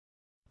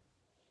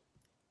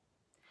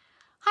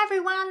Hi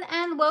everyone,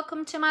 and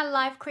welcome to my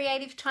live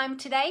creative time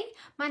today.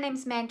 My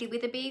name's Mandy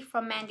Witherby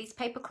from Mandy's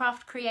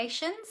Papercraft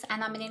Creations,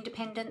 and I'm an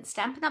independent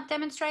Stampin' Up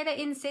demonstrator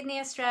in Sydney,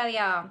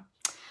 Australia.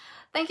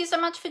 Thank you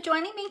so much for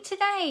joining me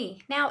today.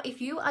 Now,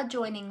 if you are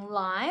joining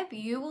live,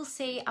 you will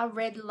see a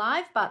red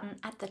live button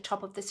at the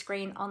top of the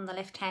screen on the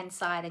left-hand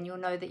side, and you'll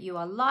know that you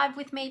are live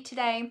with me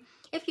today.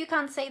 If you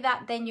can't see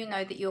that, then you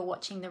know that you're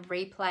watching the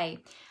replay.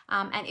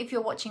 And if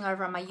you're watching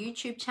over on my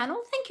YouTube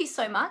channel, thank you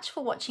so much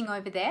for watching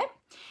over there.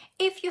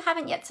 If you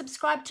haven't yet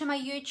subscribed to my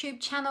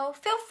YouTube channel,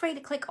 feel free to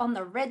click on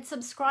the red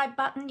subscribe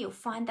button. You'll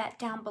find that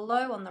down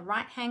below on the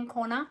right-hand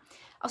corner.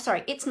 Oh,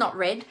 sorry, it's not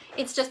red.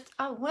 It's just,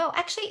 oh, well,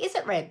 actually, is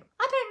it red?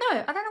 I don't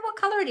know. I don't know what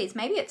color it is.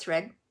 Maybe it's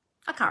red.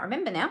 I can't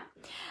remember now.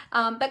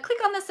 But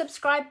click on the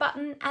subscribe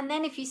button, and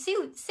then if you see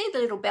the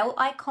little bell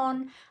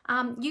icon,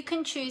 you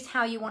can choose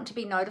how you want to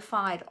be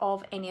notified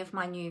of any of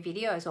my new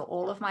videos or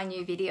all of my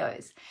new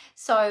videos.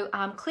 So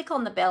click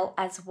on the bell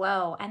as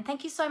well. And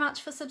thank you so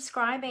much for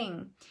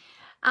subscribing.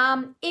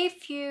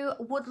 If you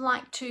would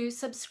like to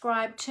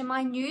subscribe to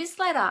my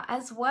newsletter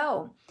as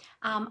well,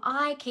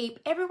 I keep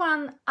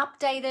everyone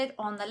updated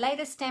on the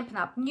latest Stampin'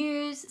 Up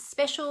news,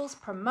 specials,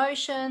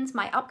 promotions,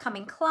 my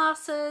upcoming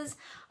classes.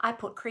 I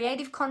put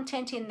creative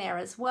content in there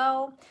as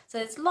well. So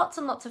there's lots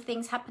and lots of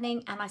things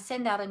happening, and I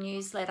send out a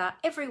newsletter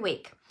every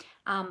week.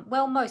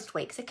 Well, most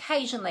weeks.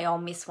 Occasionally I'll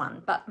miss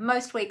one, but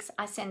most weeks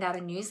I send out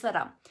a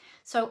newsletter.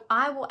 So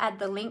I will add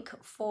the link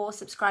for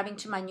subscribing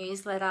to my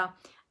newsletter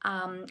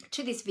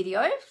to this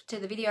video, to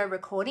the video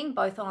recording,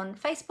 both on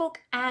Facebook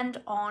and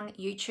on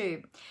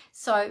YouTube.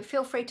 So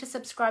feel free to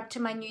subscribe to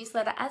my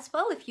newsletter as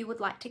well if you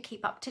would like to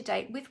keep up to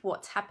date with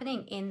what's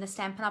happening in the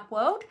Stampin' Up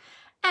world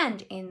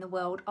and in the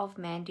world of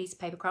Mandy's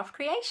Papercraft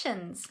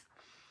Creations.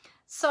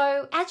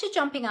 So as you're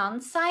jumping on,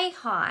 say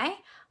hi.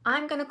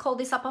 I'm going to call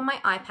this up on my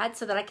iPad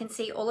so that I can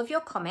see all of your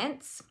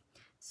comments.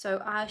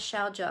 So I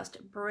shall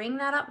just bring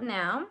that up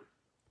now.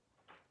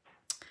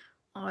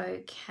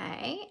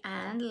 Okay,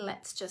 and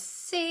let's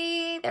just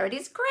see. There it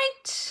is.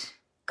 Great.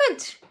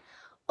 Good.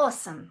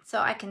 Awesome. So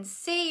I can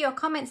see your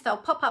comments. They'll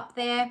pop up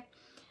there.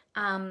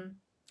 And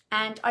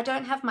I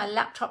don't have my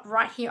laptop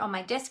right here on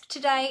my desk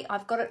today.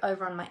 I've got it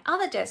over on my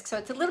other desk, so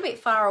it's a little bit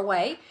far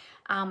away.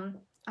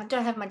 I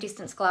don't have my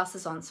distance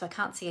glasses on, so I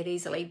can't see it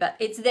easily, but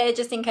it's there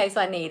just in case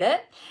I need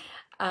it.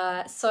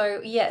 So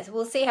yes,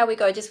 we'll see how we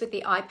go just with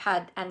the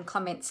iPad and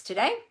comments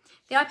today.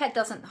 The iPad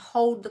doesn't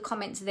hold the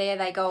comments there.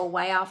 They go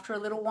away after a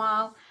little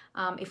while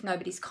if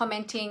nobody's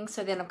commenting.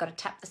 So then I've got to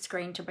tap the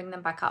screen to bring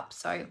them back up.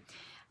 So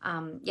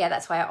yeah,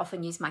 that's why I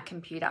often use my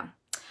computer.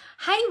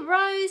 Hey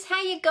Rose,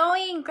 how you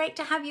going? Great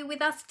to have you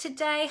with us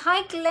today.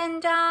 Hi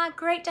Glenda,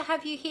 great to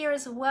have you here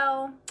as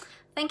well.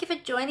 Thank you for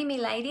joining me,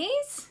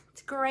 ladies.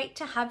 It's great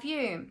to have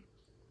you.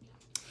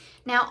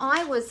 Now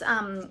I was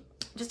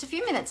just a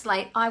few minutes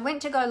late. I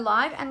went to go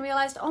live and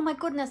realized, oh my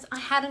goodness, I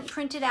hadn't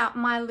printed out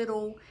my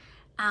little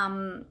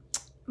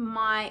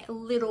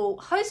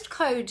host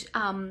code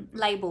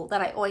label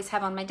that I always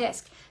have on my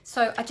desk.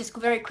 So I just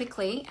very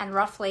quickly and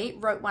roughly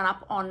wrote one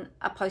up on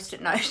a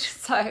post-it note.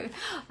 So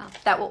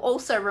that will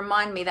also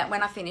remind me that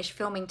when I finish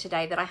filming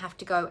today that I have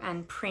to go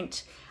and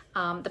print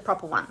the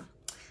proper one.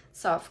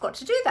 So I forgot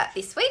to do that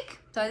this week.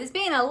 So there's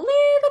been a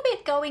little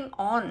bit going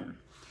on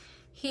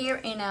here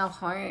in our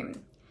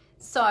home.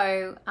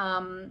 So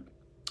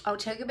I'll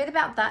tell you a bit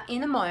about that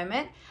in a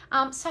moment.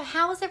 So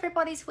how was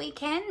everybody's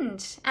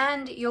weekend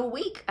and your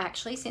week,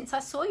 actually, since I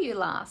saw you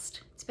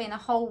last? It's been a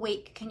whole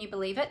week, can you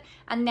believe it?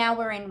 And now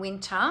we're in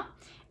winter,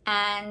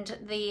 and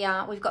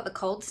we've got the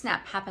cold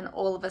snap happen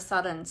all of a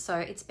sudden. So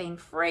it's been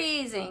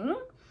freezing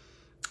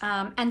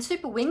and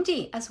super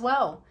windy as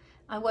well.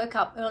 I woke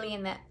up early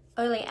in the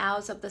early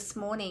hours of this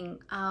morning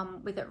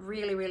with it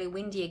really, really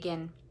windy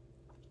again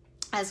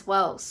as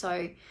well.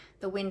 So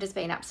the wind has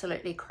been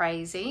absolutely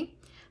crazy.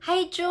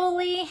 Hey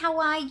Julie, how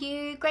are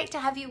you? Great to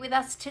have you with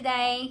us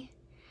today.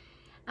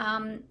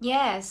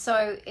 Yeah,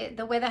 so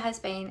the weather has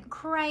been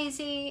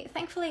crazy.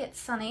 Thankfully it's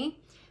sunny,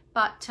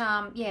 but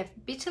yeah,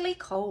 bitterly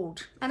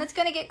cold, and it's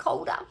going to get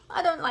colder.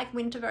 I don't like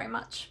winter very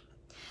much.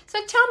 So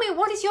tell me,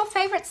 what is your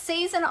favorite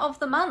season of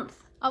the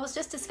month? I was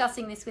just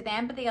discussing this with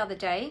Amber the other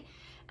day,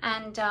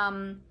 and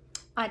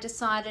I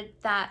decided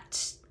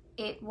that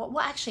well,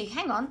 actually,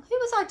 hang on, who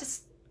was I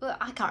just... Well,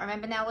 I can't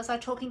remember now. Was I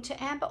talking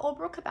to Amber or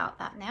Brooke about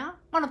that now?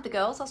 One of the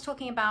girls I was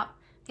talking about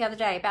the other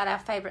day about our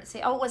favourite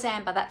season. Oh, it was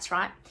Amber, that's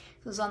right.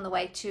 It was on the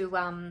way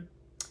to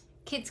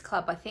Kids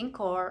Club, I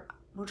think, or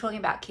we were talking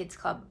about Kids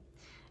Club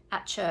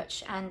at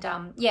church. And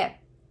yeah,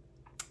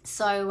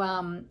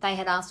 so they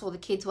had asked all the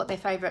kids what their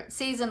favourite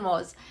season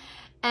was.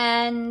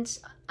 And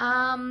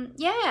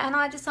yeah, and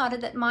I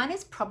decided that mine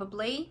is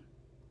probably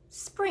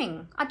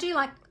spring. I do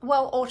like,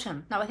 well,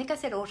 autumn. No, I think I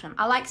said autumn.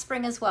 I like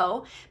spring as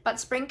well, but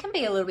spring can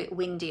be a little bit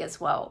windy as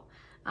well.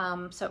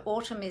 So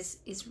autumn is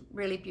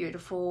really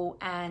beautiful,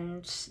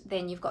 and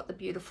then you've got the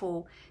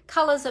beautiful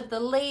colors of the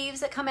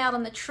leaves that come out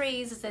on the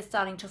trees as they're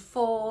starting to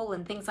fall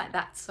and things like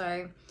that.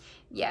 So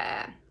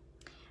yeah,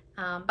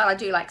 but I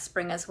do like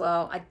spring as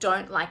well. I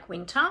don't like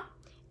winter,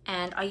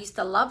 and I used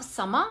to love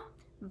summer,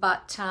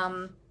 but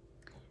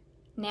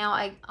now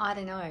I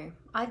don't know.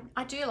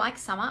 I do like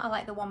summer. I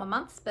like the warmer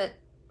months, but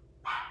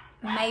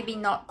maybe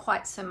not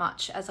quite so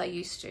much as I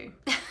used to.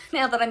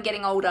 Now that I'm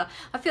getting older,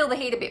 I feel the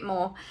heat a bit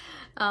more.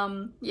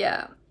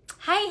 Yeah.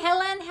 Hey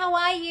Helen, how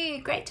are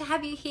you? Great to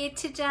have you here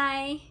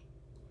today.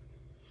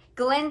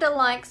 Glenda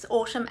likes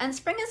autumn and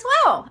spring as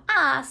well.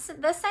 Ah,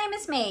 the same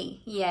as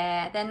me.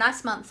 Yeah, they're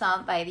nice months,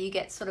 aren't they? You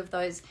get sort of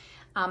those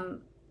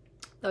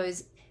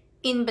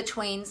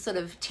in-between sort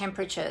of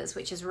temperatures,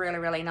 which is really,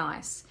 really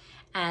nice.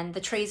 And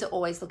the trees are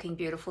always looking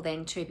beautiful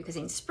then too, because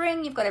in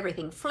spring you've got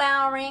everything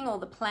flowering, all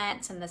the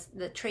plants and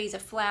the trees are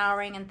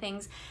flowering and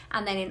things.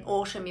 And then in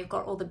autumn you've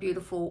got all the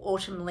beautiful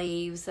autumn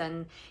leaves,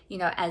 and you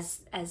know,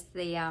 as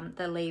the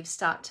leaves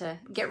start to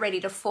get ready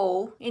to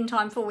fall in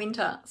time for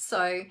winter.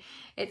 So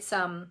it's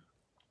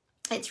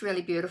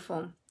really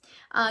beautiful.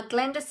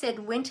 Glenda said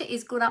winter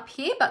is good up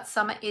here, but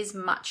summer is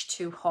much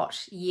too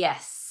hot.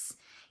 Yes.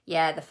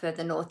 Yeah, the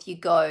further north you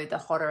go, the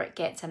hotter it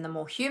gets and the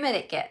more humid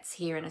it gets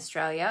here in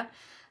Australia.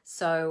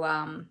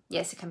 So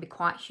yes, it can be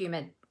quite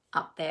humid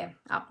up there,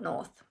 up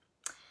north.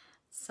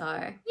 So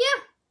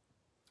yeah,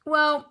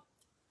 well,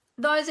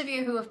 those of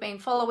you who have been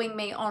following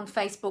me on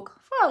Facebook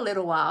for a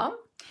little while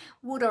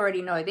would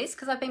already know this,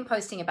 because I've been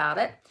posting about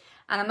it.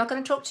 And I'm not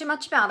going to talk too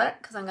much about it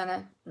because I'm going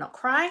to not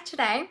cry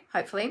today,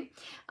 hopefully.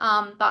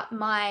 But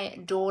my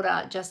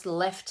daughter just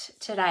left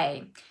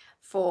today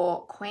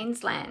for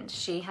Queensland.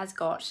 She has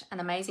got an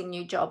amazing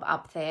new job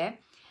up there.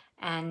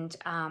 And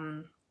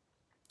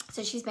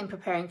so she's been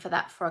preparing for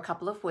that for a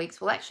couple of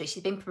weeks. Well, actually,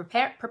 she's been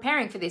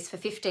preparing for this for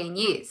 15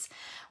 years,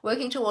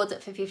 working towards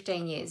it for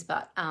 15 years.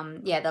 But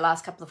yeah, the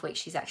last couple of weeks,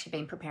 she's actually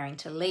been preparing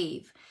to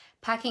leave,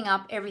 packing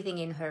up everything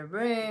in her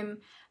room.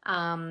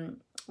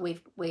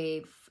 We've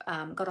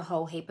got a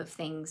whole heap of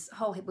things.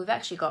 We've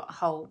actually got a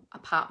whole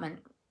apartment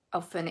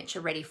of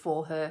furniture ready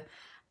for her,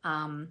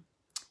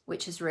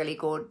 which is really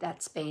good.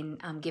 That's been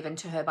given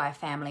to her by a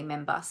family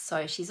member.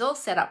 So she's all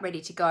set up,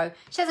 ready to go.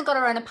 She hasn't got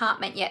her own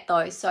apartment yet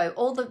though. So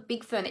all the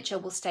big furniture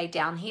will stay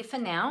down here for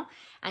now.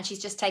 And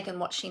she's just taken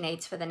what she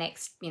needs for the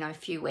next, you know,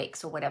 few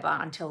weeks or whatever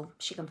until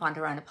she can find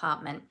her own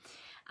apartment.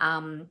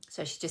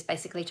 So she's just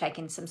basically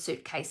taken some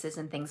suitcases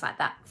and things like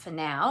that for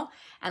now,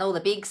 and all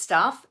the big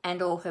stuff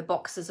and all her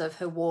boxes of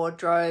her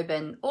wardrobe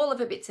and all of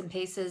her bits and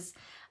pieces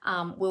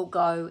will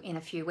go in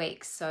a few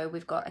weeks. So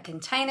we've got a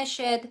container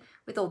shed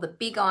with all the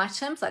big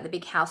items, like the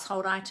big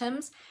household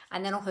items,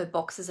 and then all her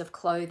boxes of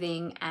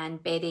clothing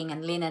and bedding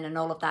and linen and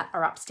all of that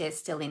are upstairs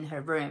still in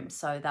her room.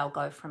 So they'll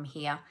go from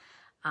here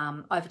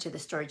over to the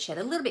storage shed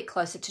a little bit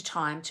closer to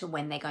time to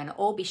when they're going to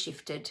all be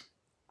shifted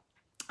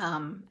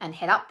and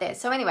head up there.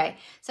 So anyway,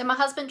 so my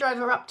husband drove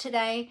her up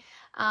today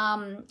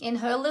in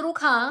her little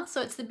car.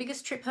 So it's the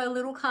biggest trip her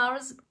little car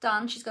has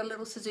done. She's got a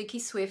little Suzuki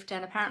Swift,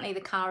 and apparently the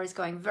car is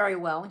going very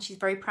well, and she's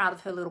very proud of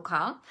her little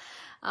car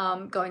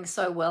going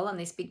so well on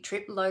this big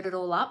trip, loaded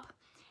all up.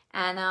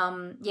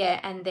 And yeah,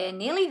 and they're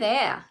nearly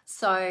there.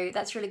 So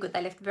that's really good.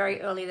 They left very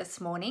early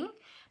this morning,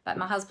 but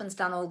my husband's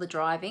done all the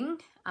driving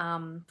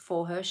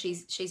for her.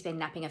 She's been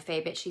napping a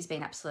fair bit. She's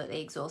been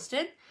absolutely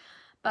exhausted.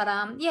 But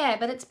yeah,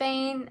 but it's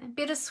been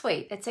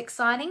bittersweet. It's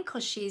exciting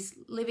because she's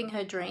living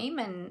her dream,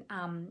 and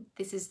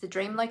this is the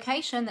dream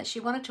location that she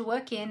wanted to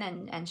work in,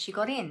 and she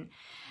got in.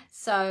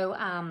 So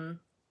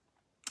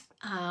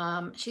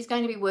she's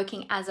going to be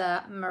working as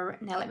now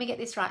let me get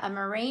this right, a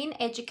marine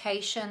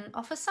education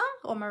officer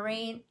or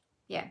marine,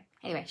 yeah.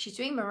 Anyway, she's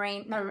doing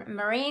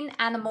marine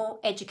animal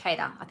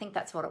educator. I think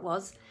that's what it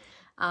was.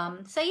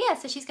 So yeah,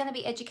 so she's going to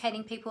be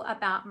educating people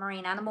about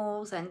marine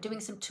animals and doing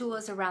some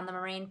tours around the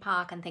marine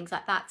park and things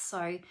like that.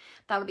 So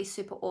that'll be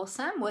super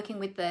awesome, working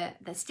with the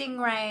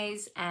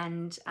stingrays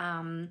and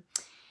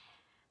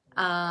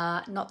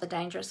not the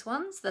dangerous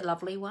ones, the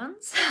lovely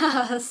ones.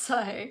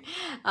 So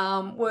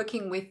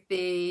working with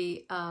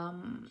the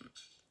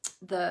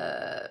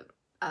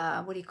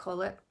what do you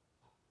call it?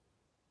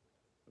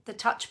 The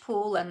touch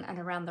pool and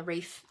around the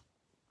reef,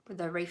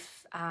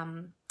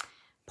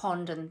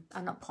 pond and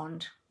not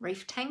pond,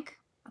 reef tank,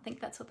 I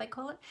think that's what they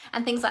call it,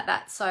 and things like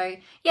that. So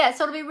yeah,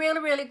 so it'll be really,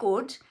 really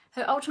good.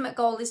 Her ultimate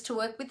goal is to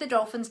work with the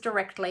dolphins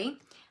directly,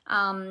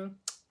 and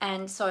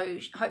so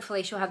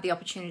hopefully she'll have the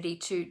opportunity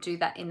to do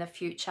that in the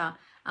future.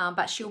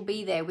 But she'll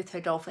be there with her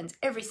dolphins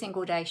every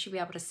single day. She'll be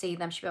able to see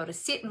them. She'll be able to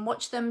sit and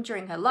watch them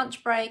during her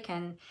lunch break,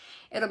 and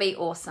it'll be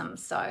awesome.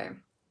 So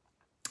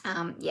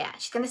yeah,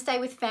 she's going to stay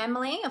with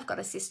family. I've got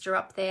a sister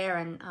up there,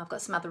 and I've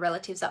got some other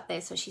relatives up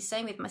there. So she's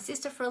staying with my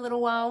sister for a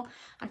little while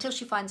until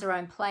she finds her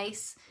own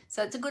place.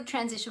 So it's a good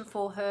transition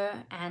for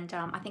her, and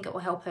I think it will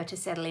help her to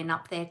settle in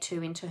up there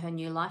too, into her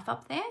new life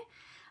up there.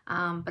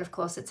 But of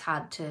course, it's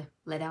hard to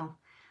let our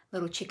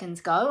little chickens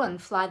go and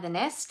fly the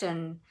nest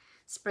and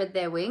spread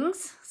their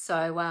wings.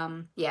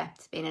 So yeah,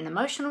 it's been an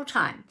emotional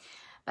time.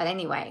 But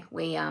anyway,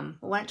 we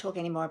won't talk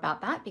any more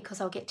about that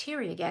because I'll get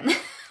teary again.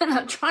 And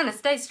I'm trying to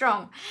stay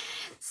strong.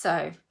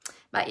 So,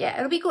 but yeah,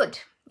 it'll be good.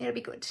 It'll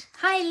be good.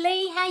 Hi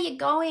Lee, how you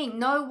going?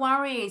 No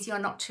worries, you're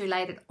not too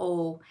late at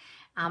all.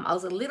 I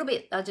was a little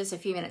bit, just a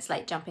few minutes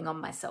late jumping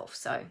on myself.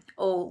 So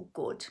all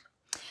good.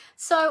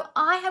 So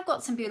I have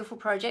got some beautiful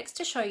projects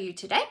to show you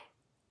today.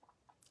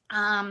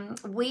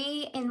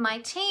 we in my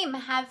team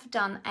have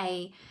done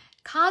a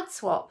card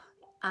swap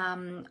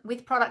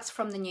with products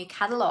from the new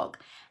catalogue,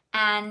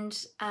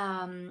 and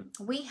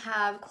we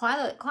have quite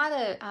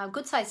a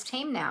good sized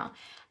team now.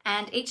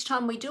 And each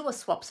time we do a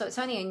swap, so it's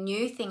only a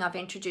new thing I've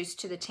introduced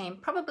to the team,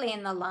 probably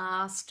in the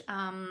last,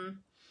 probably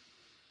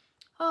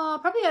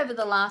over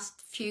the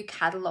last few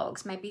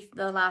catalogues, maybe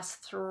the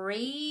last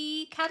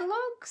 3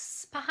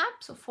 catalogues,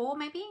 perhaps, or 4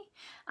 maybe.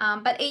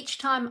 But each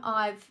time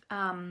I've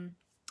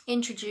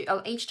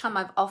each time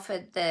I've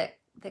offered the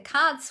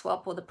card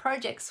swap or the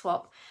project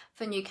swap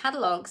for new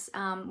catalogues,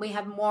 we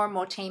have more and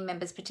more team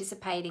members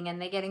participating,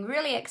 and they're getting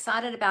really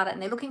excited about it,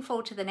 and they're looking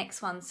forward to the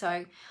next one.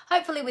 So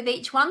hopefully with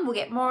each one we'll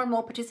get more and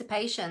more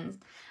participation.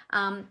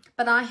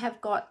 But I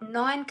have got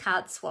 9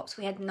 card swaps.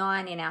 We had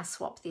 9 in our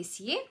swap this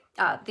year,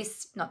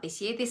 this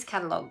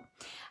catalogue.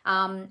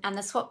 And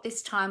the swap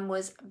this time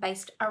was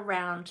based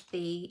around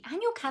the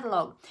annual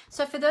catalogue.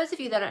 So for those of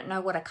you that don't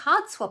know what a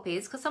card swap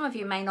is, because some of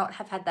you may not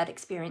have had that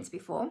experience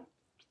before,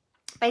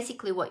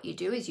 basically what you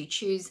do is you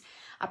choose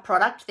a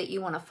product that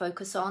you want to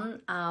focus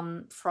on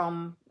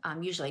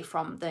usually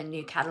from the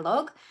new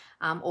catalogue,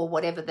 or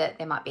whatever, that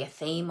there might be a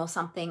theme or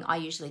something. I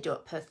usually do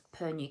it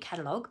per new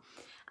catalogue.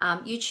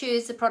 You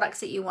choose the products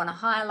that you want to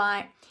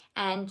highlight,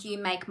 and you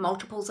make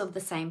multiples of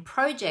the same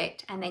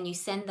project, and then you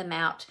send them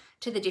out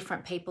to the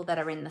different people that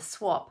are in the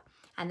swap,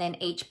 and then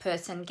each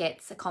person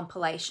gets a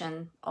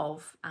compilation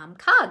of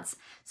cards.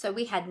 So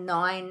we had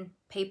 9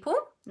 people,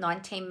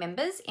 9 team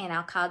members in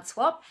our card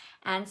swap,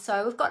 and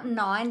so we've got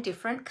 9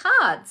 different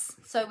cards,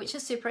 so which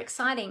is super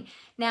exciting.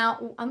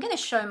 Now I'm going to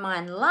show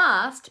mine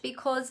last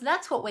because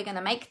that's what we're going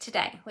to make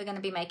today. We're going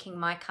to be making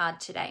my card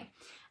today,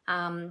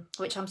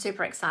 which I'm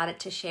super excited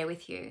to share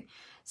with you.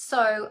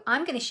 So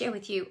I'm going to share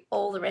with you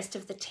all the rest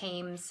of the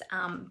team's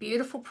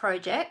beautiful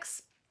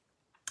projects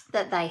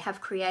that they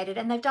have created,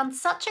 and they've done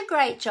such a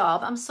great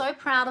job. I'm so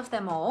proud of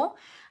them all.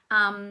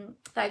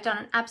 They've done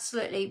an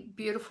absolutely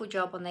beautiful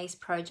job on these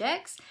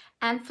projects,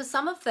 and for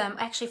some of them,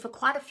 actually for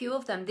quite a few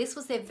of them, this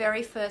was their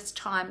very first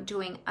time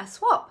doing a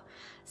swap.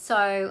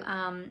 So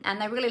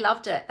and they really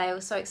loved it. They were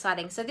so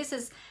exciting. So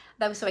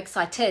they were so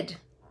excited.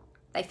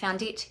 They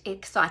found it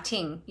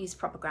exciting. Use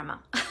proper grammar.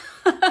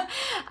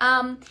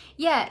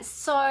 Yeah,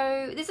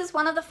 so this is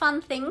one of the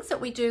fun things that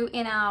we do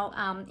in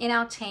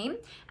our team,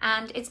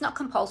 and it's not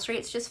compulsory.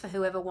 It's just for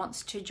whoever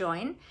wants to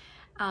join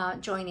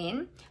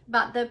in.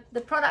 But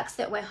the products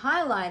that we're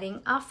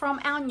highlighting are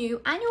from our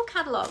new annual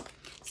catalogue.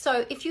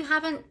 So if you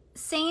haven't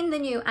seen the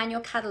new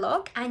annual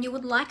catalogue and you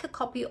would like a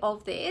copy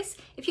of this,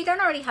 if you don't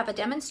already have a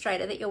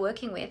demonstrator that you're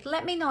working with,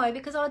 let me know,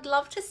 because I would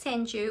love to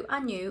send you a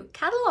new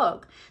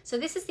catalogue. So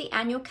this is the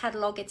annual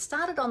catalogue. It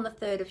started on the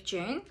 3rd of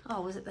June.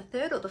 Oh, was it the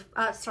 3rd or the,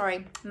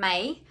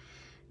 May,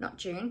 not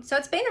June. So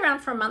it's been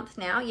around for a month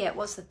now. Yeah, it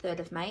was the 3rd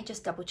of May,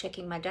 just double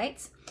checking my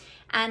dates.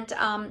 And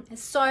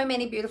so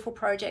many beautiful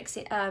projects,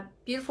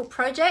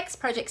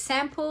 project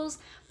samples,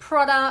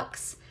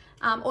 products,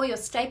 all your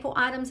staple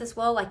items as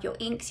well, like your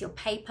inks, your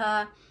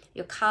paper,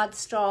 your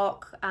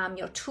cardstock,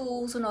 your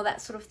tools and all that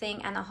sort of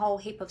thing, and a whole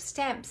heap of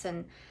stamps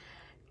and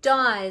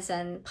dies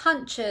and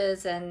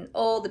punches and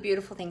all the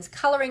beautiful things,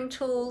 coloring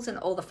tools and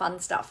all the fun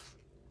stuff.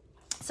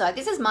 So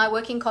this is my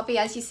working copy.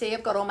 As you see,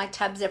 I've got all my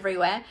tabs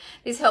everywhere.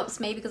 This helps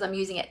me because I'm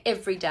using it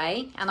every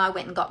day, and I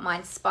went and got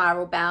mine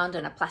spiral bound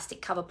and a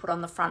plastic cover put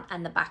on the front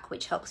and the back,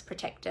 which helps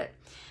protect it.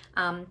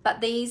 But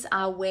these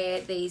are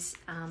where these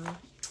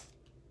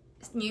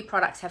new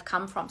products have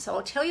come from. So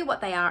I'll tell you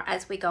what they are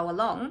as we go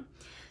along.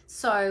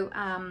 So,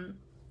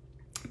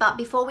 but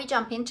before we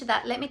jump into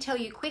that, let me tell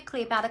you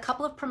quickly about a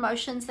couple of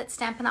promotions that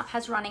Stampin' Up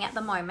has running at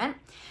the moment.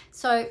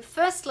 So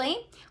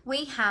firstly,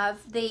 we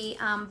have the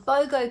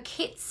BOGO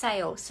kit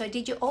sale. So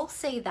did you all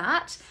see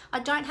that? I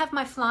don't have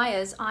my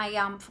flyers. I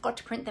forgot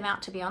to print them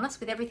out, to be honest,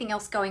 with everything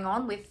else going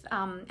on with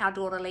our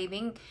daughter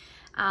leaving.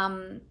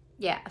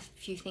 Yeah, a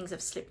few things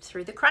have slipped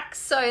through the cracks.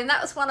 So, and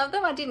that was one of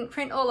them. I didn't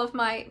print all of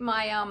my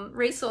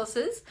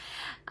resources,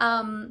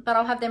 but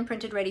I'll have them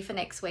printed ready for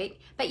next week.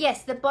 But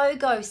yes, the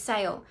BOGO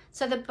sale.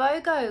 So the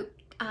BOGO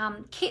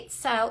kit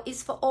sale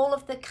is for all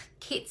of the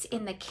kits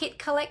in the kit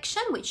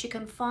collection, which you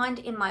can find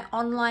in my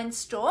online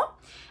store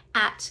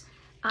at,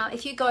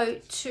 if you go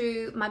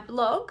to my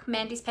blog,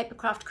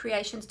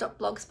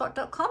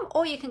 mandyspapercraftcreations.blogspot.com,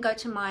 or you can go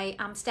to my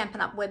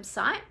Stampin' Up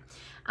website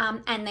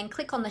and then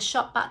click on the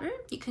shop button.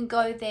 You can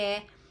go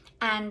there,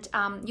 and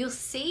you'll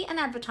see an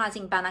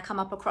advertising banner come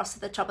up across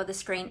the top of the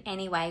screen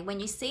anyway. When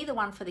you see the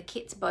one for the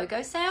kits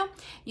BOGO sale,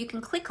 you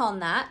can click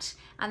on that,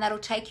 and that'll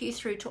take you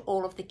through to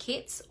all of the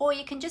kits, or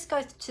you can just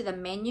go to the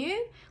menu,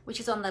 which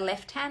is on the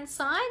left hand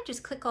side.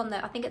 Just click on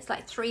the, I think it's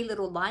like 3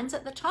 little lines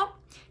at the top.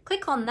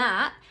 Click on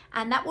that,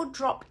 and that will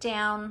drop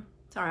down.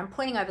 Sorry, I'm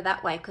pointing over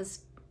that way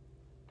because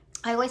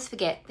I always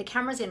forget the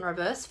camera's in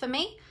reverse for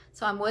me,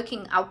 so I'm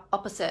working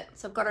opposite.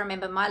 So I've got to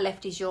remember my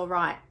left is your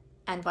right,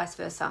 and vice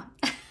versa.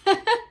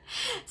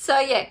 So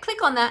yeah,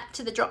 click on that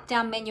to the drop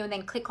down menu, and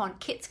then click on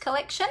Kits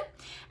Collection.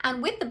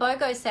 And with the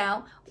BOGO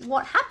sale,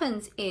 what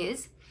happens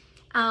is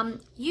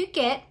you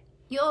get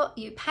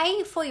you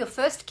pay for your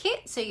first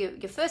kit, so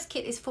your first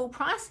kit is full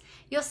price.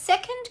 Your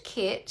second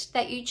kit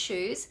that you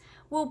choose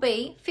will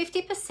be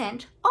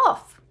 50%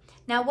 off.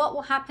 Now what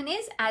will happen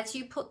is as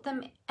you put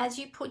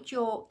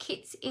your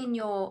kits in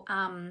your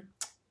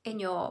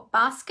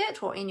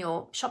basket or in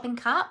your shopping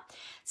cart,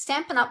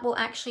 Stampin' Up will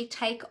actually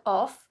take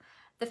off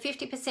the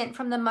 50%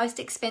 from the most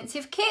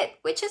expensive kit,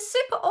 which is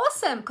super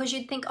awesome, because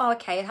you'd think, oh,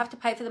 okay, I'd have to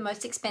pay for the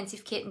most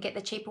expensive kit and get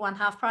the cheaper one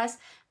half price.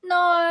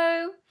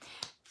 No.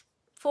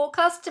 For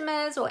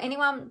customers or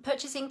anyone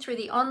purchasing through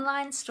the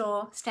online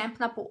store,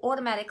 Stampin' Up will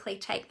automatically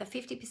take the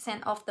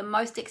 50% off the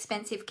most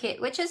expensive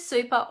kit, which is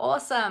super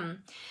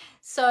awesome.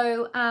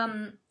 So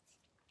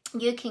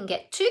you can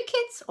get 2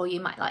 kits, or you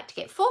might like to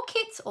get 4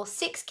 kits or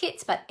 6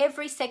 kits, but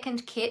every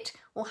second kit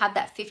will have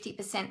that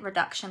 50%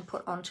 reduction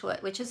put onto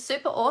it, which is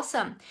super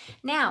awesome.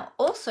 Now,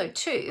 also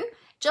too,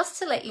 just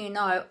to let you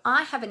know,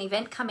 I have an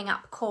event coming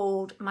up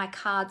called my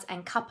Cards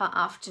and Cuppa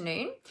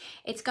Afternoon.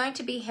 It's going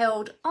to be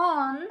held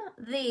on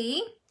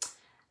the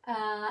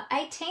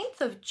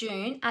 18th of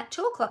June at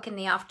 2 o'clock in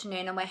the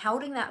afternoon, and we're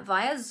holding that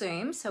via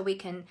Zoom so we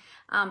can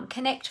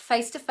connect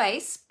face to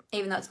face.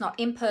 Even though it's not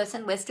in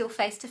person, we're still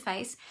face to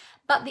face.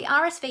 But the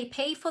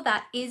RSVP for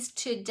that is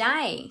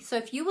today. So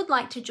if you would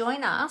like to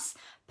join us,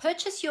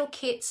 purchase your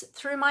kits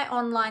through my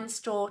online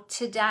store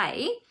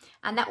today,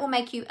 and that will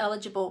make you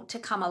eligible to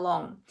come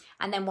along.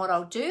 And then what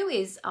I'll do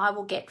is I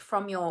will get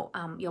from your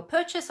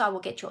purchase, I will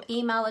get your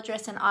email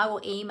address, and I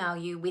will email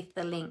you with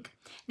the link.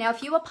 Now,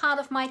 if you are part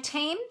of my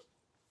team,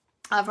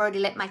 I've already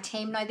let my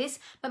team know this,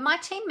 but my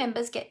team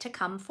members get to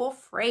come for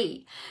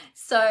free.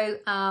 So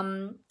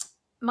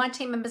my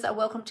team members are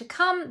welcome to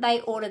come. They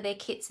order their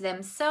kits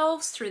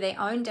themselves through their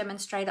own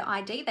demonstrator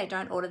ID. They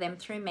don't order them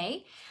through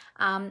me.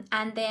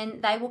 And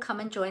then they will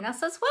come and join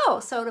us as well.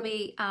 So it'll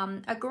be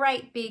a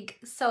great big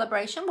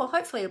celebration. Well,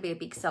 hopefully it'll be a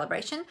big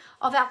celebration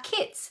of our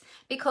kits,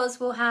 because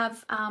we'll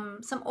have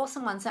some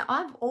awesome ones. Now,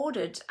 I've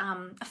ordered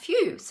a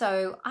few,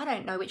 so I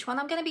don't know which one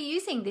I'm going to be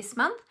using this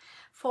month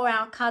for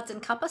our Cards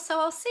and Cuppa, so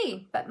I'll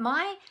see. But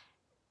my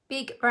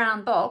big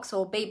brown box,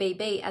 or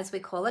BBB as we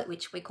call it,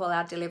 which we call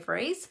our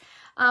deliveries,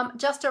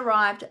 just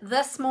arrived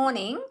this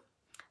morning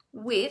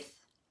with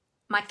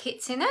my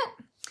kits in it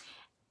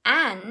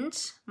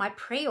and my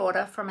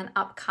pre-order from an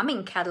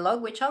upcoming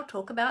catalogue, which I'll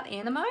talk about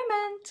in a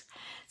moment.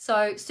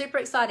 So super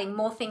exciting,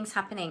 more things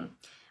happening,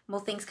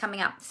 more things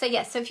coming up. So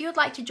yes, so if you would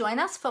like to join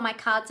us for my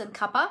Cards and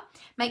Cuppa,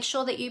 make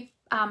sure that you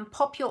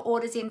pop your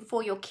orders in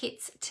for your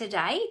kits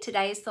today.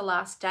 Today is the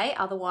last day,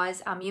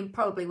 otherwise you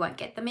probably won't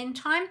get them in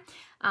time,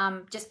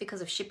 just because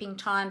of shipping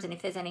times and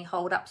if there's any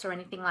hold-ups or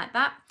anything like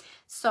that.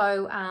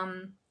 So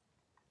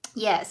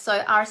yeah,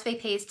 so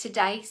RSVP is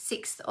today,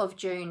 6th of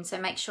June. So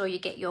make sure you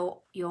get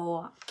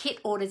your kit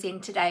orders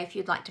in today if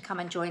you'd like to come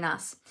and join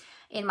us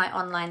in my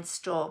online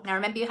store. Now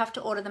remember, you have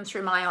to order them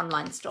through my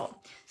online store.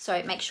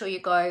 So make sure you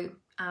go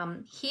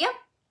here,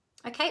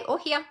 okay, or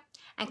here,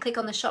 and click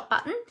on the shop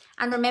button.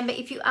 And remember,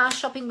 if you are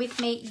shopping with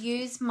me,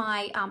 use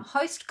my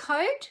host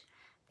code.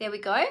 There we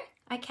go.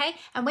 Okay,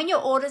 and when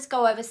your orders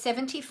go over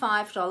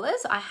 $75,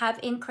 I have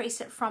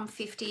increased it from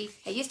 50.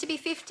 It used to be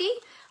 50.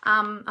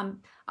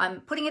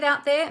 I'm putting it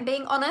out there and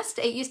being honest.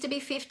 It used to be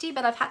 50,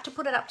 but I've had to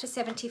put it up to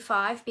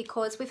 75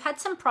 because we've had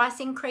some price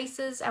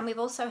increases, and we've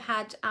also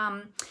had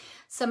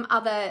some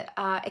other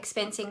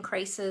expense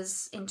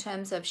increases in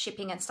terms of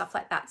shipping and stuff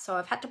like that. So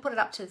I've had to put it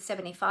up to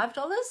 $75.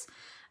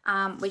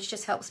 Which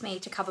just helps me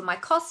to cover my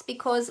costs,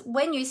 because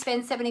when you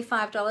spend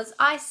 $75,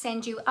 I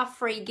send you a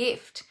free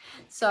gift.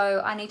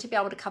 So I need to be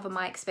able to cover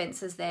my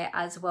expenses there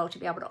as well to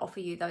be able to offer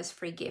you those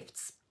free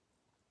gifts.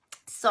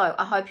 So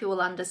I hope you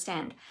will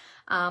understand.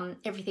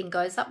 Everything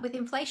goes up with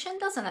inflation,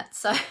 doesn't it?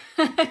 So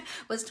it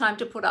was time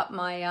to put up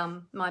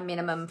my, my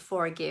minimum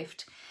for a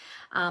gift.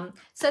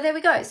 So there we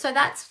go. So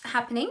that's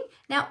happening.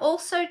 Now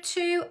also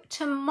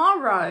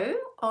tomorrow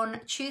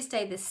on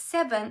Tuesday the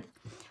 7th,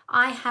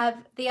 I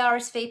have the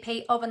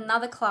RSVP of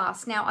another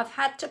class. Now I've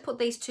had to put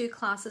these two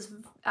classes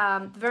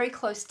very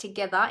close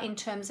together in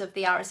terms of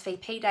the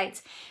RSVP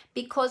dates,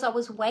 because I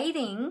was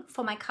waiting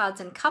for my Cards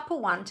and Cuppa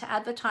one to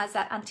advertise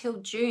that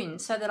until June,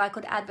 so that I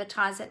could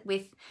advertise it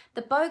with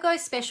the BOGO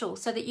special,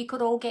 so that you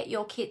could all get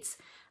your kits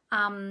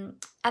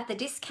at the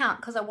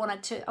discount, because I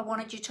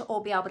wanted you to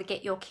all be able to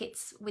get your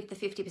kits with the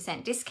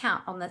 50%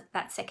 discount on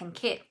that second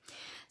kit.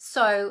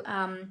 So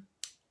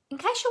in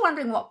case you're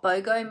wondering what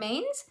BOGO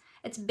means,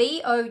 it's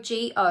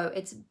B-O-G-O.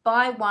 It's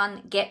buy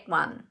one, get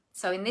one.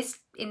 So in this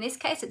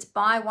case, it's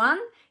buy one,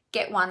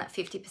 get one at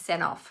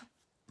 50% off.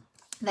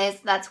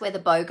 That's where the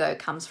BOGO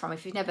comes from,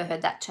 if you've never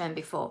heard that term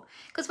before.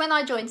 Because when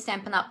I joined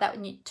Stampin' Up, that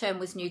term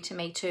was new to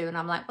me too, and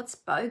I'm like, what's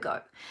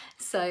BOGO?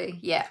 So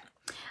yeah.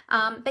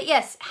 But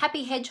yes,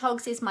 Happy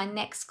Hedgehogs is my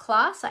next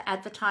class. I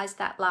advertised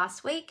that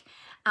last week.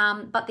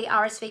 But the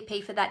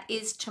RSVP for that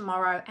is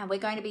tomorrow, and we're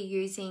going to be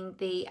using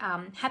the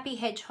Happy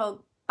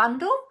Hedgehog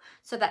bundle.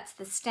 So that's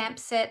the stamp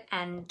set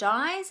and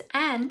dies,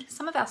 and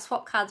some of our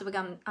swap cards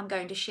I'm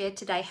going to share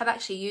today have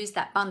actually used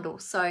that bundle.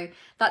 So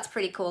that's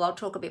pretty cool. I'll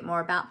talk a bit more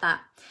about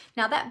that.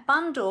 Now that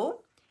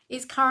bundle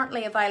is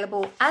currently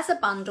available as a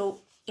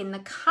bundle in the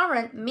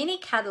current mini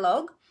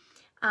catalogue,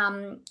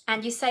 and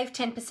you save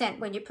 10%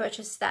 when you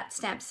purchase that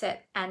stamp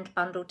set and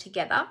bundle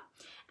together.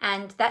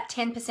 And that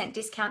 10%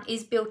 discount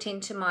is built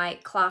into my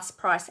class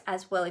price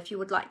as well if you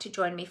would like to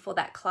join me for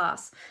that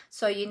class.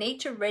 So you need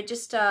to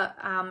register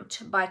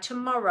by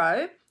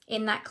tomorrow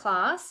in that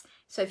class.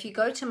 So if you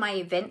go to my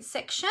events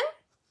section,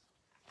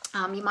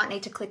 you might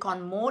need to click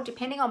on more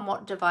depending on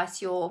what device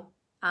you're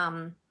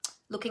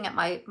looking at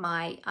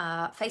my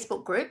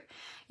Facebook group.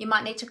 You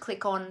might need to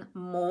click on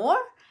more,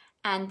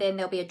 and then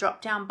there'll be a drop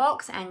down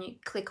box and you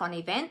click on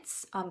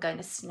events. I'm going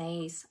to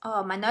sneeze.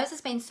 Oh, my nose has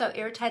been so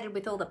irritated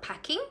with all the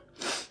packing,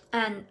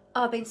 and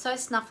I've been so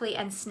snuffly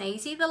and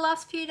sneezy the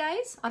last few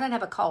days. I don't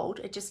have a cold,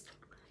 it just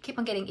keep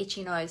on getting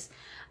itchy nose.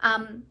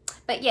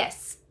 But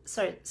yes,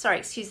 sorry,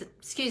 excuse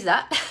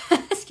that.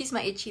 Excuse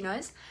my itchy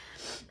nose.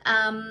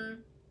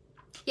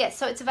 Yeah,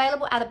 so it's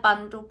available at a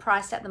bundle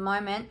price at the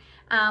moment.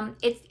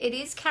 It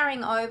is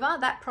carrying over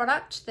that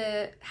product.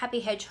 The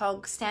Happy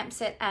Hedgehog stamp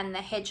set and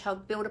the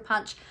Hedgehog Builder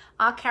Punch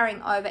are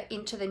carrying over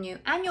into the new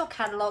annual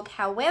catalogue.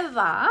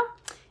 However,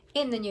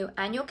 in the new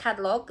annual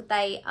catalogue,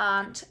 they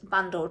aren't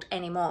bundled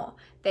anymore.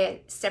 They're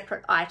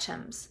separate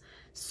items.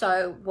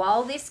 So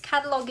while this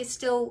catalogue is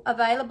still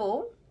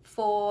available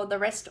for the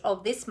rest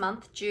of this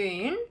month,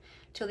 June,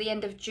 till the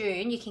end of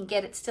June, you can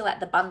get it still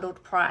at the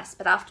bundled price.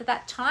 But after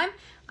that time,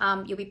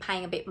 you'll be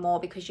paying a bit more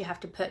because you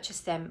have to purchase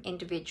them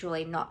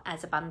individually, not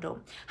as a bundle.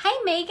 Hey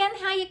Megan,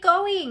 how you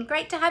going?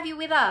 Great to have you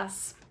with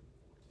us.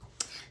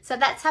 So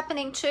that's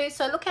happening too.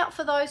 So look out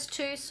for those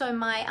too. So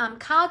my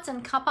cards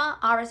and cuppa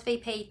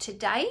RSVP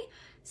today,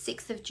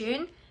 6th of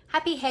June.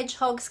 Happy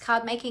Hedgehogs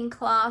card making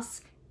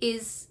class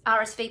is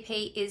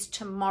RSVP is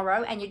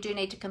tomorrow, and you do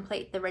need to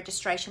complete the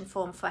registration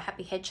form for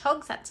Happy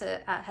Hedgehogs. That's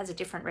has a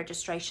different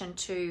registration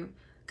to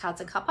cards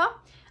and cuppa.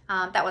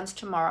 That one's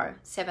tomorrow,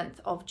 7th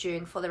of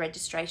June for the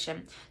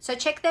registration. So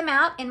check them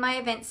out in my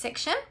events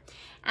section,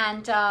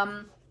 and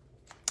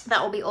that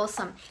will be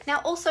awesome.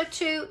 Now also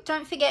too,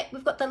 don't forget,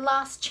 we've got the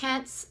last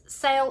chance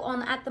sale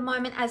on at the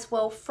moment as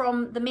well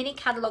from the mini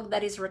catalogue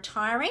that is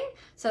retiring.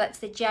 So that's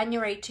the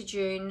January to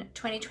June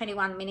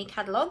 2021 mini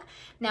catalogue.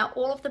 Now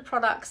all of the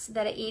products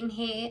that are in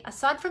here,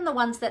 aside from the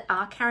ones that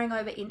are carrying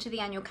over into the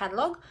annual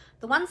catalogue,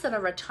 the ones that are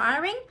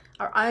retiring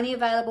are only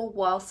available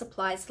while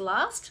supplies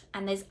last,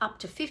 and there's up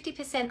to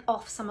 50%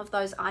 off some of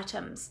those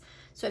items.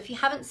 So if you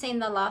haven't seen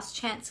the last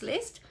chance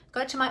list,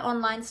 go to my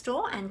online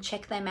store and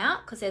check them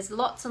out, because there's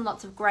lots and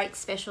lots of great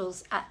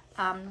specials at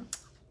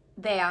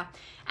there.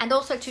 And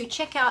also to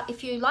check out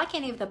if you like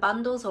any of the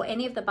bundles, or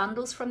any of the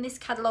bundles from this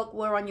catalogue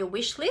were on your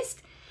wish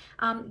list,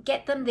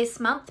 get them this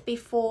month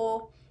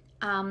before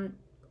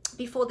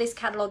this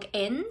catalogue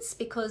ends,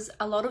 because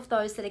a lot of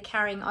those that are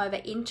carrying over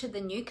into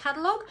the new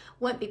catalogue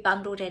won't be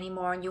bundled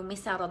anymore, and you'll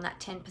miss out on that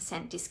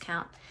 10%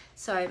 discount.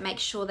 So make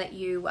sure that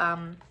you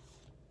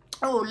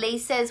oh, Lee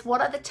says, what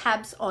are the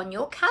tabs on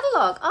your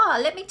catalogue? Oh,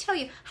 let me tell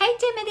you. Hey,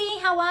 Dimity,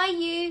 how are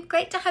you?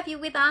 Great to have you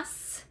with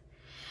us.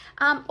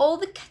 All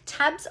the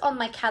tabs on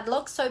my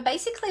catalogue. So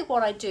basically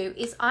what I do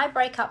is I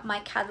break up my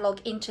catalogue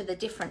into the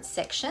different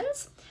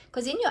sections,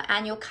 because in your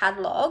annual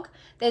catalogue,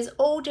 there's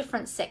all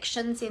different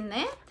sections in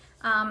there,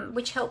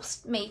 which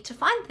helps me to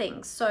find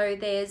things. So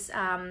there's,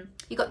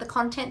 you've got the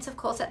contents, of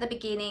course, at the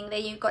beginning.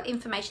 Then you've got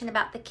information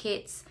about the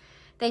kits.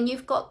 Then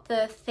you've got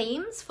the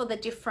themes for the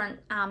different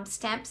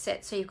stamp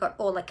sets. So you've got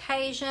all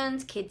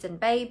occasions, kids and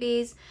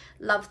babies,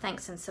 love,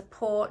 thanks and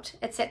support,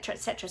 etc.,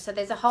 etc. So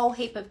there's a whole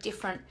heap of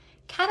different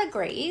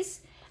categories,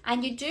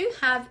 and you do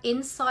have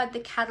inside the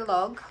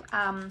catalogue,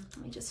 let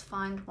me just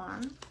find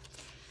one.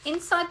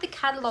 Inside the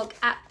catalogue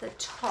at the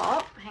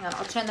top, hang on,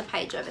 I'll turn the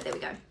page over, there we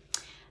go.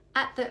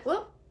 At the,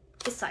 whoop,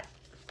 this side.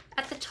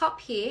 At the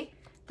top here,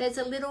 there's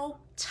a little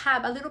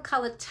tab, a little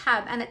coloured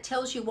tab, and it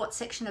tells you what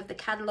section of the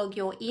catalogue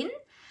you're in.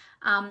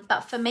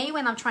 But for me,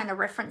 when I'm trying to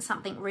reference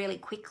something really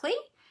quickly,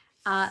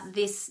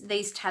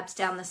 these tabs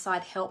down the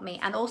side help me.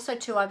 And also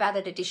too, I've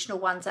added additional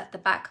ones at the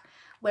back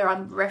where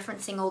I'm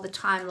referencing all the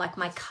time, like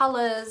my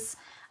colours,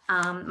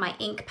 my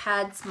ink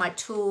pads, my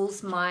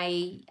tools,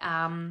 my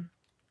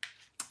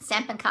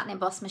Stampin' Cut and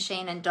Emboss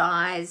machine and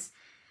dies,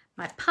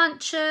 my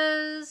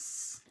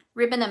punches,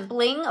 ribbon and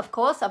bling, of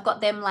course, I've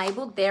got them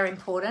labelled, they're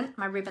important,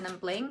 my ribbon and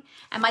bling,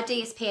 and my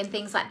DSP and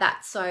things like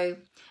that. So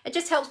it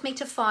just helps me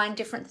to find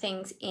different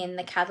things in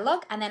the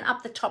catalogue. And then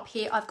up the top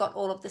here, I've got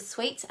all of the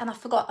sweets, and I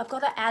forgot, I've got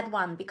to add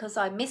one because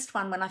I missed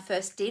one when I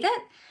first did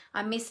it.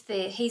 I missed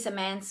the He's a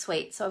Man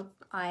suite, so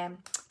I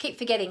keep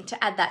forgetting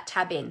to add that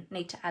tab in,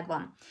 need to add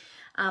one.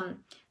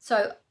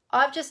 So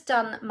I've just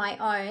done my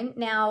own.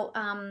 Now,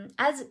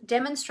 as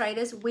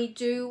demonstrators, we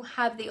do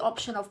have the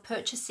option of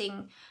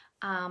purchasing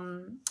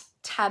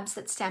tabs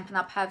that Stampin'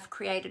 Up have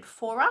created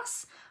for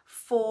us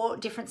for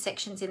different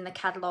sections in the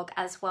catalogue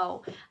as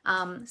well.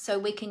 So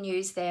we can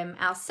use them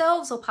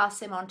ourselves or pass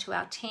them on to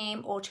our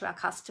team or to our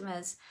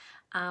customers.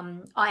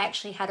 I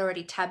actually had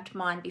already tabbed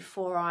mine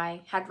before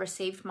I had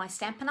received my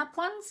Stampin' Up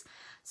ones,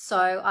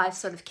 so I've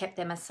sort of kept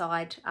them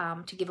aside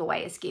to give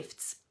away as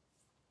gifts.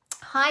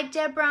 Hi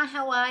Deborah,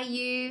 how are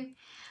you?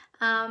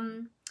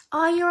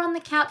 Oh, you're on the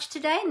couch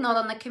today, not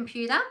on the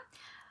computer?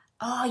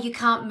 Oh, you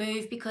can't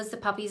move because the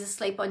puppy's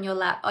asleep on your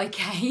lap.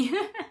 Okay.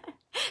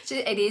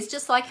 It is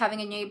just like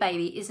having a new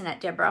baby, isn't it,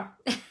 Deborah?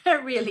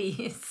 It really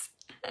is.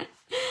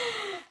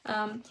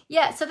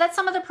 Yeah, so that's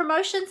some of the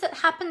promotions that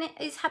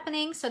is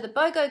happening. So the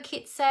BOGO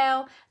kit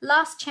sale,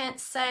 last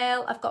chance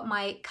sale. I've got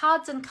my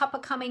cards and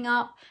cuppa coming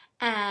up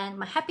and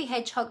my Happy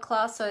Hedgehog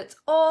class. So it's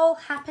all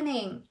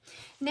happening.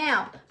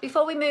 Now,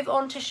 before we move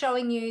on to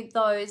showing you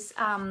those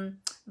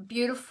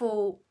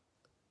beautiful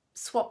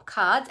swap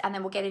cards, and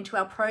then we'll get into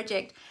our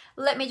project,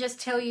 let me just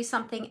tell you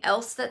something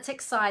else that's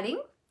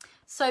exciting.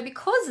 So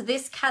because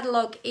this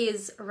catalogue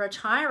is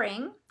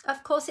retiring,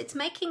 of course, it's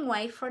making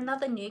way for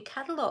another new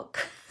catalogue.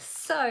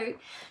 So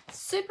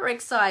super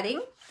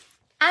exciting.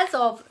 As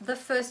of the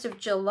 1st of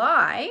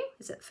July,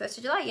 is it 1st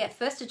of July? Yeah,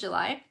 1st of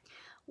July,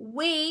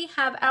 we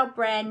have our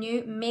brand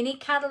new mini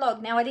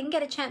catalogue. Now, I didn't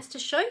get a chance to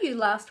show you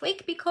last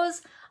week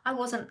because I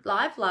wasn't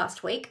live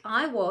last week.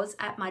 I was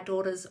at my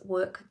daughter's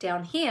work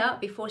down here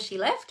before she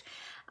left,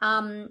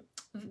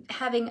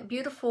 having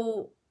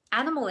beautiful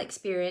animal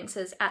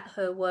experiences at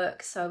her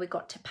work. So we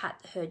got to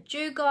pat her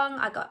dugong.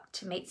 I got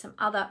to meet some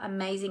other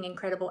amazing,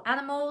 incredible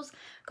animals.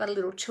 Got a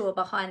little tour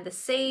behind the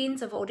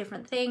scenes of all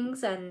different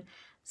things and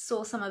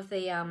saw some of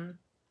the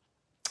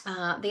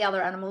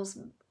other animals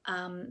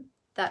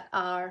that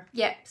are,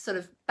 yeah, sort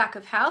of back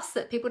of house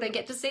that people don't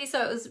get to see.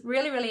 So it was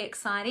really, really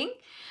exciting.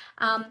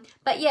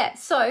 But yeah,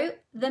 so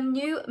the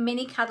new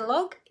mini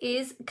catalogue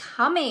is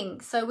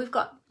coming. So we've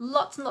got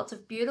lots and lots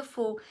of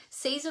beautiful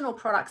seasonal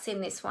products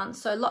in this one.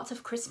 So lots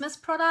of Christmas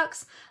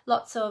products,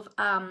 lots of,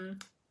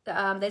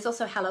 there's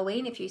also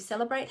Halloween if you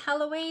celebrate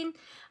Halloween.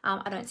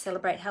 I don't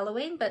celebrate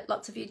Halloween, but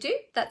lots of you do.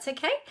 That's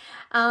okay.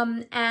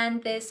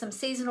 And there's some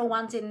seasonal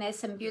ones in there,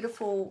 some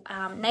beautiful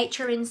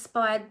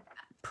nature-inspired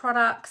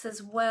products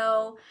as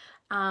well.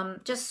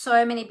 Just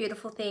so many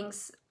beautiful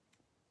things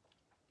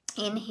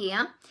in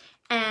here.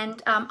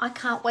 And I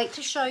can't wait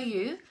to show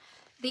you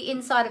the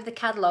inside of the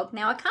catalogue.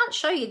 Now, I can't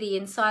show you the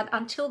inside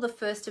until the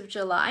 1st of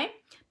July,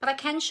 but I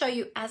can show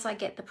you as I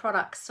get the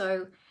products.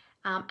 So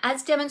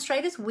as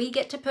demonstrators, we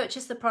get to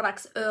purchase the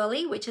products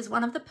early, which is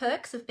one of the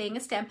perks of being a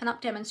Stampin' Up!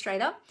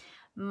 Demonstrator.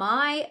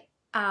 My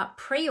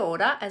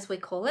pre-order, as we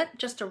call it,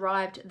 just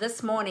arrived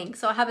this morning.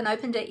 So I haven't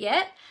opened it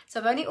yet.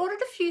 So I've only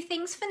ordered a few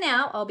things for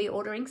now. I'll be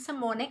ordering some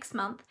more next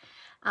month.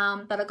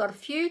 But I've got a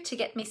few to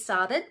get me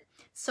started.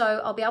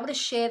 So I'll be able to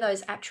share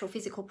those actual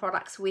physical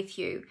products with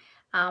you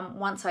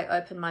once I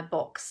open my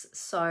box.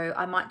 So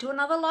I might do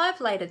another live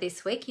later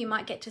this week. You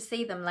might get to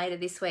see them later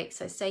this week,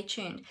 so stay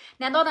tuned.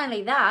 Now, not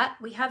only that,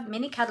 we have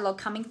mini catalogue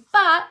coming,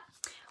 but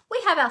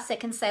we have our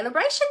second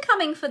celebration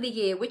coming for the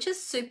year, which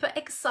is super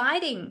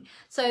exciting.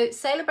 So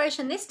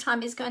celebration this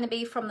time is going to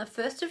be from the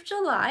 1st of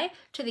July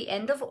to the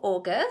end of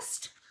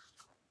August.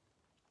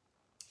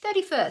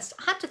 31st.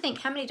 I had to think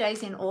how many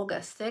days in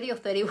August, 30 or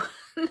 31.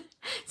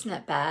 Isn't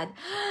that bad?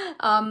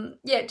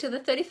 Yeah, to the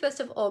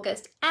 31st of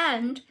August.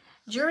 And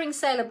during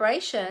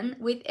celebration,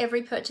 with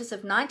every purchase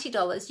of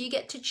 $90, you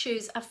get to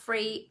choose a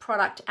free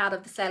product out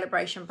of the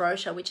celebration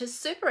brochure, which is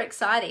super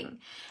exciting.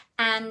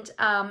 And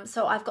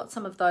so I've got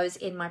some of those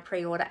in my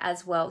pre-order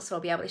as well, so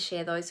I'll be able to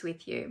share those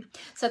with you.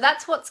 So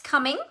that's what's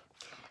coming.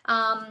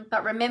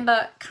 But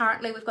remember,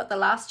 currently we've got the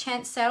last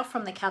chance sale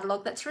from the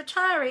catalogue that's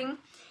retiring,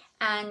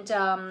 and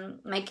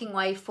making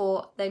way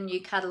for the new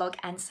catalogue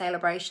and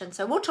celebration.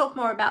 So we'll talk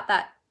more about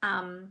that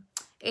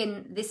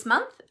in this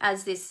month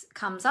as this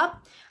comes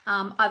up.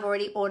 I've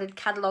already ordered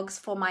catalogues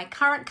for my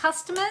current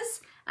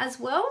customers as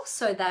well,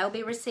 so they'll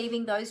be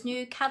receiving those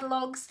new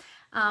catalogues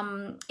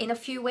in a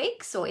few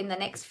weeks or in the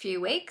next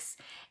few weeks.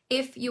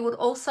 If you would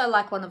also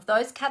like one of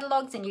those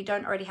catalogues and you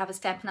don't already have a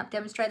Stampin' Up!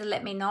 Demonstrator,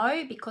 let me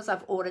know, because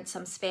I've ordered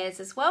some spares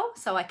as well,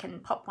 so I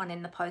can pop one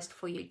in the post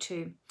for you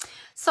too.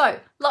 So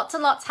lots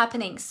and lots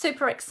happening,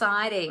 super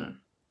exciting.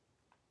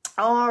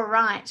 All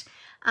right.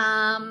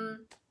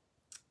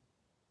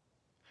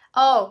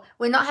 Oh,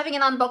 we're not having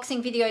an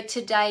unboxing video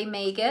today,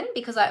 Megan,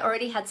 because I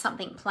already had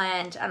something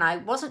planned and I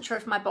wasn't sure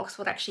if my box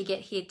would actually get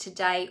here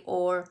today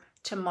or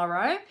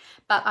tomorrow,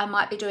 but I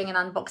might be doing an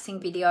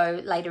unboxing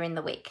video later in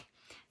the week.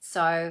 So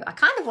I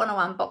kind of want to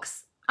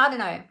unbox, I don't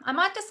know, I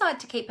might decide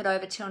to keep it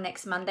over till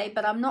next Monday,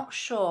 but I'm not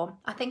sure.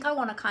 I think I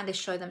want to kind of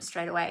show them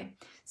straight away.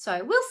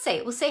 So we'll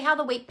see. We'll see how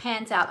the week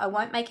pans out. I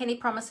won't make any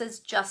promises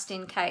just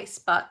in case,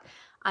 but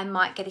I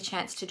might get a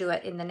chance to do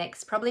it in the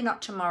next, probably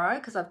not tomorrow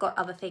because I've got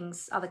other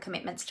things, other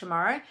commitments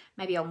tomorrow,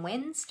 maybe on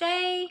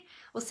Wednesday.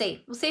 We'll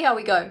see how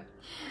we go.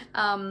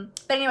 But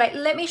anyway,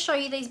 let me show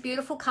you these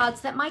beautiful cards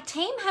that my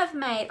team have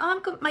made.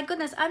 Oh my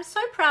goodness, I'm so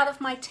proud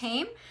of my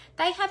team.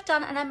 They have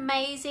done an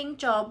amazing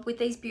job with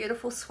these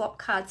beautiful swap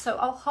cards. So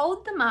I'll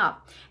hold them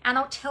up and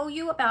I'll tell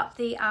you about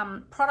the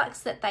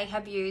products that they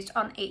have used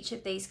on each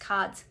of these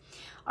cards.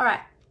 All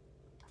right,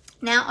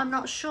 now I'm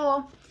not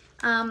sure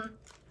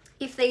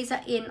if these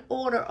are in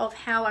order of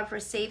how I've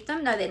received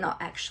them. No, they're not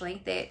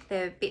actually.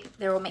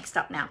 They're all mixed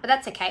up now, but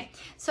that's okay.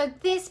 So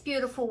this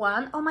beautiful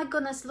one, oh my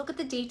goodness, look at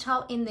the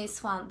detail in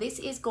this one. This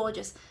is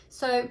gorgeous.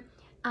 So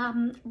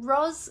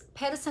Roz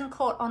Pedersen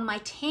Court on my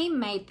team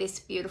made this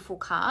beautiful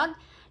card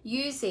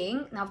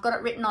using, now I've got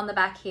it written on the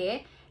back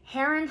here,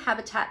 Heron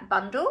Habitat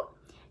Bundle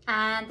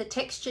and the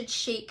Textured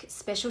Chic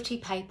Specialty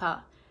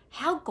Paper.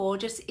 How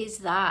gorgeous is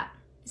that?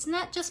 Isn't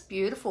that just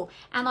beautiful?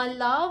 And I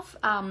love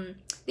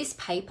this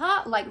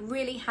paper, like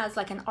really has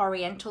like an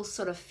oriental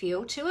sort of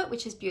feel to it,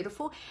 which is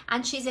beautiful.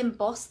 And she's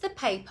embossed the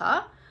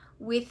paper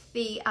with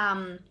the,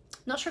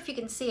 not sure if you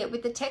can see it,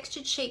 with the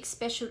Textured Chic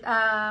Special,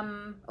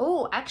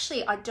 oh,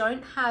 actually I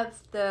don't have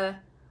the,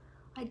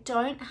 I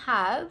don't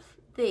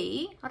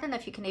know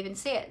if you can even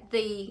see it,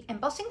 the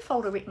embossing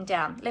folder written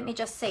down. Let me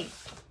just see.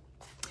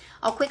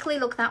 I'll quickly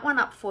look that one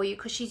up for you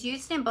because she's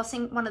used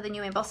embossing, one of the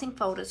new embossing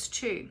folders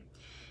too.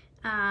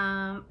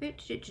 Here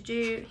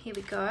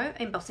we go,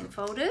 embossing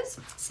folders.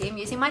 See, I'm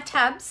using my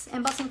tabs,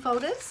 embossing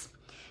folders.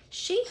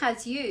 She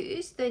has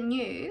used the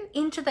new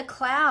Into the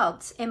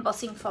Clouds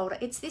embossing folder.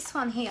 It's this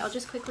one here. I'll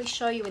just quickly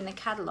show you in the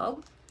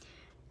catalogue.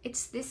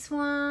 It's this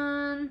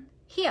one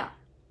here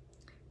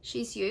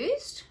she's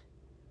used,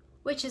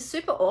 which is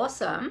super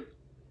awesome.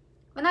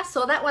 When I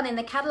saw that one in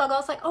the catalogue, I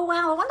was like, oh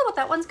wow, I wonder what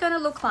that one's going to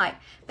look like.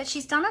 But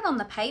she's done it on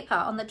the paper,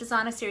 on the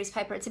designer series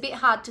paper. It's a bit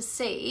hard to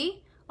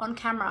see on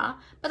camera,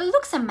 but it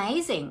looks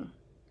amazing.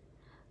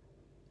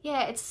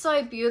 Yeah, it's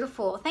so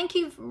beautiful. Thank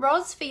you,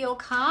 Roz, for your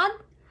card.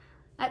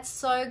 That's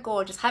so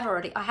gorgeous. I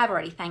have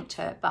already thanked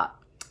her, but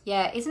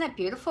yeah, isn't it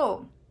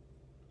beautiful?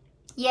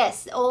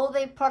 Yes, all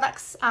the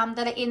products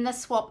that are in the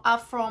swap are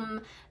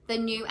from the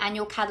new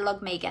annual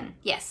catalogue, Megan.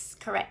 Yes,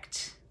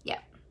 correct.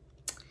 Yep.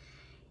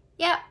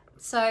 Yep.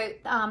 So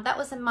that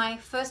was my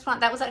first one.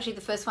 That was actually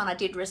the first one I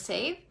did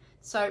receive.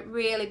 So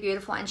really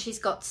beautiful. And she's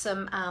got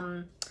some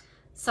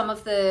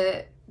of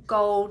the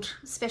gold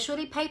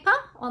specialty paper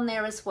on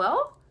there as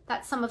well.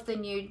 That's some of the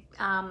new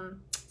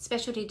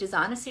specialty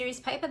designer series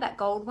paper, that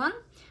gold one,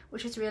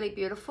 which is really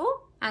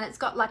beautiful. And it's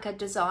got like a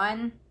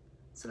design,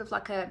 sort of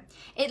like a,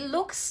 it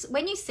looks,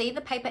 when you see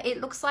the paper,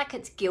 it looks like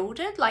it's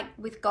gilded, like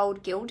with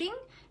gold gilding.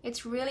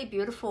 It's really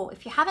beautiful.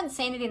 If you haven't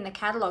seen it in the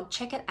catalogue,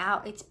 check it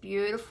out. It's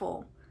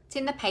beautiful. It's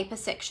in the paper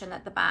section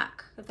at the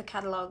back of the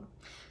catalogue.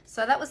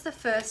 So that was the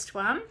first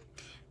one.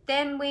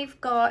 Then we've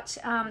got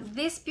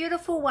this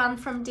beautiful one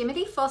from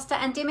Dimity Foster,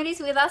 and Dimity's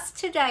with us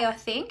today, I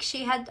think.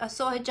 I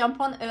saw her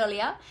jump on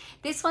earlier.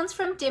 This one's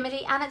from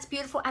Dimity and it's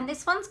beautiful, and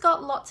this one's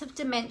got lots of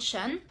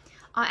dimension.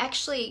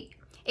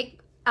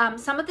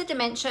 Some of the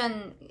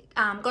dimension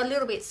got a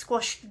little bit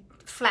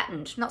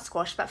flattened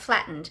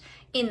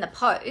in the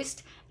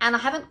post, and I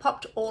haven't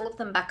popped all of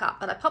them back up,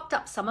 but I popped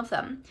up some of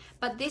them.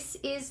 But this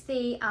is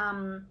the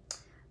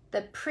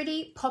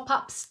Pretty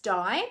Pop-Ups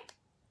die.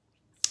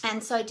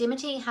 And so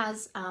Dimity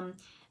has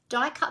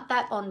die cut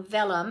that on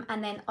vellum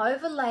and then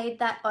overlaid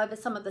that over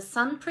some of the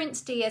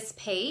Sunprints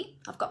DSP.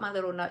 I've got my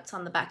little notes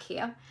on the back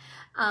here.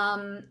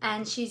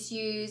 And she's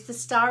used the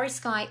Starry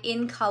Sky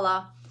in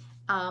colour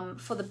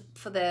for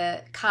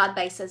the card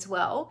base as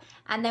well.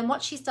 And then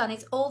what she's done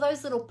is all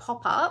those little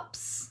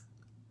pop-ups.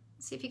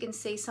 See if you can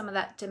see some of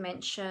that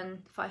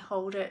dimension if I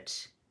hold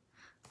it.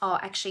 Oh,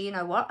 actually, you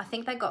know what? I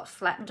think they got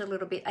flattened a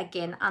little bit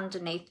again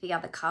underneath the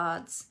other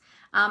cards.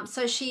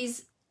 So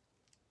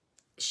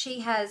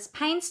she has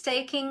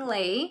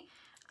painstakingly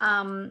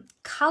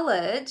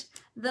coloured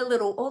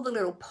all the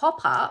little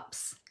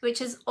pop-ups,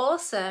 which is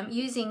awesome,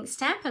 using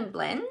Stampin'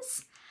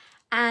 Blends.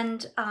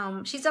 And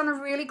she's done a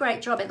really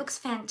great job. It looks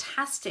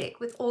fantastic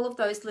with all of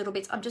those little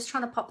bits. I'm just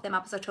trying to pop them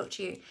up as I talk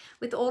to you.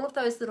 With all of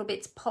those little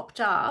bits popped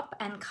up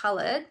and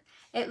coloured,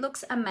 it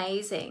looks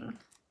amazing.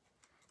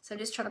 So I'm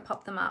just trying to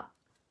pop them up.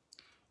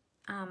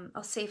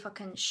 I'll see if I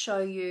can show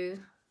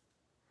you.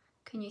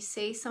 Can you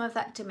see some of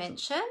that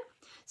dimension?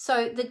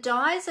 So the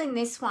dies in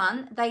this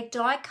one, they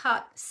die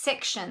cut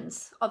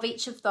sections of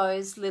each of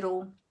those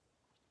little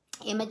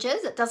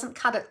images. It doesn't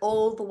cut it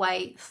all the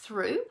way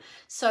through.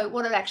 So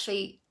what it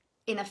actually,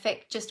 in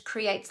effect, just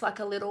creates like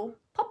a little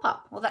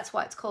pop-up. Well, that's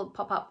why it's called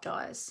pop-up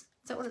dies. Is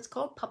that what it's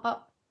called?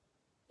 Pop-up?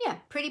 Yeah,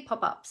 pretty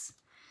pop-ups.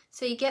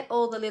 So you get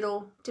all the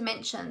little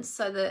dimensions.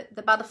 So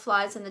the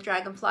butterflies and the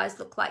dragonflies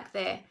look like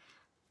they're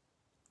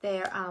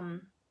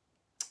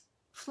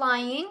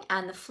flying,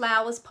 and the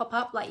flowers pop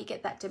up like you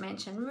get that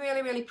dimension.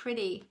 Really, really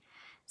pretty.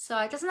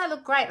 So doesn't that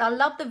look great? I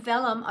love the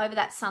vellum over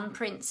that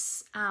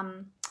Sunprints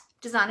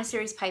designer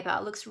series paper.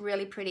 It looks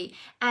really pretty.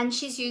 And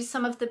she's used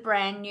some of the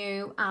brand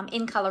new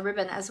in color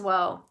ribbon as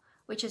well,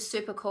 which is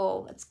super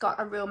cool. It's got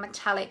a real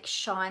metallic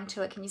shine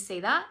to it. Can you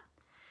see that?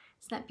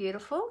 Isn't that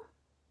beautiful?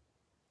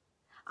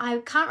 I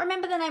can't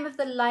remember the name of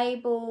the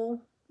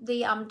label,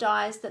 the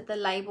dies that the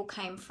label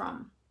came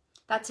from.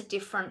 That's a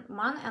different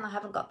one, and I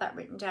haven't got that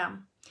written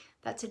down.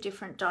 That's a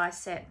different die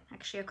set.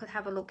 Actually, I could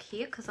have a look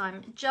here because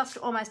I'm just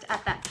almost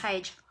at that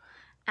page,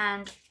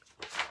 and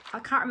I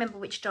can't remember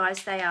which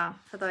dies they are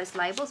for those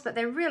labels, but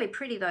they're really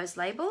pretty, those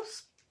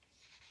labels.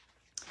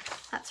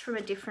 That's from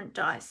a different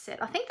die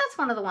set. I think that's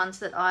one of the ones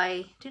that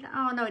I did.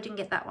 Oh no, I didn't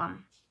get that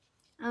one.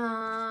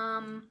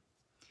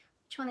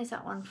 Which one is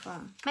that one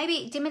from?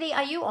 Maybe, Dimity,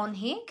 are you on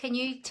here? Can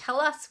you tell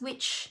us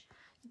which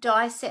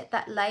die set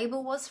that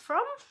label was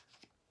from?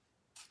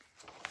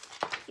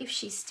 if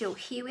she's still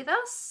here with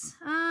us.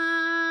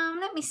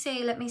 Let me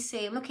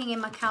see. I'm looking in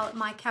my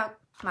calculator.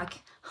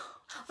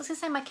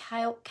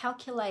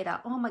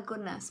 Oh my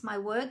goodness, my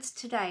words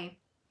today.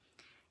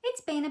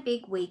 It's been a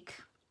big week.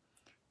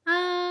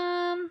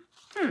 I'm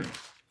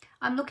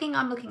looking.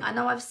 I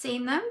know I've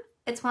seen them.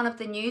 It's one of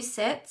the new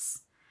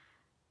sets.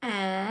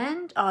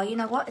 And, oh, you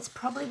know what? It's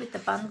probably with the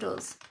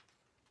bundles.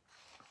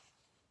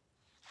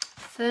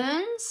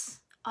 Ferns.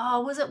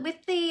 Oh, was it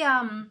with the,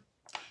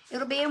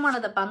 it'll be in one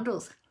of the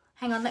bundles.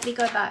 Hang on, let me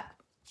go back.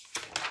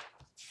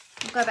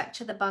 I'll go back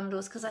to the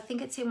bundles because I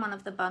think it's in one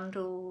of the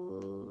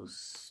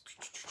bundles.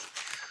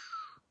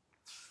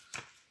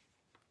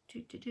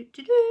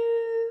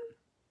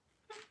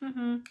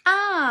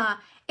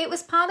 Ah, it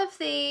was part of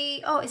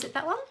the, oh, is it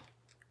that one?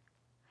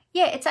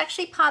 Yeah, it's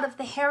actually part of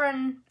the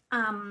heron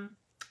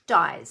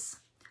dies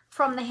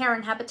from the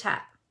heron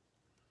habitat.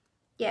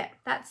 Yeah,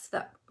 that's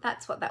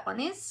what that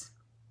one is.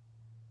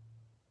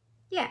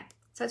 Yeah,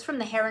 so it's from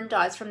the heron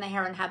dies from the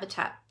heron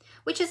habitat,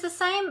 which is the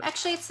same,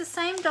 actually it's the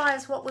same dye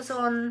as what was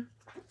on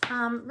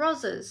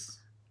Roz's.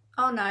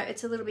 Oh no,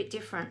 it's a little bit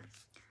different.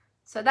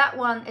 So that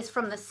one is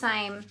from the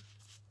same,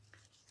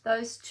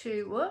 those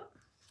two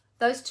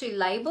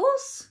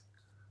labels,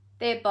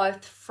 they're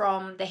both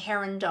from the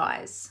heron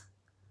dyes.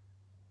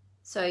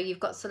 So you've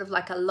got sort of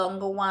like a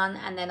longer one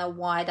and then a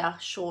wider,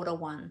 shorter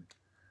one.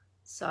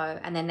 So,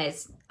 and then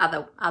there's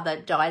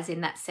other dyes in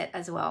that set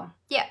as well.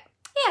 Yeah,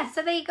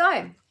 so there you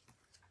go.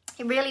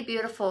 Really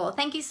beautiful.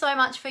 Thank you so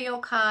much for your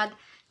card,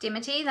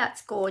 Dimity.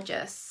 That's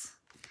gorgeous.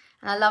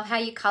 And I love how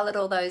you coloured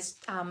all those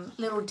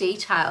little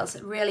details.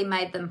 It really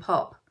made them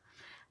pop.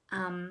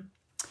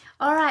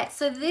 All right,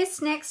 so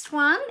this next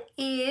one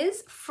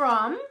is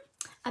from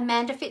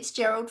Amanda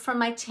Fitzgerald from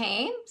my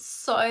team.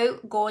 So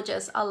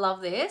gorgeous. I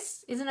love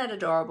this. Isn't it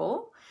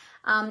adorable?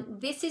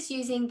 This is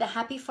using the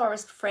Happy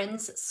Forest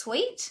Friends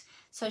suite.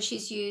 So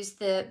she's used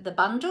the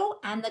bundle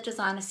and the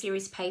designer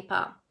series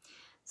paper.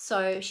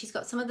 So she's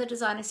got some of the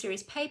designer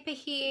series paper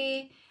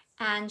here,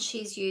 and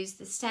she's used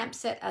the stamp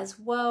set as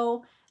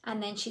well.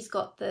 And then she's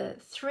got the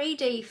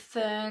 3D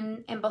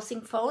fern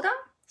embossing folder.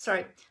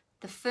 Sorry,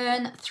 the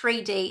fern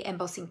 3D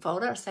embossing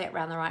folder. I'll say it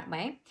around the right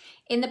way.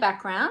 In the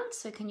background.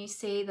 So can you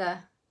see the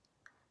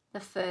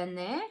fern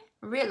there?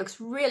 It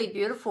looks really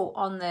beautiful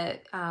on the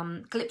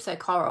Calypso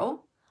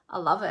Coral. I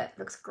love it.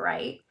 Looks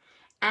great.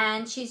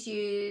 And she's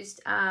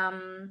used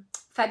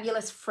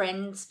Fabulous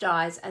Friends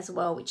dies as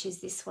well, which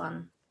is this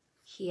one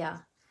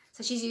here.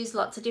 So she's used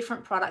lots of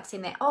different products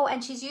in there. Oh,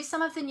 and she's used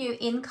some of the new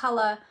in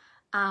color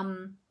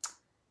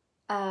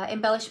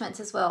embellishments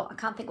as well. I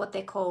can't think what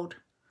they're called.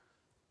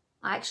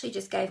 I actually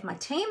just gave my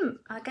team,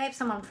 I gave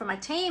someone from my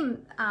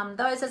team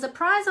those as a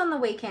prize on the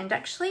weekend,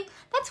 actually.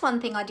 That's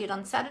one thing I did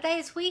on Saturday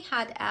is we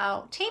had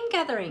our team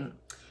gathering,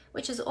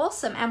 which is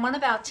awesome. And one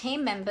of our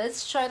team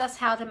members showed us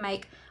how to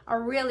make a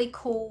really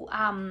cool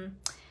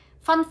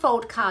fun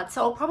fold card.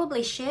 So I'll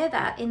probably share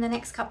that in the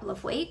next couple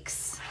of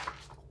weeks.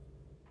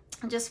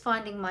 I'm just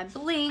finding my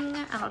bling,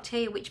 and I'll tell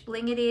you which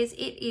bling it is.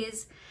 It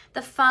is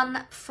the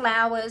Fun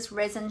Flowers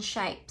Resin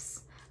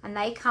Shapes. And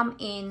they come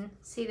in,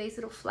 see these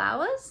little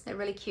flowers? They're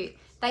really cute.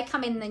 They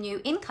come in the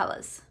new in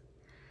colors.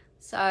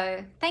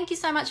 So thank you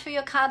so much for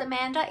your card,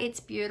 Amanda. It's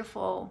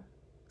beautiful.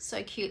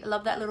 So cute. I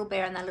love that little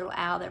bear and that little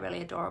owl. They're really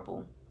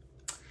adorable.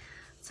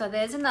 So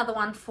there's another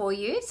one for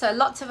you. So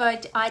lots of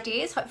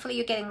ideas. Hopefully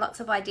you're getting lots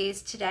of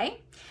ideas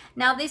today.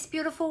 Now this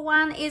beautiful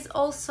one is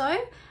also,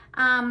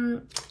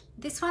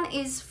 this one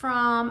is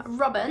from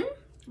Robin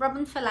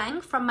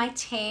Falang from my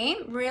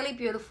team. Really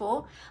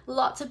beautiful.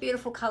 Lots of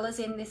beautiful colors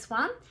in this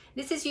one.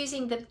 This is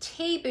using the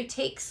Tea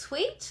Boutique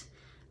suite.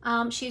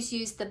 She's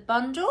used the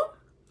bundle,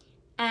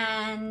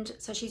 and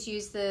so she's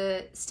used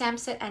the stamp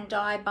set and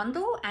die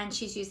bundle, and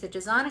she's used the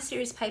designer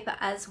series paper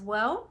as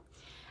well.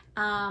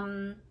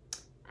 And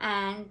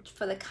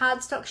for the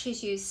cardstock,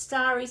 she's used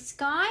Starry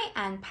Sky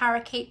and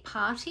Parakeet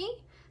Party.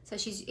 So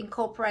she's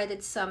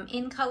incorporated some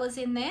in colors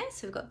in there.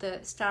 So we've got the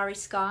Starry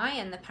Sky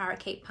and the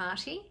Parakeet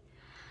Party.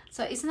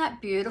 So isn't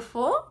that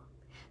beautiful?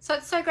 So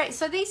it's so great.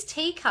 So these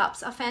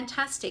teacups are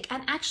fantastic.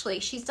 And actually,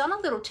 she's done a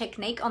little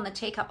technique on the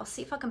teacup. I'll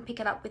see if I can pick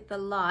it up with the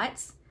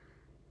lights.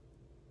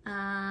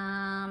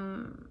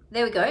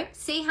 There we go.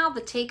 See how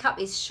the teacup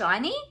is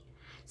shiny?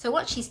 So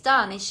what she's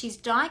done is she's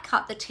die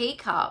cut the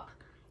teacup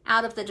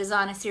out of the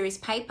designer series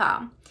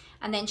paper,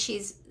 and then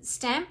she's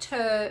stamped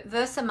her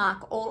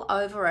Versamark all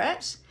over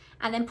it,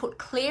 and then put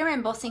clear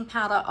embossing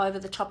powder over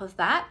the top of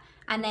that,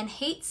 and then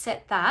heat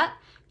set that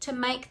to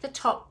make the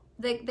top,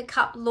 the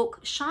cup look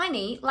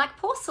shiny like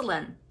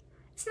porcelain.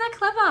 Isn't that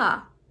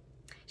clever?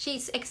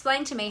 She's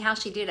explained to me how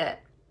she did it.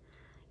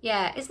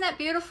 Yeah, isn't that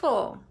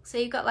beautiful? So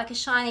you've got like a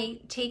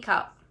shiny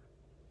teacup.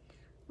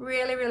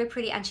 Really, really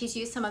pretty. And she's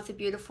used some of the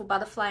beautiful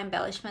butterfly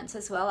embellishments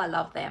as well. I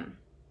love them.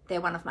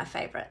 They're one of my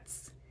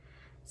favorites.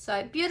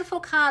 So beautiful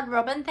card,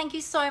 Robin. Thank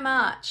you so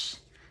much.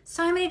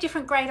 So many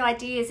different great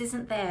ideas,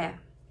 isn't there?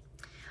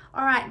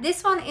 All right,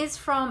 this one is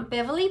from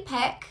Beverly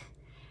Peck,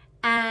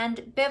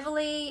 and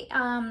Beverly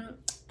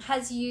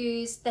has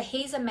used the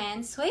He's a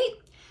Man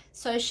suite.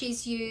 So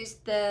she's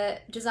used the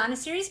designer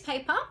series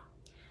paper,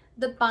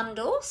 the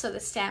bundle, so the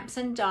stamps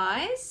and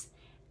dies,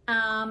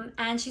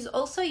 and she's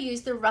also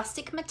used the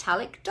rustic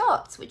metallic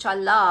dots, which I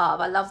love.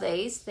 I love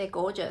these, they're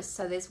gorgeous.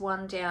 So there's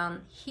one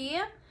down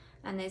here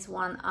and there's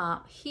one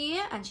up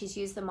here, and she's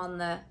used them on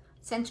the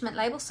sentiment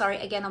label. Sorry,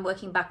 again, I'm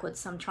working backwards,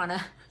 so I'm trying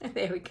to,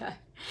 there we go.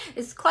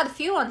 There's quite a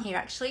few on here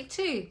actually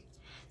too.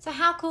 So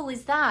how cool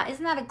is that?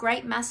 Isn't that a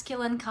great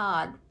masculine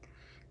card?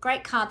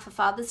 Great card for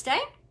Father's Day,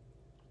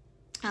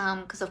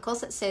 because of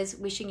course it says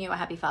wishing you a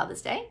happy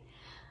Father's Day,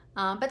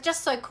 but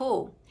just so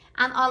cool.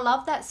 And I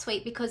love that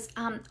suite because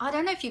I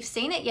don't know if you've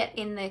seen it yet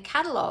in the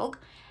catalogue.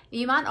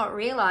 You might not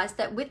realize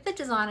that with the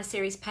designer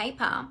series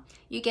paper,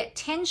 you get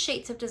 10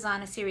 sheets of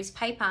designer series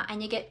paper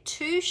and you get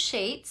 2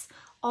 sheets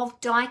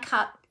of die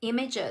cut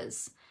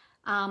images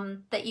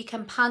that you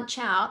can punch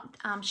out.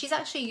 She's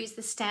actually used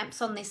the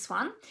stamps on this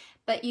one,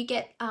 but you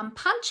get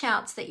punch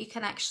outs that you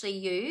can actually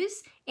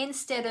use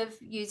instead of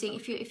using,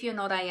 if you're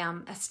not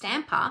a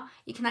stamper,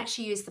 you can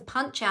actually use the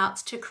punch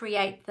outs to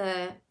create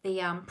the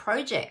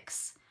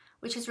projects,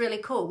 which is really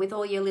cool with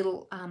all your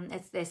little,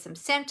 there's some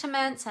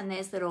sentiments and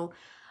there's little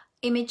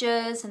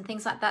images and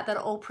things like that that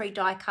are all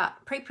pre-die cut,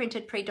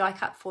 pre-printed, pre-die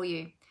cut for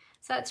you.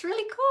 So it's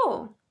really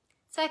cool.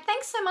 So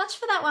thanks so much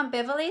for that one,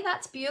 Beverly.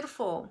 That's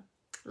beautiful.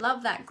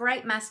 Love that.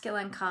 Great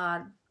masculine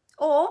card.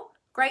 Or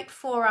great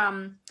for, I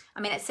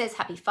mean, it says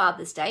Happy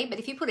Father's Day, but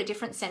if you put a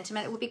different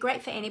sentiment, it would be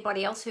great for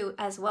anybody else who,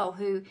 as well,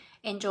 who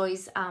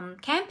enjoys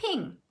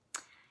camping.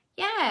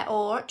 Yeah,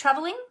 or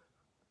traveling.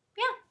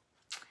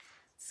 Yeah.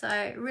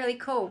 So really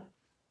cool.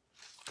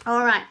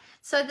 All right.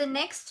 So the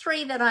next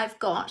 3 that I've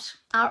got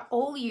are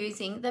all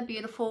using the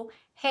beautiful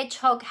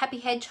Hedgehog, Happy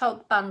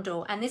Hedgehog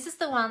bundle. And this is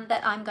the one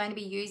that I'm going to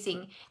be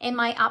using in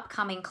my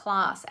upcoming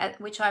class,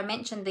 at which I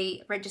mentioned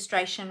the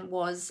registration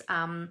was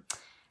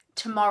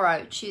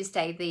tomorrow,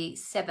 Tuesday the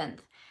 7th.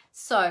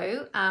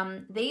 So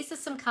these are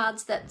some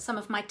cards that some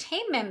of my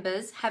team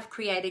members have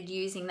created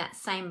using that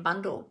same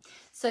bundle.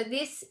 So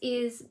this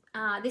is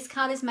this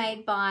card is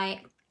made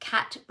by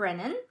Kat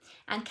Brennan,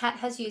 and Kat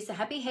has used the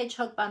Happy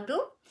Hedgehog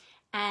bundle.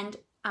 And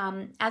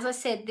as I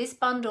said, this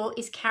bundle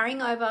is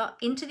carrying over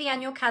into the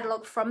annual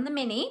catalogue from the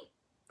mini,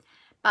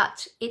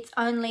 but it's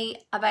only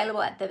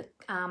available at the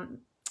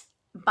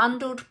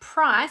bundled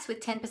price with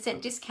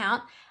 10%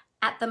 discount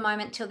at the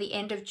moment till the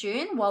end of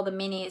June while the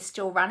mini is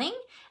still running.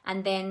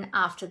 And then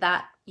after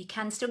that, you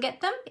can still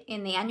get them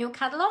in the annual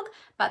catalogue,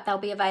 but they'll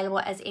be available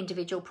as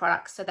individual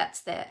products. So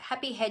that's the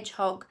Happy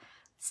Hedgehog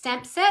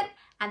stamp set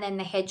and then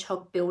the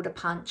Hedgehog Builder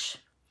Punch.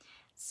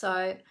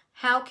 So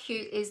how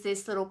cute is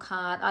this little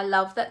card? I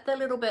love that the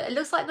little bird, it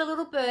looks like the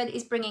little bird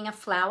is bringing a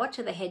flower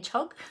to the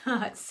hedgehog.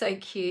 It's so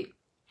cute.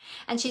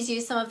 And she's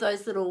used some of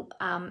those little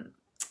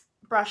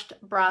brushed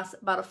brass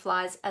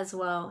butterflies as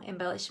well,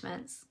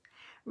 embellishments.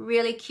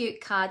 Really cute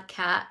card,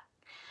 Kat.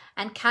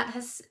 And Kat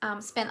has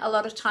spent a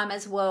lot of time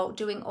as well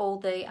doing all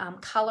the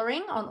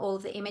colouring on all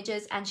of the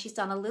images, and she's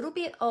done a little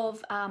bit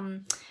of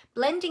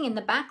blending in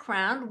the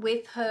background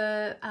with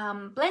her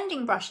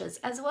blending brushes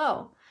as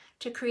well,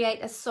 to create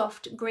a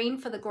soft green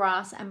for the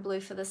grass and blue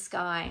for the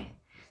sky.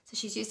 So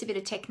she's used a bit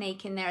of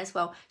technique in there as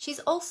well. She's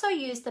also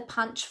used the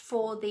punch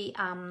for the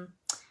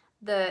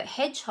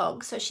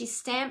hedgehog. So she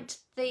stamped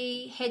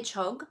the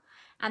hedgehog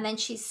and then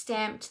she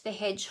stamped the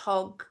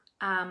hedgehog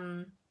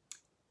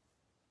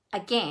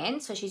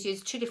again. So she's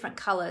used 2 different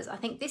colors. I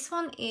think this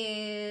one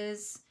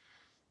is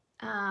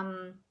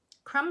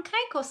crumb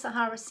cake or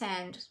Sahara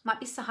sand. Might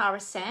be Sahara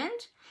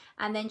sand.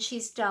 And then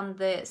she's done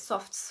the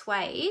soft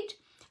suede.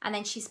 And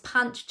then she's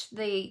punched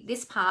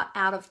this part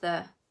out of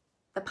the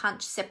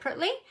punch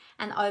separately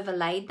and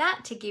overlaid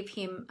that to give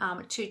him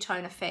a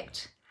 2-tone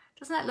effect.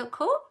 Doesn't that look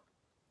cool?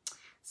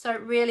 So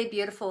really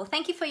beautiful.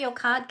 Thank you for your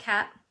card,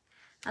 Kat.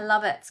 I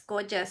love it. It's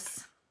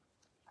gorgeous.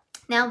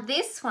 Now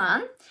this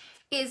one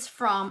is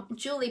from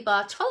Julie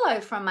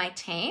Bartolo from my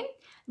team.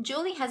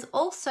 Julie has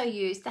also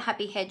used the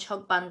Happy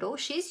Hedgehog bundle.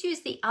 She's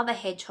used the other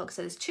hedgehog.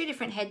 So there's 2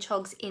 different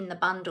hedgehogs in the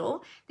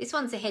bundle. This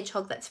one's a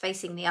hedgehog that's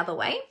facing the other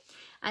way.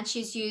 And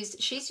she's used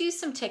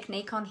some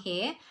technique on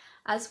here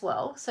as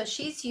well. So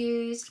she's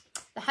used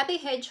the Happy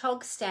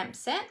Hedgehog stamp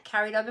set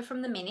carried over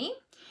from the mini,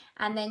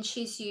 and then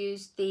she's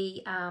used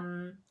the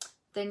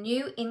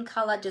new in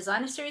color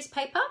designer series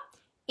paper,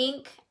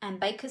 ink and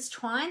baker's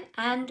twine,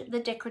 and the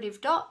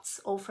decorative dots,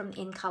 all from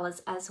in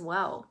colors as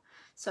well.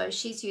 So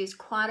she's used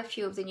quite a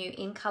few of the new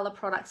in color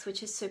products,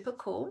 which is super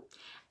cool.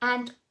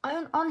 And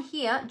on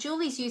here,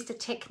 Julie's used a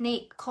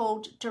technique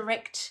called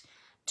direct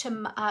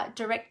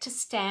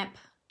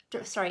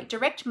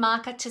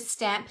marker to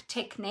stamp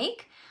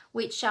technique,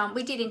 which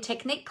we did in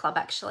Technique Club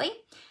actually.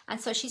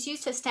 And so she's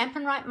used her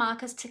Stampin' Write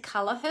markers to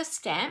colour her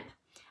stamp,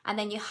 and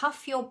then you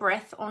huff your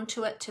breath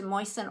onto it to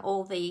moisten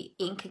all the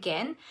ink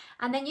again,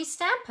 and then you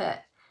stamp it.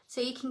 So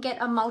you can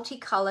get a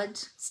multicoloured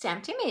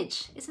stamped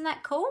image. Isn't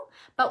that cool?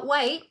 But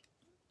wait,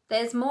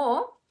 there's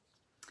more.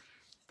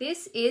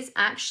 This is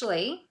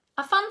actually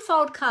a fun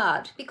fold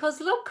card, because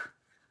look,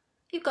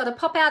 you've got a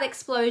pop-out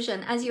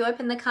explosion as you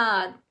open the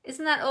card.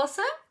 Isn't that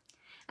awesome?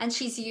 And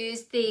she's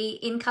used the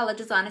In Color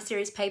Designer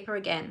Series paper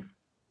again.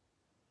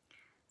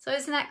 So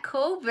isn't that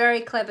cool?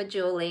 Very clever,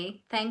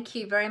 Julie. Thank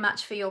you very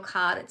much for your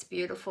card. It's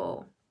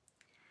beautiful.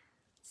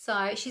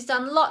 So she's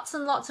done lots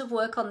and lots of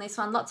work on this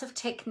one, lots of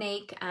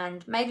technique,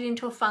 and made it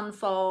into a fun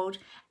fold.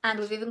 And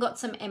we've even got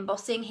some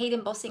embossing, heat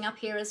embossing up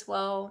here as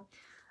well.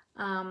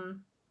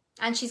 And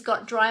she's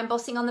got dry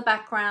embossing on the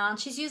background.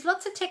 She's used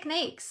lots of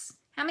techniques.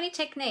 How many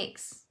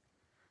techniques?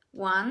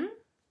 1,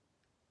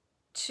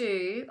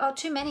 2, oh,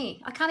 too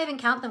many. I can't even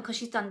count them because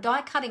she's done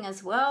die cutting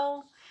as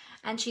well.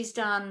 And she's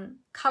done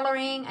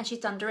coloring, and she's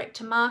done direct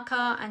to marker,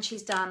 and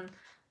she's done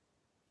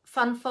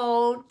fun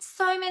fold.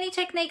 So many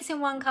techniques in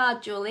one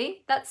card,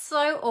 Julie. That's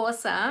so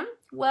awesome.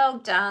 Well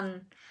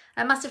done.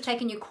 It must have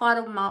taken you quite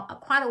a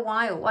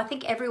while. I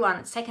think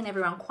it's taken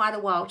everyone quite a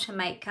while to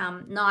make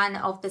 9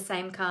 of the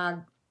same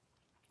card.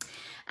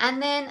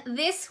 And then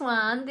this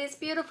one, this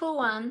beautiful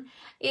one,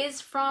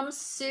 is from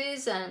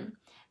Susan.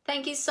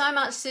 Thank you so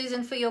much,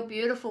 Susan, for your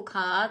beautiful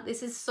card.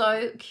 This is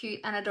so cute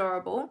and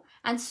adorable.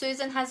 And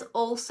Susan has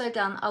also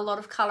done a lot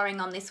of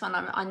colouring on this one.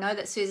 I know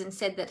that Susan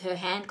said that her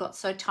hand got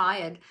so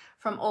tired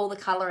from all the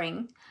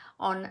colouring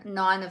on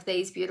 9 of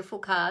these beautiful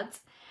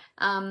cards.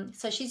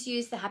 So she's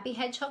used the Happy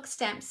Hedgehog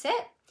stamp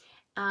set,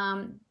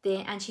 and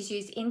she's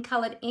used in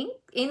colour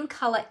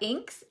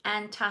inks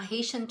and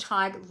Tahitian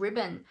Tide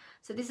ribbon.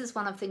 So this is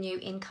one of the new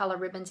in colour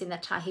ribbons in the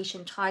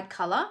Tahitian Tide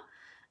colour.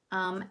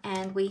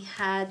 And we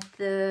had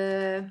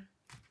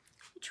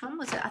which one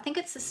was it? I think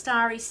it's the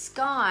Starry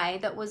Sky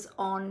that was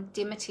on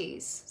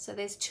Dimity's. So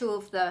there's 2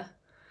 of the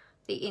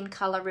in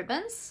colour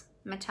ribbons,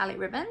 metallic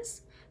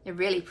ribbons. They're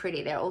really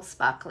pretty. They're all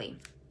sparkly.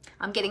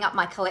 I'm getting up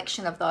my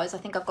collection of those. I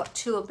think I've got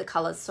 2 of the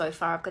colours so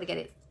far. I've got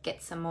to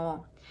get some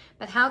more.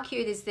 But how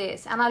cute is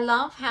this? And I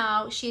love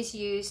how she's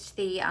used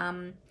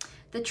the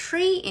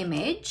tree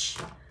image.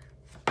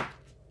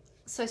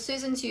 So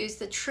Susan's used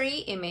the tree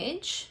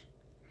image,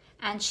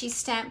 and she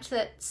stamped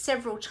it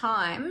several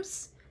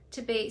times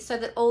to be so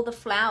that all the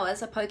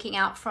flowers are poking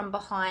out from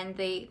behind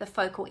the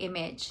focal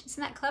image.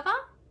 Isn't that clever?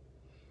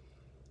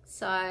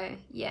 So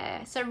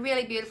yeah, so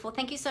really beautiful.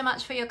 Thank you so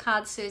much for your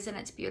card, Susan.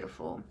 It's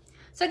beautiful.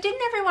 So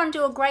didn't everyone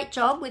do a great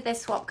job with their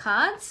swap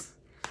cards?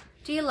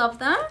 Do you love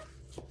them?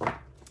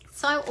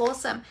 So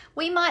awesome.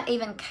 We might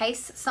even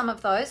case some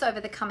of those over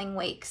the coming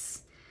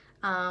weeks.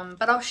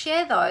 But I'll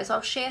share those.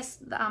 I'll share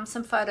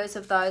some photos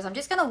of those. I'm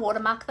just going to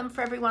watermark them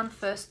for everyone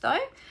first though.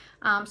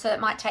 So it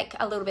might take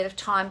a little bit of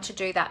time to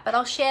do that. But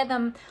I'll share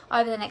them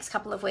over the next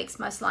couple of weeks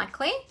most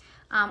likely.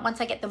 Once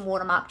I get them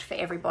watermarked for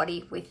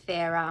everybody with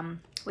their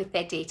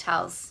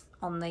details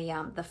on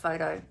the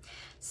photo.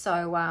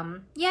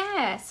 So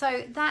yeah,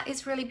 so that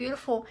is really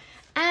beautiful.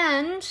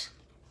 And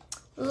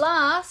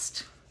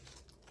last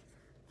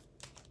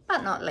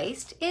but not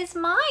least is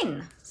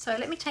mine. So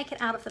let me take it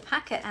out of the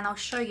packet and I'll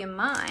show you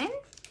mine.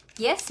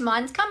 Yes,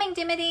 mine's coming,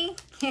 Dimity.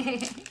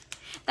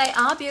 They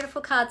are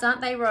beautiful cards,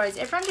 aren't they, Rose?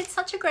 Everyone did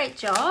such a great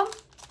job.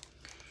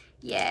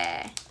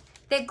 Yeah,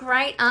 they're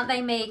great, aren't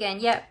they, Megan?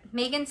 Yep,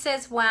 Megan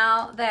says,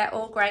 wow, they're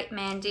all great,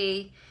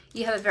 Mandy.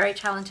 You have a very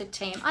talented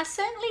team. I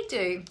certainly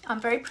do. I'm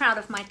very proud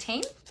of my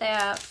team. They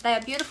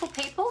are beautiful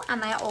people,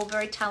 and they are all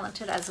very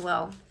talented as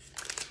well.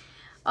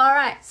 All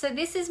right, so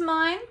this is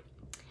mine.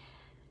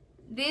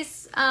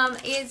 This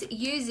is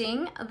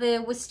using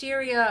the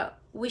Wisteria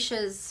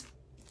Wishes.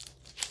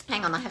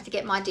 Hang on, I have to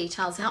get my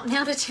details out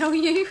now to tell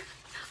you.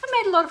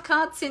 I made a lot of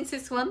cards since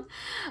this one.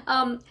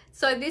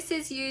 So this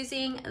is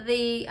using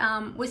the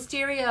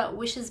Wisteria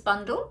Wishes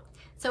bundle.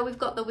 So we've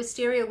got the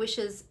Wisteria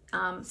Wishes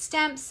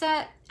stamp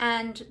set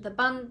and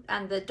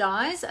the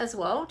dies as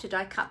well to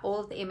die cut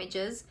all of the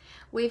images.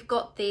 We've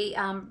got the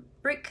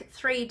brick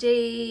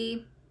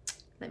 3D,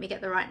 let me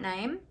get the right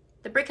name,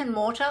 the brick and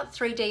mortar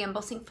 3D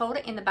embossing folder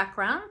in the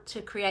background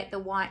to create the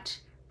white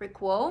brick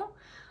wall.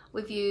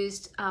 We've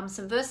used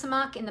some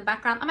Versamark in the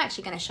background. I'm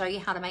actually going to show you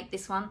how to make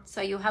this one,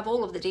 so you'll have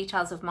all of the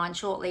details of mine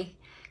shortly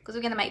because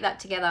we're going to make that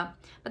together.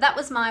 But that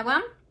was my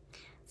one.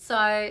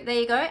 So there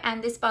you go,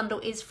 and this bundle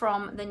is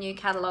from the new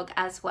catalogue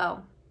as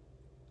well.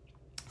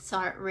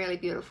 So really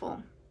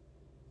beautiful.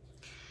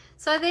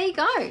 So there you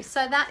go.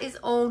 So that is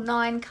all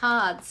 9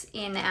 cards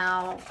in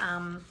our,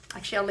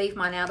 actually I'll leave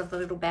mine out of the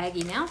little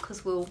baggie now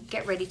because we'll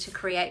get ready to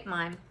create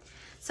mine.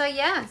 So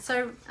yeah,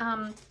 so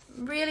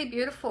really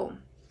beautiful.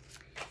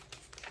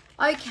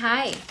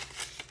 Okay,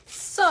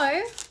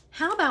 so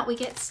how about we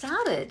get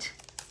started?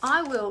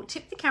 I will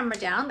tip the camera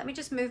down. Let me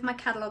just move my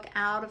catalogue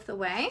out of the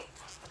way.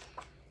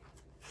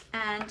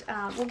 And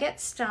we'll get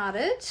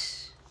started.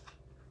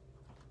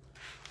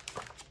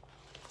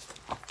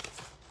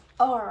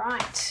 All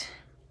right,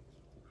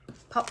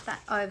 pop that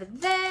over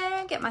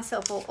there, get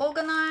myself all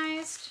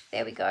organized.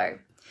 There we go.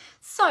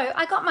 So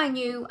I got my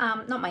new,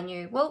 not my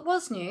new, well it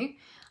was new.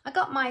 I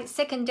got my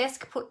second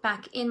desk put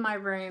back in my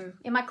room,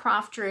 in my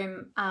craft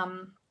room,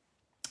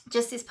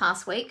 just this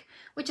past week,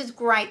 which is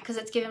great because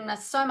it's given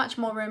us so much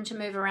more room to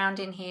move around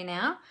in here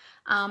now.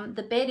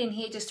 The bed in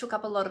here just took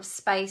up a lot of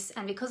space,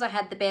 and because I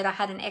had the bed, I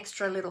had an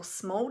extra little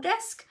small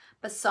desk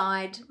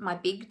beside my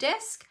big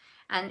desk,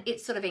 and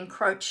it sort of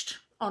encroached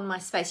on my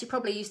space. You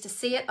probably used to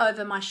see it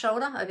over my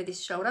shoulder, over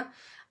this shoulder.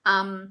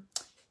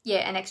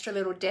 Yeah, an extra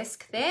little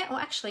desk there. Or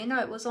actually, no,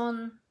 it was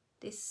on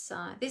this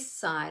side. This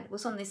side, it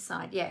was on this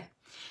side, yeah.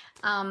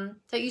 So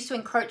it used to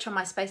encroach on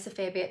my space a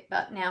fair bit,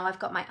 but now I've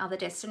got my other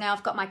desk. So now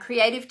I've got my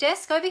creative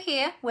desk over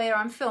here where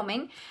I'm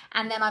filming,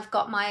 and then I've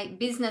got my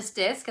business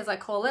desk, as I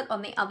call it,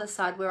 on the other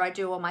side where I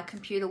do all my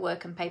computer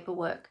work and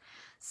paperwork.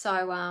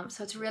 So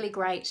so it's really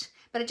great.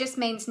 But it just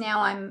means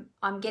now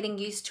I'm getting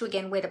used to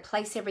again where to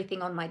place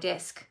everything on my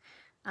desk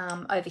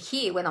over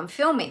here when I'm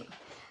filming.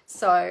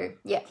 So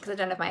yeah, because I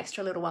don't have my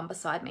extra little one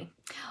beside me.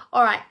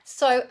 All right,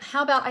 so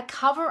how about I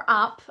cover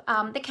up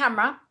the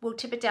camera, we'll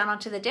tip it down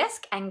onto the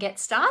desk and get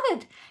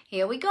started.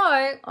 Here we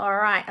go. All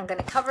right, I'm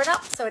gonna cover it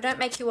up so I don't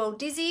make you all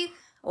dizzy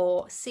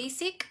or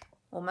seasick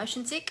or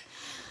motion sick.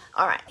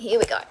 All right, here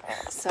we go.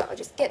 So I'll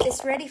just get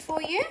this ready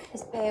for you.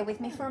 Just bear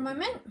with me for a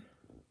moment.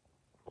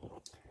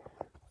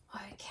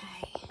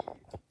 Okay.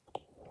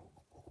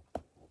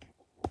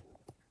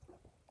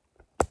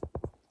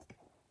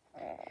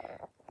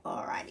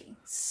 Alrighty,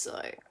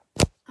 so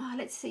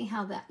let's see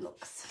how that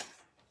looks.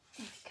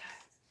 There we go.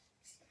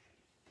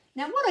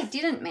 Now what I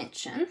didn't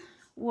mention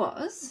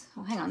was,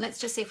 oh hang on, let's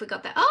just see if we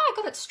got that. Oh, I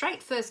got it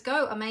straight first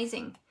go,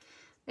 amazing.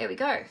 There we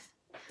go.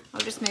 I'll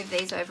just move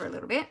these over a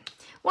little bit.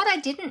 What I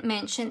didn't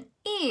mention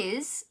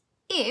is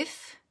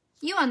if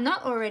you are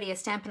not already a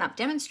Stampin' Up!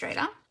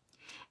 Demonstrator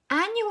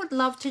and you would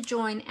love to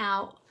join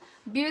our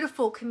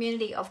beautiful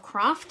community of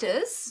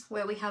crafters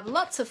where we have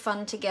lots of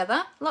fun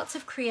together, lots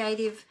of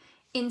creative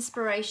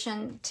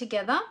inspiration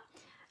together,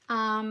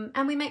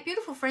 and we make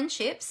beautiful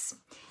friendships,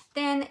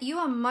 then you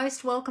are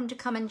most welcome to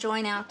come and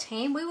join our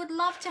team. We would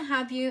love to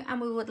have you and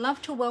we would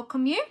love to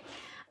welcome you.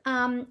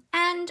 And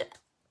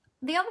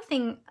the other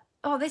thing,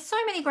 oh, there's so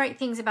many great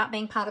things about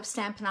being part of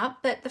Stampin' Up,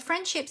 but the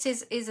friendships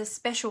is a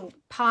special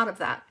part of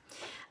that.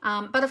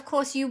 But of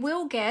course you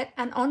will get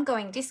an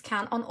ongoing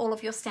discount on all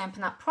of your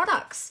Stampin' Up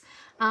products.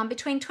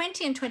 Between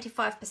 20 and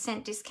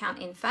 25% discount,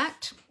 in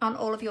fact, on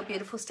all of your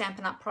beautiful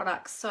Stampin' Up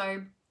products.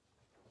 So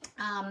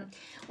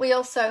we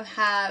also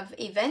have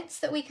events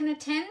that we can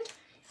attend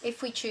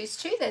if we choose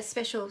to. There's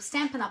special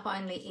Stampin' Up!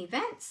 Only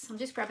events. I'm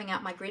just grabbing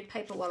out my grid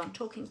paper while I'm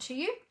talking to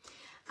you.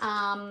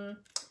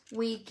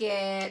 We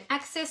get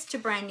access to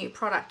brand new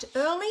product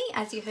early,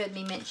 as you heard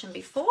me mention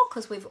before,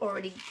 because we've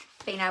already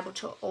been able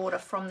to order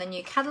from the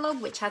new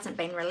catalogue, which hasn't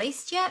been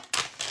released yet.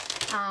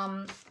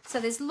 So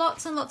there's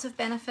lots and lots of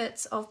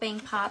benefits of being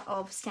part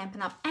of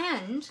Stampin' Up!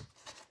 And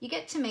you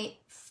get to meet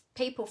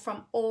people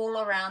from all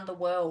around the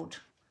world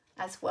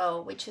as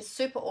well, which is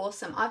super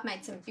awesome. I've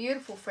made some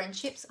beautiful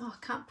friendships. Oh,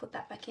 I can't put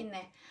that back in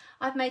there.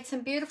 I've made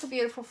some beautiful,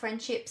 beautiful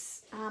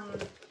friendships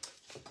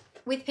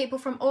with people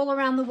from all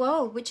around the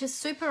world, which is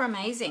super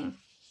amazing.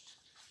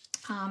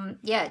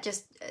 Yeah,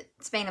 just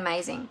it's been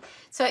amazing.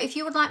 So if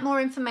you would like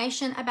more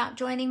information about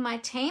joining my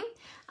team,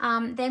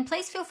 then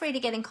please feel free to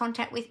get in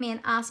contact with me and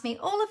ask me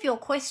all of your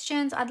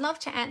questions. I'd love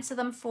to answer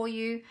them for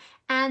you,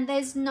 and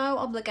there's no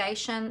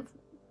obligation,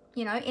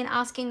 you know, in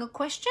asking a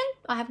question.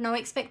 I have no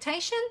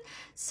expectation,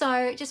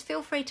 so just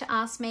feel free to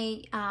ask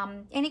me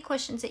any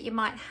questions that you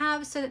might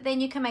have, so that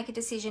then you can make a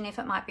decision if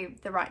it might be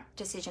the right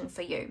decision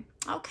for you.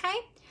 Okay,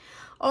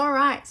 all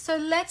right, so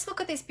let's look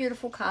at this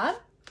beautiful card.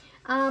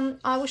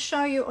 I will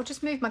show you, I'll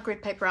just move my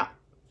grid paper up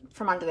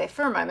from under there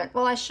for a moment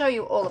while I show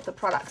you all of the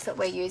products that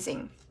we're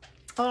using.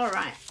 All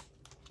right,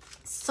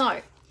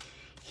 so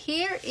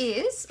here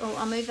is, oh,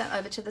 I'll move that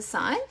over to the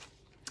side.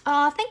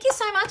 Oh, thank you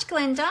so much,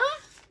 Glenda.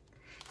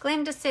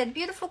 Glenda said,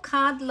 beautiful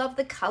card, love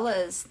the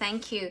colors.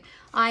 Thank you.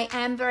 I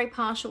am very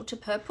partial to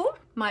purple.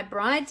 My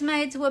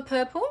bridesmaids were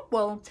purple.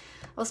 Well,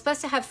 I was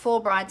supposed to have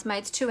 4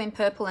 bridesmaids, 2 in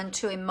purple and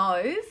 2 in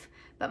mauve,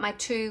 but my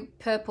 2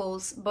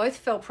 purples both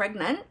fell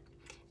pregnant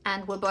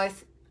and were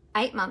both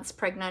 8 months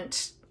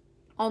pregnant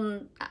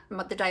on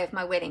the day of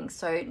my wedding.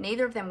 So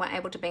neither of them were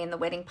able to be in the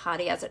wedding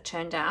party, as it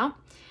turned out,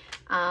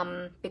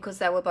 because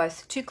they were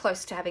both too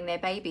close to having their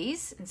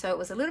babies, and so it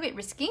was a little bit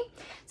risky.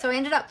 So I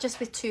ended up just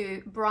with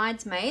 2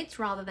 bridesmaids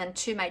rather than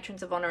 2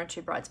 matrons of honor and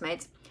 2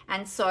 bridesmaids,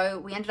 and so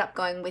we ended up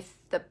going with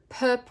the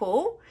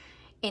purple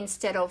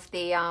instead of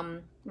the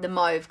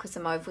mauve, because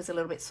the mauve was a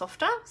little bit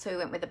softer, so we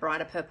went with the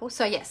brighter purple.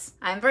 So yes,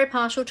 I am very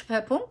partial to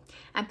purple,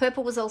 and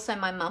purple was also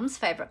my mum's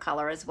favorite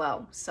color as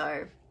well.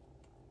 So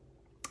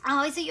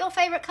oh, is it your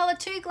favorite color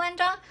too,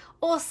 Glenda?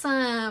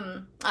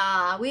 Awesome.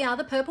 We are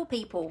the purple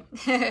people.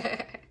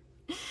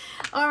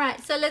 All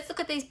right, so let's look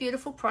at these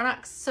beautiful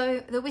products. So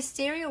the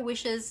Wisteria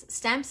Wishes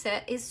stamp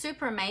set is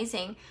super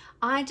amazing.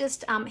 I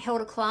just held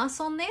a class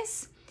on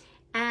this,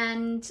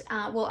 and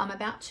well, I'm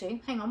about to.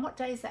 Hang on, what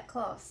day is that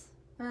class?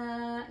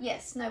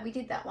 Yes, no, we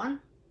did that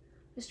one.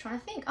 Just trying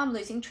to think, I'm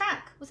losing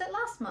track. Was it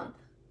last month?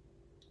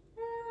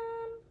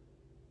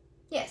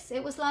 Yes,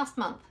 it was last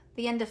month,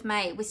 the end of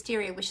May,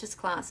 Wisteria Wishes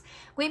class.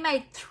 We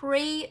made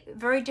 3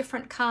 very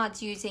different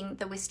cards using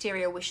the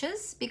Wisteria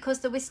Wishes, because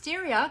the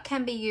wisteria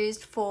can be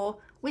used for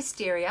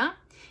wisteria.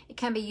 It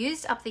can be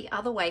used up the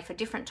other way for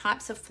different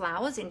types of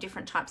flowers in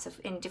different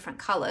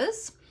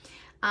colors.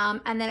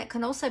 And then it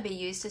can also be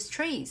used as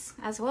trees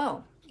as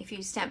well if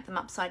you stamp them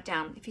upside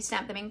down, if you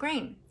stamp them in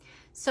green.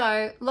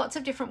 So lots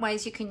of different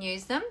ways you can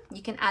use them.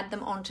 You can add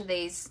them onto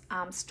these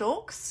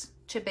stalks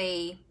to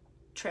be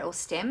trail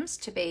stems,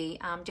 to be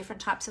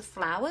different types of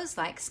flowers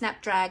like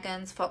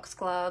snapdragons,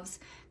 foxgloves,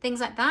 things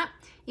like that.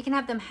 You can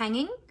have them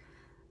hanging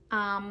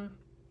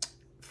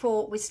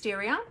for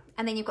wisteria,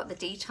 and then you've got the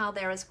detail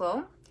there as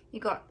well.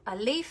 You've got a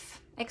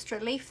leaf, extra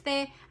leaf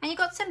there, and you've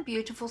got some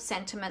beautiful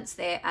sentiments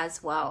there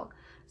as well.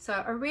 So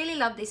I really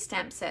love this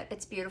stamp set.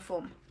 It's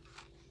beautiful.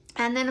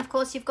 And then of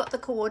course you've got the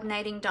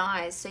coordinating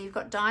dies. So you've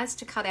got dies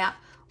to cut out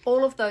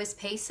all of those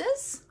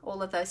pieces,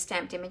 all of those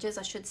stamped images,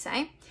 I should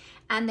say.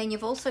 And then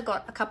you've also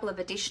got a couple of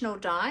additional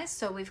dies.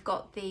 So we've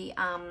got the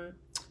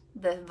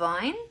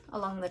vine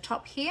along the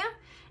top here,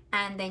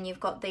 and then you've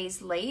got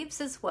these leaves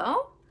as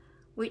well,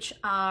 which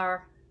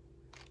are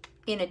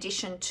in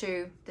addition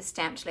to the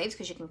stamped leaves,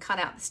 because you can cut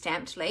out the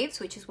stamped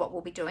leaves, which is what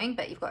we'll be doing,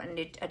 but you've got an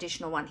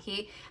additional one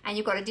here, and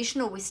you've got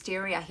additional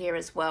wisteria here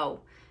as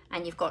well,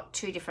 and you've got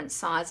 2 different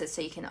sizes,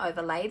 so you can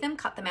overlay them,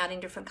 cut them out in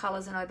different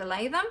colors and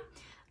overlay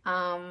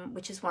them,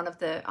 which is one of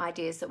the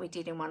ideas that we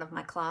did in one of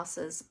my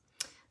classes.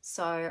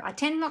 So I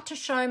tend not to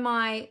show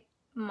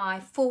my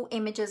full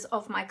images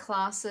of my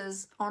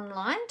classes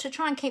online, to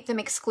try and keep them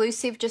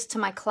exclusive just to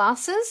my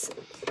classes.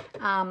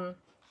 But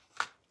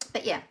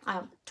yeah,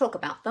 I'll talk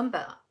about them,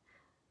 but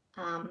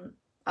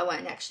I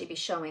won't actually be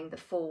showing the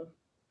full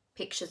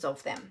pictures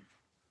of them.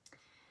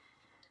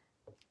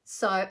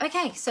 So,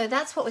 okay, so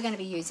that's what we're going to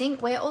be using.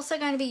 We're also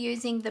going to be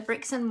using the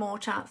Bricks and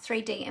Mortar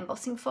 3D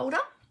embossing folder.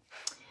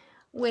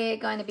 We're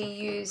going to be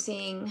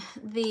using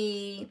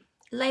the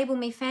Label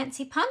Me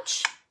Fancy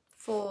Punch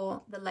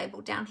for the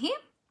label down here.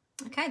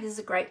 Okay, this is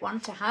a great one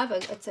to have.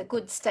 It's a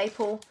good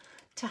staple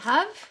to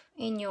have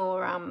in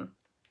your,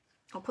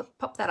 I'll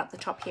pop that up the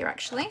top here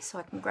actually, so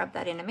I can grab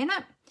that in a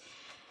minute.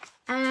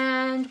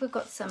 And we've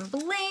got some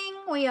bling.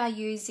 We are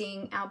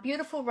using our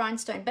beautiful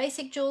rhinestone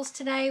basic jewels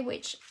today,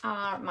 which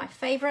are my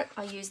favorite.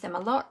 I use them a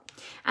lot.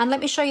 And let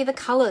me show you the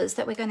colors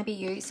that we're going to be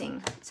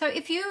using. So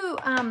if you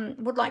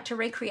would like to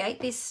recreate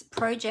this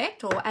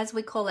project, or as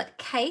we call it,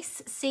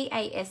 case,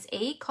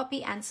 C-A-S-E,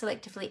 copy and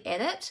selectively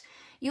edit,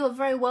 you are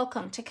very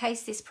welcome to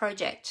case this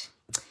project.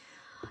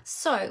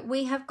 So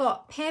we have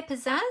got Pear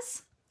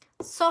Pizzazz,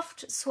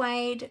 Soft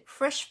Suede,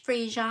 Fresh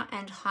Freesia,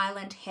 and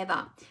Highland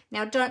Heather.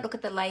 Now don't look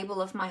at the label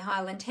of my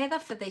Highland Heather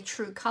for their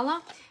true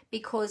colour,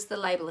 because the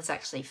label is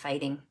actually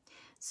fading.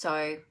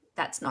 So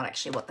that's not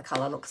actually what the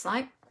colour looks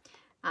like.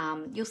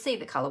 You'll see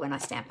the colour when I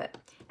stamp it.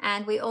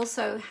 And we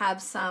also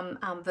have some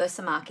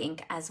Versamark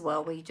ink as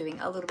well. We're doing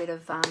a little bit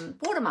of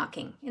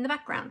watermarking in the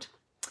background.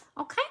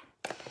 Okay,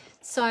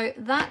 so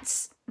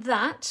that's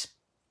that.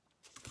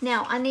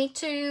 Now I need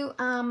to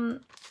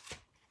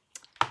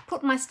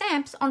put my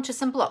stamps onto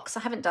some blocks. I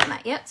haven't done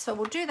that yet, so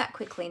we'll do that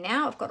quickly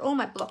now. I've got all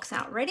my blocks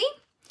out ready,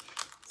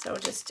 so I'll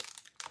just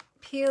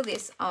peel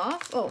this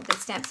off. Oh, the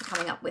stamps are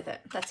coming up with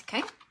it. That's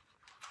okay.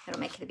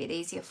 That'll make it a bit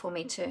easier for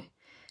me to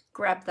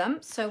grab them.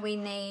 So we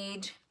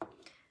need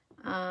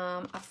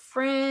a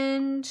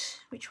friend.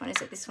 Which one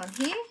is it? This one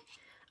here.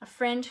 A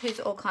friend who's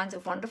all kinds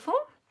of wonderful.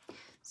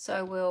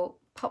 So we'll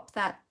pop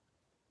that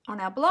on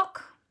our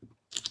block.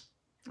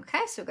 Okay,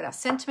 so we've got our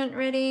sentiment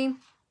ready.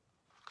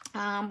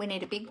 We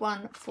need a big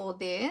one for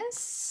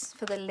this,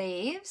 for the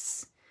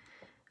leaves.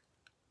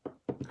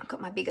 I've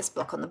got my biggest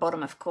block on the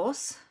bottom, of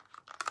course.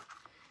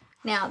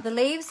 Now, the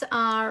leaves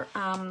are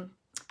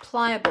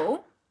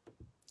pliable.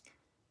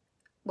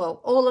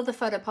 Well, all of the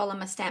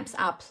photopolymer stamps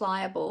are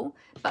pliable,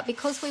 but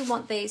because we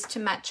want these to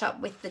match up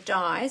with the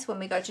dies when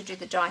we go to do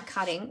the die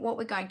cutting, what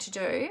we're going to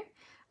do,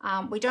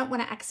 we don't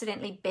want to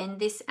accidentally bend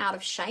this out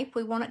of shape.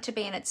 We want it to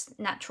be in its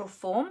natural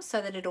form so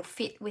that it'll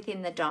fit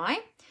within the die.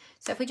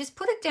 So if we just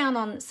put it down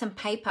on some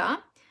paper,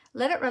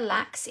 let it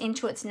relax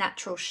into its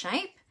natural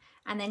shape,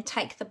 and then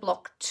take the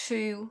block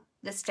to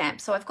the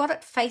stamp. So I've got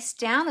it face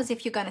down as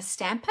if you're going to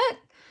stamp it,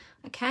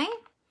 okay?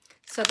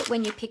 So that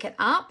when you pick it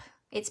up,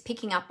 it's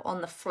picking up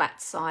on the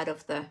flat side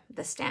of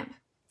the stamp,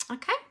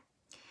 okay?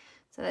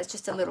 So that's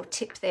just a little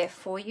tip there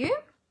for you.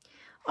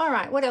 All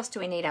right, what else do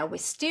we need? Our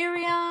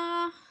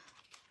wisteria.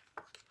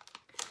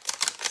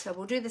 So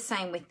we'll do the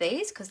same with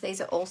these, because these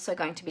are also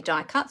going to be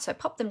die cut. So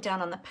pop them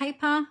down on the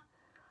paper.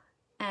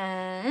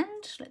 And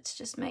let's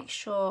just make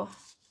sure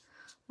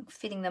I'm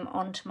fitting them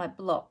onto my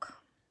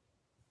block.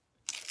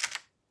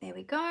 There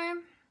we go.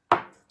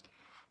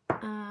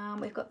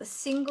 We've got the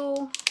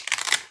single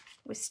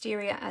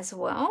wisteria as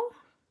well.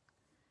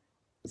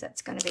 So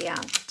that's going to be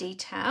our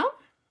detail.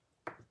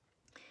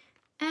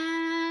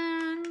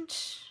 And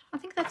I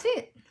think that's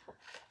it.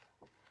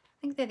 I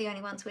think they're the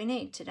only ones we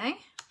need today.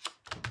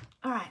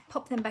 All right,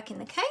 pop them back in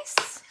the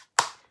case,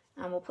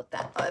 and we'll put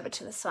that over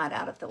to the side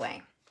out of the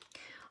way.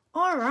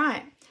 All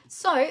right,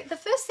 so the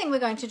first thing we're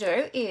going to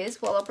do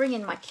is, well, I'll bring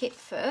in my kit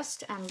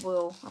first, and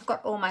I've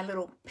got all my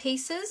little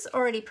pieces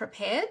already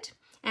prepared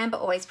Amber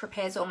always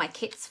prepares all my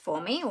kits for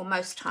me, or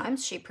most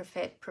times she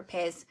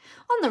prepares.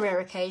 On the rare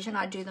occasion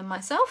I do them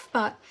myself,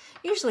 but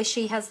usually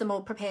she has them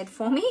all prepared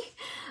for me.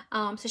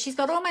 So she's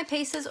got all my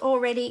pieces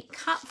already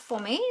cut for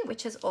me,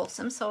 which is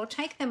awesome. So I'll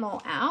take them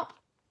all out,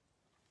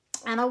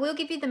 and I will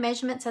give you the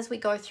measurements as we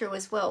go through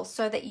as well,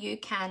 so that you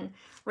can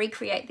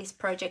recreate this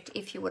project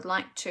if you would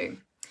like to.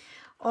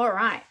 All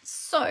right,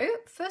 so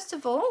first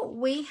of all,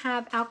 we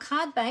have our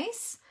card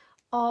base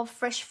of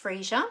Fresh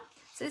Freesia.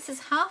 So this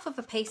is half of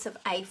a piece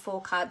of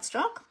A4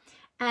 cardstock,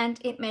 and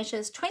it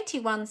measures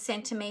 21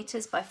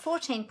 centimeters by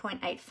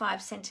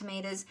 14.85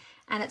 centimeters,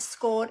 and it's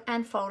scored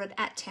and folded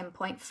at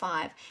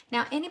 10.5.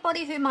 Now,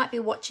 anybody who might be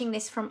watching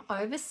this from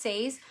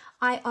overseas,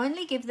 I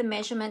only give the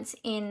measurements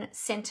in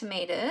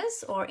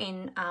centimeters or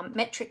in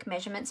metric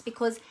measurements,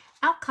 because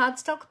our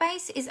cardstock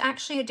base is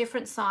actually a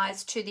different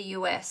size to the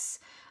US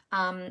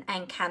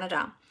and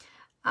Canada.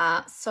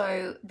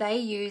 So they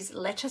use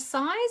letter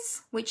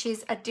size, which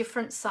is a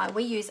different size.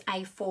 We use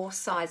A4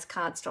 size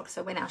cardstock.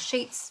 So when our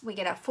sheets, we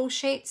get our full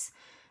sheets,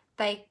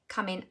 they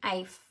come in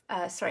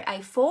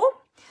A4.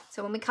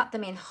 So when we cut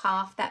them in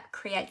half, that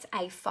creates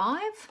A5.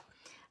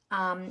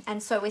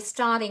 And so we're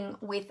starting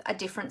with a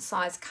different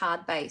size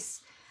card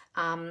base.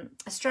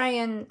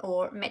 Australian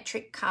or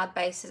metric card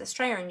bases,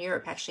 Australia and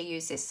Europe actually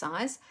use this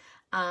size.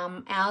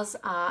 Ours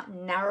are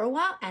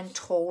narrower and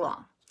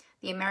taller.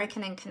 The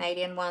American and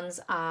Canadian ones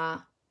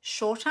are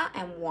shorter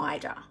and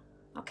wider.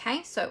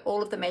 Okay, so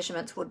all of the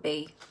measurements would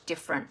be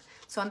different.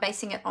 So I'm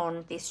basing it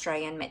on the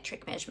Australian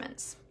metric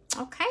measurements.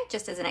 Okay,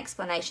 just as an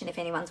explanation if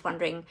anyone's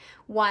wondering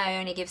why I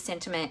only give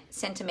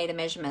centimeter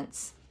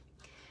measurements.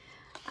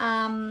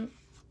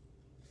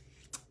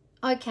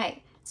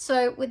 Okay,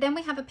 so then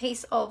we have a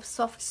piece of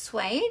soft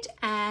suede,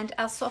 and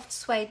our soft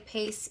suede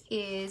piece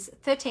is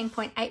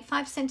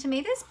 13.85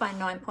 centimeters by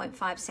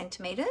 9.5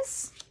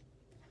 centimeters.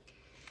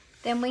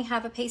 Then we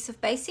have a piece of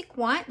basic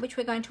white, which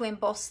we're going to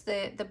emboss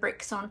the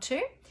bricks onto.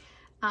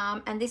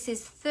 And this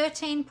is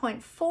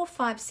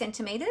 13.45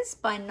 centimeters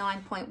by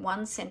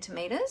 9.1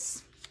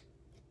 centimeters.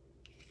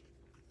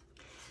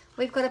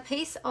 We've got a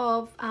piece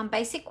of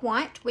basic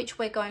white, which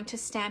we're going to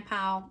stamp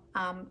our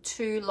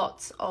 2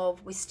 lots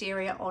of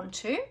wisteria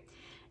onto.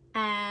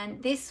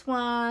 And this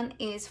one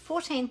is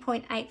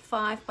 14.85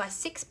 by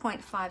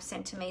 6.5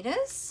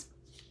 centimeters.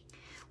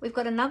 We've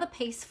got another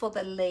piece for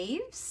the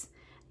leaves,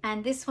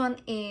 and this one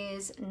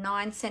is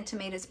 9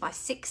 centimeters by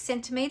 6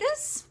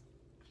 centimeters.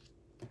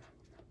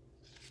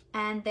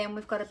 And then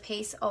we've got a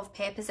piece of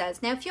pear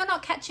pizzazz. Now, if you're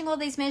not catching all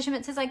these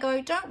measurements as I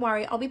go, don't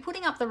worry, I'll be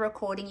putting up the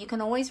recording. You can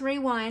always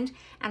rewind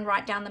and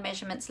write down the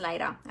measurements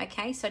later,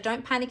 okay? So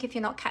don't panic if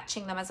you're not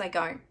catching them as I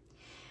go.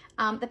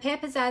 The pear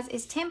pizzazz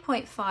is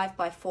 10.5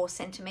 by 4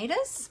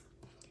 centimeters.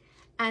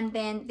 And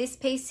then this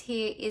piece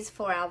here is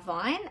for our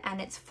vine,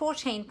 and it's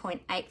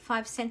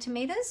 14.85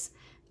 centimeters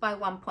by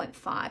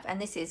 1.5,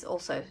 and this is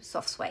also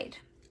soft suede.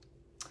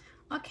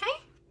 Okay,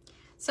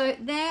 so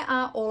there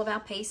are all of our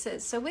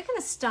pieces. So we're going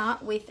to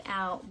start with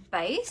our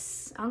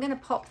base. I'm going to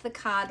pop the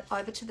card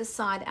over to the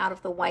side out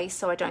of the way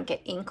so I don't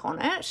get ink on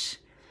it.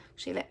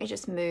 Actually, let me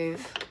just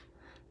move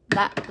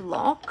that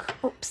block.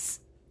 Oops,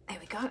 there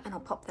we go, and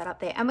I'll pop that up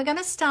there. And we're going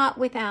to start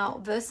with our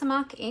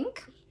Versamark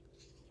ink.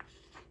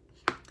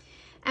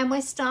 And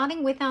we're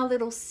starting with our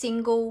little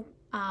single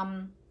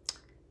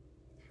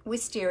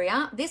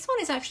wisteria. This one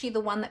is actually the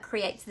one that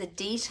creates the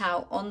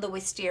detail on the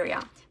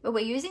wisteria, but we're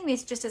using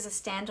this just as a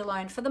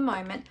standalone for the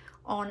moment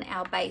on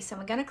our base, and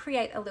we're going to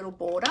create a little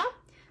border.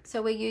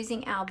 So we're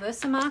using our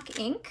Versamark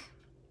ink,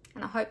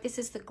 and I hope this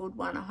is the good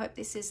one. I hope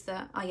this is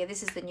the, oh yeah,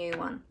 this is the new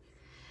one.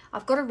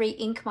 I've got to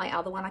re-ink my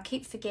other one. I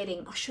keep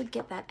forgetting. I should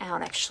get that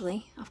out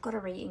actually. I've got to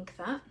re-ink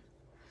that.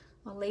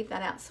 I'll leave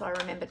that out so I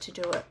remember to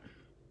do it.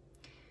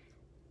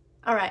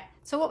 All right,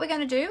 so what we're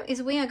going to do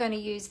is we are going to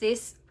use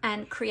this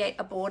and create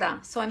a border.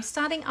 So I'm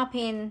starting up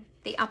in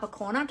the upper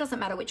corner. It doesn't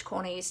matter which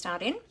corner you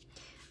start in,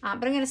 but I'm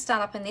going to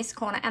start up in this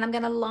corner, and I'm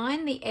going to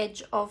line the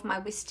edge of my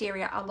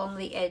wisteria along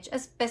the edge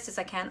as best as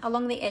I can,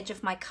 along the edge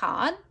of my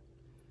card.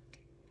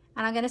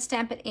 And I'm going to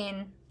stamp it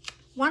in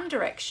one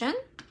direction.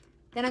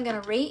 Then I'm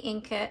going to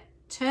re-ink it,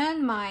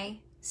 turn my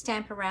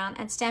stamp around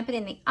and stamp it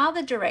in the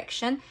other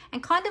direction,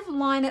 and kind of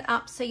line it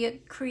up so you're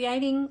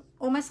creating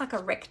almost like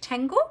a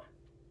rectangle.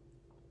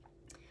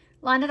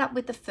 Line it up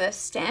with the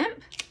first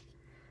stamp.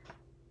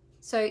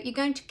 So you're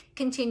going to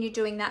continue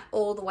doing that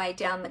all the way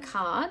down the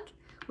card,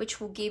 which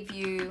will give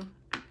you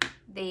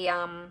the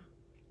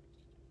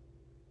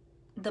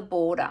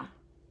border.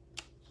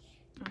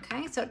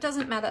 Okay, so it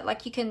doesn't matter,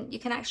 like you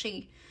can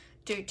actually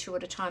do 2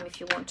 at a time if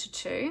you wanted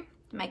to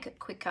make it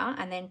quicker,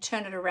 and then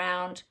turn it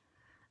around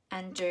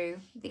and do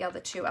the other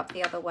 2 up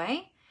the other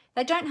way.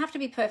 They don't have to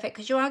be perfect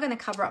because you are going to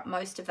cover up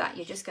most of that.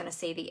 You're just going to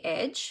see the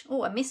edge.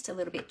 Oh, I missed a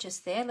little bit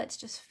just there. Let's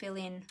just fill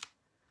in.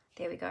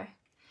 There we go.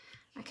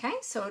 Okay,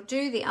 so I'll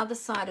do the other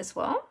side as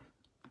well.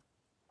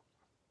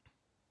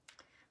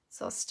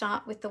 So I'll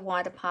start with the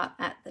wider part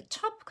at the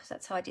top because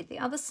that's how I did the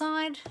other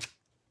side.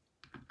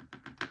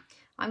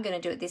 I'm going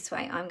to do it this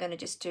way. I'm going to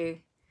just do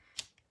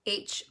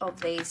each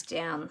of these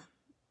down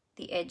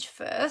the edge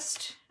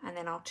first, and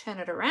then I'll turn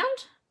it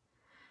around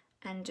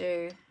and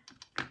do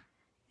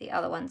the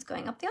other ones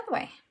going up the other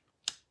way.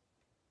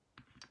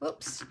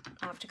 Whoops,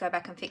 I have to go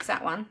back and fix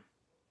that one.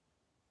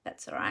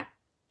 That's all right.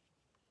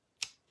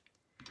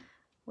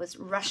 Was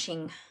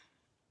rushing.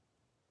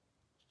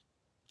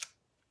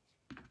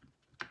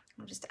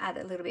 I'll just add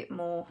a little bit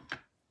more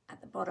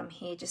at the bottom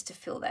here just to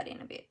fill that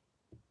in a bit.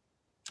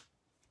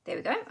 There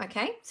we go.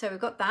 Okay, so we've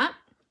got that.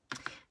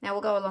 Now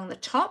we'll go along the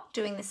top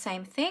doing the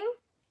same thing.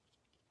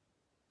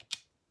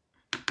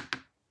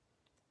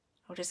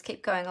 I'll just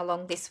keep going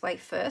along this way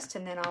first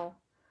and then I'll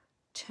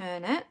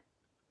turn it.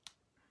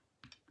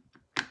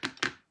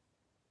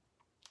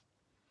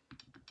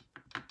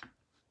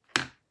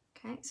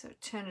 Okay, so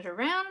turn it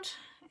around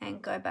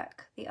and go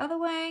back the other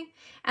way.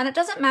 And it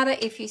doesn't matter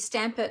if you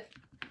stamp it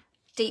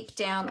deep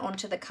down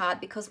onto the card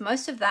because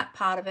most of that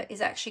part of it is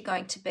actually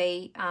going to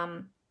be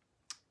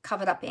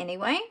covered up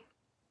anyway.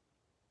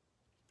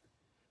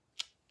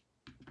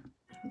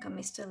 I think I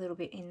missed a little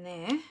bit in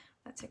there.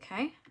 That's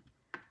okay.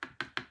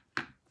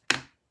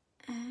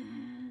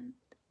 And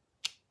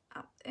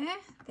up there.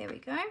 There we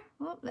go.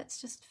 Well,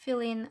 let's just fill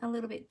in a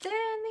little bit there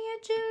in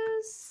the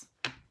edges.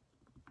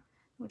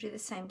 We'll do the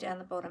same down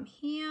the bottom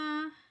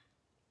here.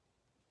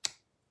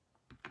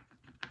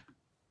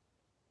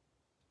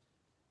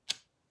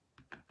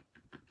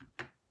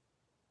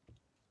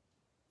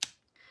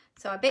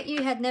 So I bet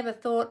you had never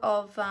thought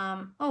of,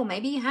 oh,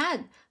 maybe you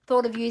had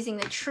thought of using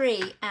the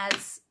tree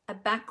as a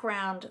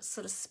background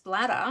sort of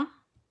splatter.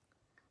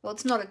 Well,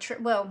 it's not a tree.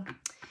 Well,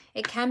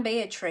 it can be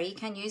a tree. You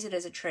can use it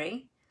as a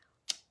tree,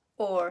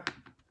 or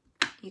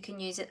you can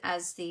use it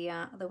as the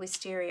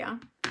wisteria.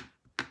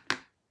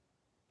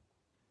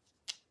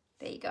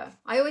 There you go.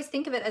 I always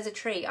think of it as a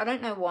tree. I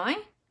don't know why.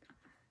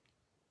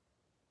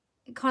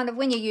 It kind of,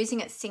 when you're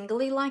using it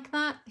singly like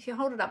that, if you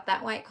hold it up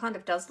that way, it kind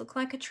of does look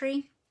like a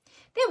tree.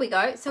 There we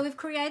go. So we've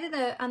created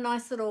a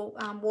nice little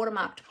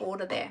watermarked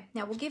border there.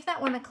 Now we'll give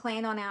that one a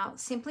clean on our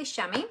Simply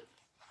Chamois.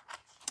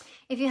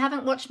 If you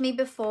haven't watched me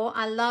before,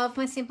 I love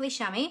my Simply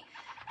Chamois.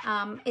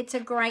 It's a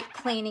great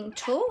cleaning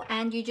tool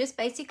and you just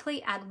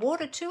basically add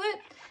water to it.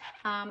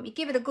 You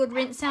give it a good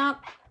rinse out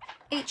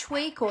each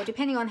week or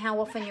depending on how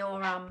often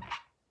you're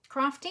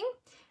crafting,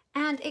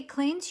 and it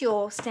cleans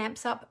your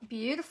stamps up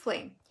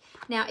beautifully.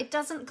 Now it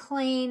doesn't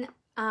clean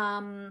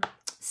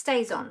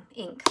Stays On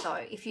ink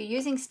though. If you're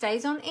using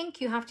Stays On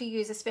ink, you have to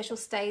use a special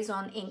Stays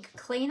On ink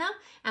cleaner,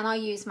 and I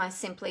use my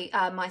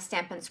my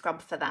Stampin' Scrub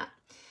for that.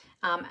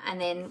 And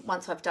then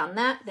once I've done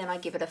that, then I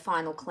give it a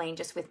final clean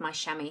just with my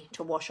chamois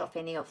to wash off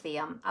any of the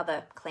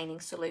other cleaning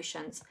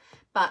solutions.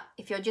 But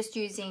if you're just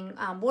using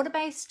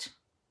water-based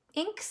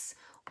inks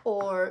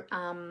or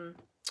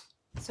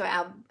so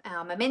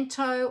our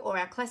Memento or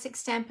our classic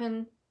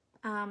Stampin'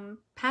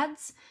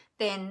 pads,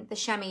 then the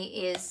chamois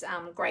is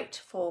great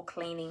for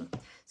cleaning.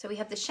 So we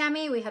have the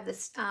chamois, we have the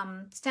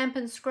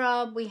Stampin'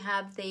 Scrub, we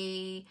have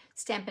the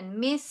Stampin'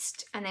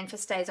 Mist, and then for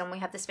Stays On we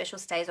have the special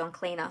Stays On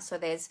cleaner. So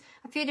there's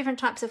a few different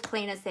types of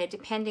cleaners there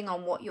depending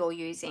on what you're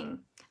using.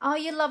 Oh,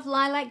 you love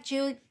lilac,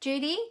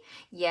 Judy?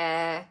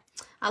 Yeah,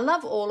 I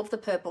love all of the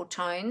purple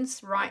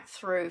tones right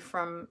through,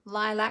 from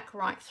lilac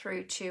right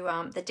through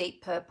to the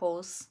deep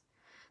purples.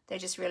 They're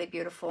just really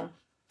beautiful.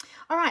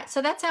 All right,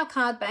 so that's our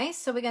card base.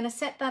 So we're going to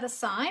set that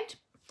aside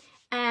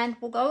and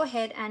we'll go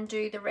ahead and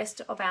do the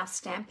rest of our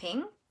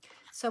stamping.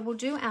 So we'll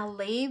do our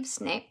leaves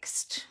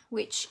next,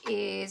 which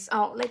is,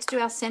 oh, let's do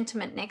our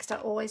sentiment next. I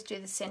always do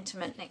the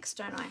sentiment next,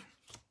 don't I?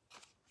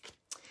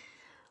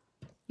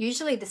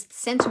 Usually the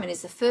sentiment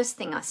is the first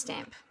thing I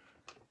stamp.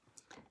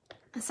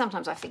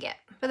 Sometimes I forget,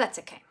 but that's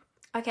okay.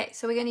 Okay,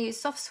 so we're going to use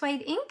soft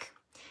suede ink.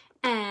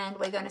 And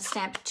we're going to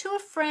stamp To a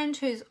Friend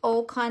Who's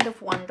All Kind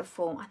of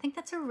Wonderful. I think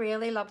that's a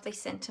really lovely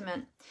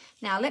sentiment.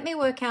 Now let me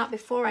work out,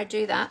 before I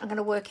do that, I'm going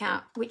to work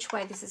out which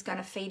way this is going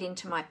to feed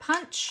into my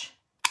punch.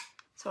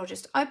 So I'll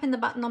just open the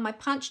button on my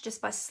punch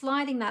just by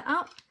sliding that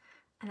up,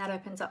 and that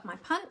opens up my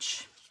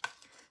punch.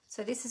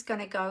 So this is going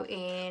to go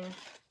in,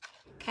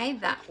 okay,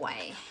 that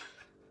way.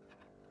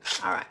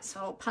 All right, so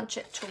I'll punch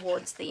it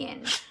towards the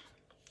end.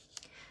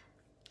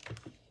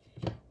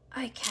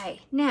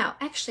 Okay, now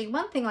actually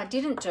one thing I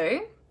didn't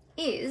do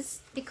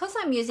is, because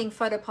I'm using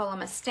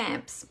photopolymer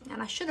stamps,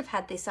 and I should have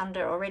had this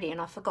under already and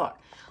I forgot,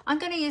 I'm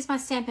going to use my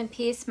Stampin'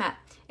 Pierce mat.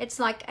 It's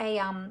like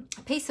a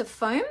piece of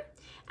foam,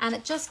 and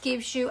it just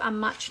gives you a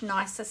much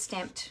nicer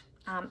stamped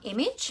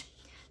image.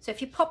 So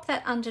if you pop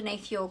that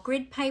underneath your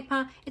grid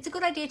paper, it's a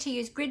good idea to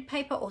use grid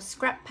paper or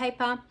scrap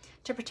paper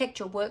to protect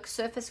your work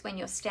surface when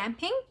you're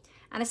stamping.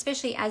 And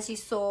especially as you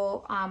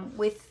saw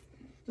with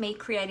me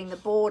creating the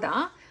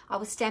border, I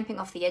was stamping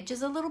off the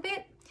edges a little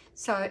bit.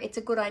 So it's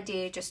a good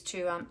idea just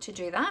to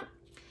do that.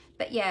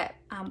 But yeah,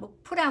 we'll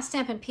put our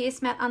Stampin'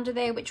 Pierce mat under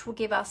there, which will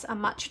give us a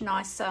much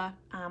nicer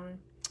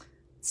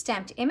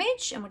stamped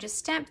image. And we'll just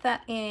stamp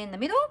that in the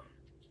middle.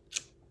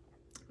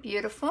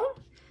 Beautiful.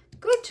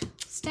 Good.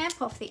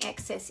 Stamp off the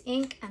excess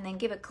ink and then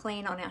give a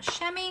clean on our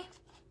chamois.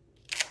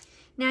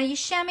 Now your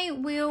chamois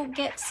will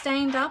get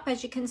stained up.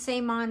 As you can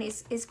see, mine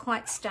is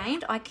quite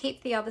stained. I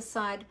keep the other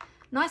side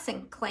nice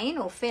and clean,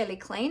 or fairly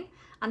clean,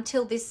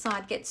 until this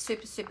side gets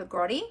super, super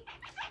grotty.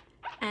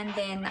 And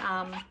then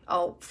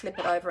I'll flip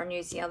it over and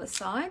use the other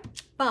side.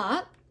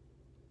 But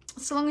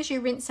so long as you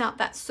rinse out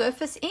that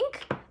surface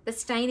ink, the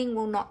staining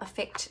will not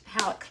affect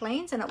how it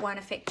cleans, and it won't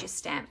affect your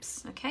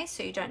stamps. Okay,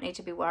 so you don't need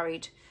to be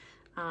worried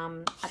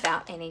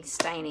about any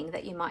staining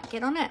that you might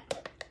get on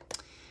it.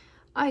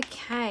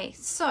 Okay,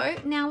 so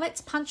now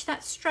let's punch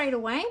that straight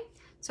away.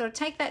 So I'll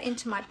take that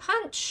into my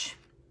punch,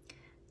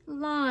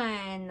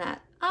 line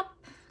that up.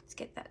 Let's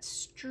get that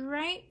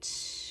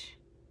straight.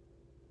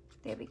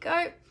 There we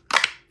go.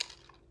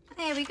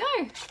 There we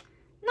go.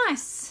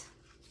 Nice.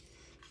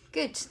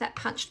 Good, that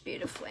punched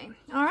beautifully.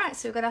 All right,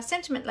 so we've got our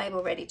sentiment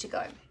label ready to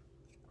go.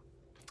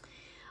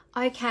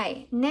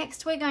 Okay,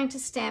 next we're going to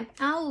stamp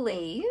our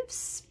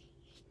leaves.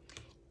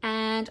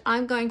 And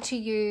I'm going to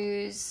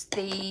use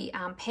the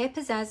Pear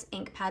Pizzazz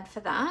ink pad for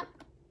that.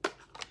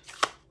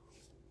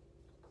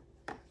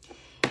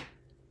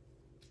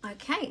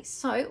 Okay,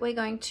 so we're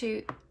going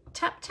to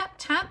tap, tap,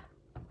 tap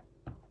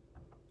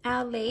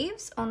our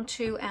leaves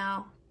onto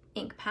our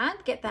ink pad.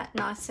 Get that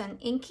nice and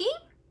inky.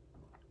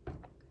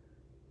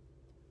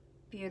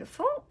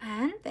 Beautiful.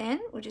 And then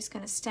we're just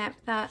going to stamp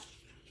that.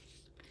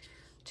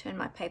 Turn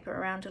my paper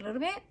around a little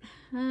bit.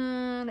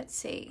 Let's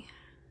see.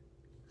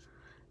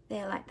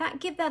 There, like that.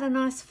 Give that a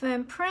nice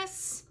firm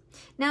press.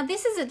 Now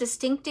this is a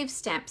distinctive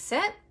stamp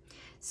set.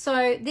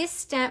 So this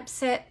stamp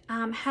set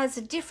has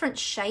a different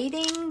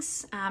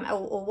shadings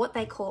or what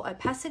they call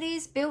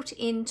opacities built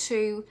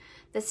into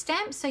the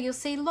stamp. So you'll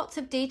see lots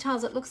of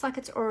details. It looks like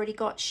it's already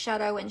got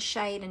shadow and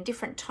shade and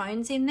different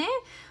tones in there,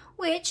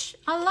 which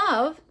I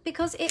love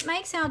because it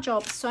makes our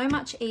job so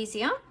much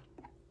easier,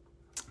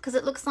 because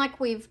it looks like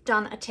we've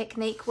done a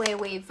technique where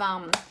we've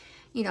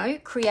you know,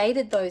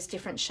 created those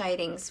different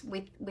shadings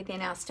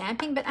within our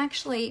stamping, but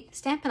actually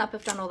Stampin' Up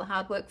have done all the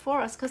hard work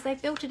for us because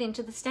they've built it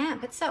into the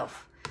stamp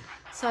itself.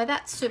 So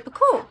that's super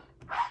cool.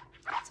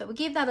 So we'll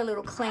give that a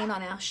little clean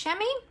on our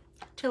chamois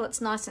till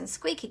it's nice and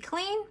squeaky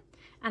clean.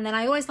 And then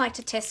I always like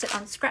to test it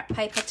on scrap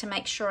paper to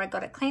make sure I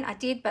got it clean. I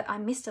did, but I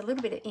missed a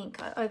little bit of ink.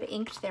 I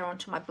over-inked there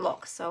onto my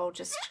block, so I'll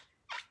just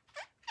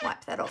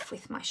wipe that off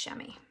with my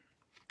chamois.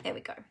 There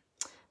we go.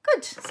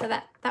 Good, so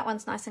that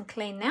one's nice and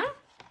clean now.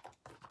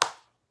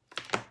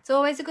 It's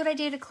always a good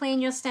idea to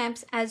clean your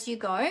stamps as you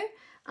go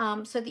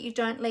so that you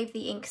don't leave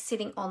the ink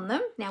sitting on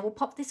them. Now we'll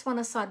pop this one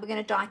aside. We're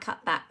going to die cut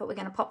that, but we're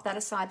going to pop that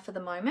aside for the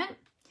moment.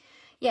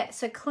 Yeah,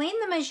 so clean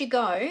them as you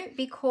go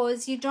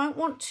because you don't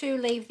want to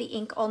leave the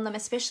ink on them,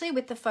 especially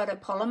with the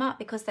photopolymer,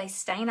 because they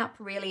stain up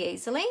really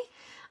easily.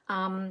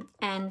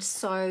 And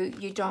so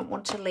you don't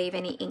want to leave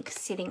any ink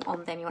sitting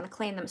on them. You want to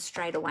clean them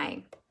straight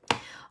away.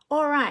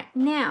 All right,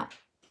 now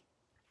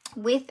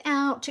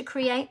to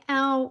create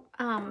our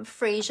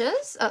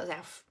freesias,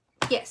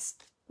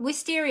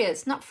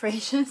 wisterias, not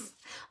freesias.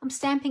 I'm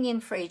stamping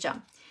in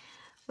freesia.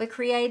 We're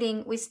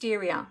creating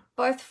wisteria,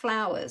 both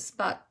flowers,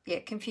 but yeah,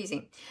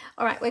 confusing.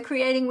 All right, we're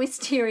creating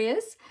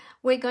wisterias.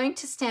 We're going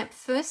to stamp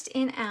first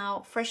in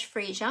our fresh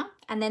freesia,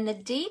 and then the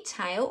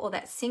detail, or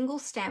that single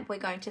stamp, we're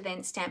going to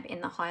then stamp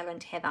in the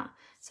Highland Heather,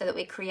 so that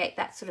we create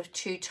that sort of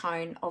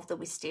two-tone of the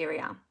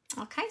wisteria.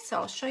 Okay, so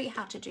I'll show you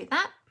how to do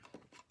that.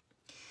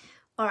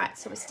 All right,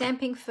 so we're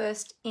stamping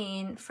first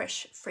in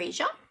fresh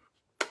freesia.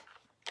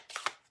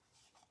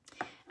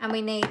 And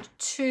we need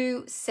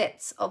 2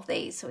 sets of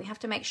these. So we have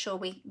to make sure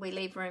we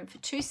leave room for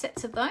 2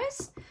 sets of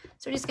those.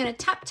 So we're just going to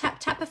tap,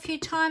 tap, tap a few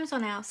times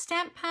on our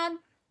stamp pad.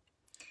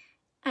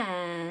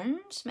 And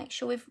make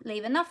sure we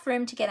leave enough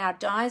room to get our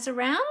dies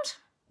around.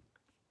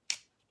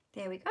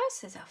 There we go.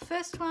 So there's our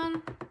first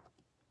one.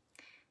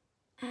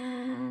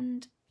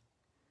 And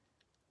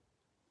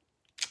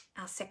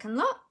our second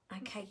lot.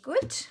 Okay,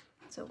 good.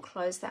 So we'll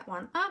close that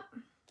one up.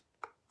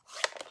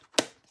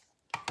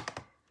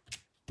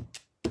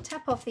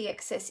 Tap off the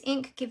excess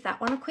ink, give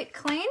that one a quick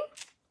clean.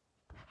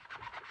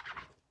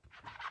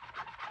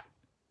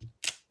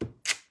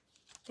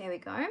 There we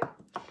go.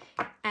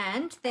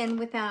 And then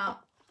with our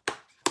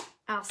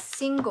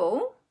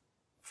single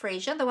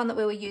freesia, the one that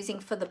we were using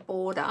for the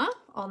border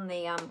on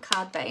the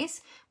card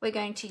base, we're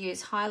going to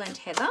use Highland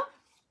Heather.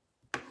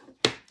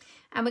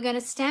 And we're going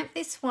to stamp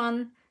this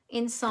one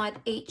inside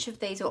each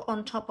of these, or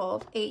on top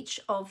of each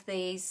of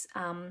these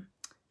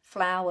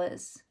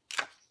flowers.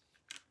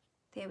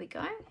 There we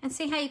go. And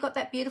see how you got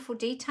that beautiful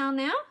detail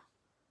now?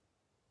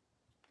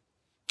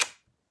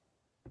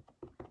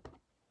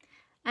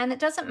 And it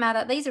doesn't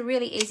matter. These are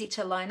really easy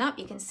to line up.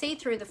 You can see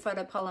through the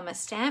photopolymer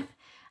stamp,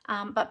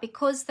 but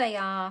because they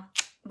are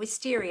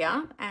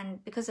wisteria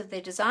and because of the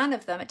design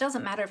of them, it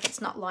doesn't matter if it's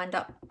not lined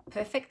up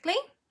perfectly.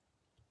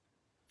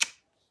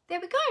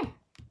 There we go.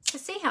 So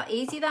see how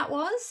easy that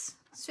was?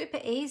 Super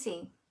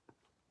easy.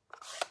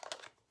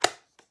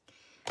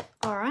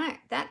 All right,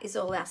 that is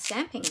all our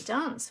stamping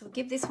done. So we'll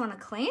give this one a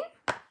clean.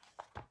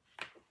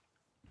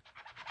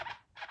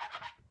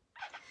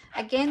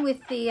 Again, with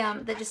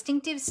the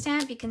distinctive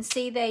stamp, you can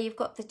see there you've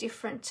got the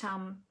different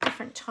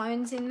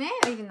tones in there,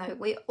 even though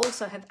we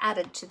also have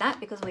added to that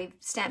because we've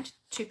stamped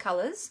 2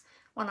 colors,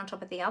 one on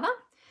top of the other.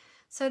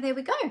 So there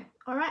we go.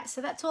 All right,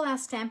 so that's all our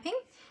stamping.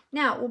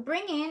 Now we'll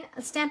bring in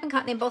a Stampin'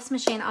 Cut and Emboss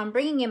machine. I'm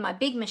bringing in my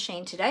big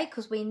machine today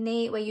because we're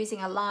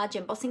using a large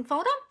embossing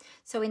folder.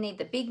 So we need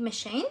the big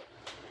machine,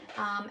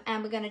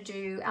 and we're going to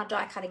do our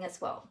die cutting as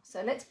well.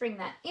 So let's bring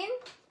that in.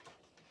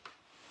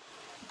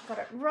 I've got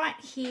it right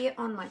here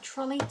on my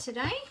trolley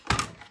today.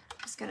 I'm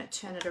just going to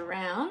turn it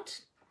around.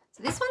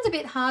 So this one's a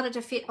bit harder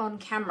to fit on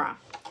camera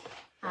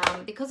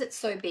because it's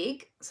so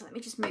big. So let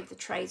me just move the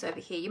trays over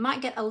here. You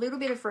might get a little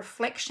bit of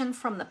reflection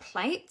from the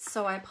plates,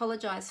 so I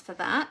apologize for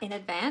that in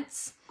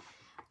advance.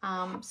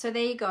 So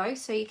there you go.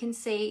 So you can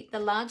see the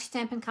large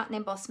Stampin' Cut and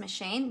Emboss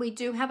machine. We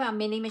do have our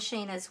mini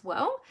machine as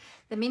well.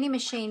 The mini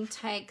machine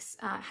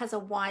has a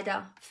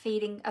wider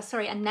feeding,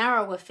 a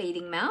narrower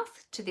feeding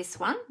mouth to this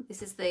one.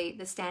 This is the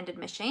standard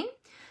machine.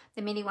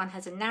 The mini one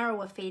has a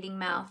narrower feeding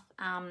mouth,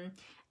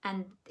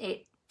 and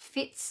it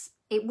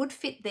would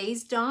fit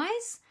these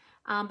dies,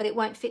 but it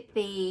won't fit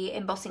the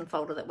embossing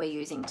folder that we're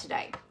using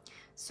today.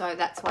 So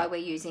that's why we're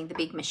using the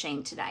big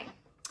machine today.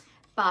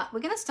 But we're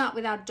going to start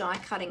with our die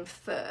cutting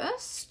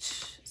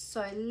first.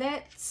 So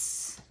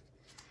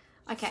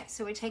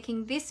so we're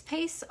taking this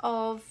piece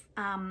of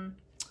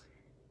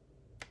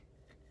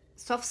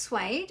soft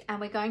suede and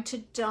we're going to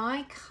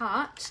die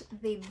cut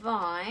the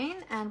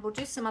vine, and we'll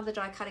do some other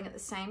die cutting at the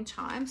same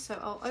time. So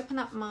I'll open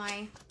up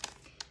my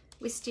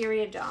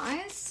Wisteria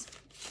dies.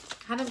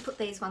 I haven't put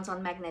these ones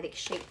on magnetic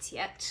sheets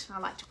yet. I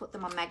like to put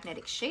them on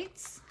magnetic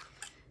sheets.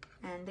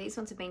 And these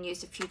ones have been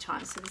used a few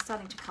times, so they're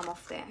starting to come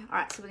off there. All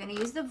right, so we're going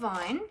to use the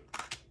vine.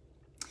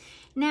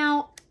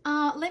 Now,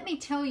 let me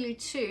tell you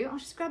too, I'll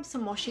just grab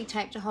some washi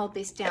tape to hold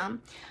this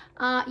down.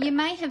 You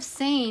may have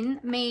seen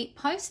me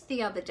post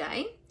the other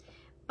day,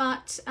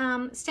 but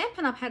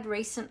Stampin' Up had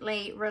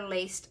recently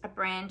released a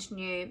brand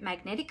new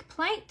magnetic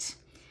plate.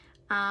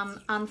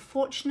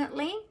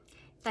 Unfortunately,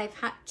 they've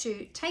had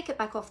to take it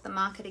back off the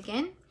market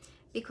again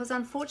because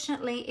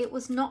unfortunately it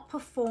was not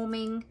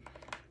performing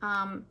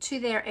to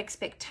their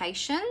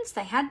expectations.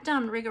 They had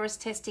done rigorous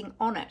testing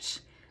on it,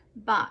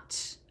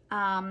 but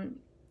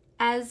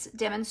as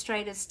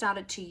demonstrators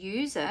started to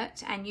use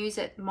it and use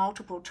it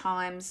multiple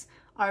times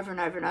over and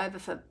over and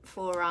over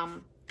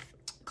for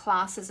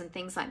classes and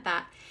things like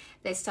that,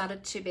 there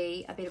started to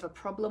be a bit of a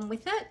problem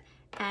with it.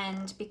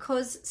 And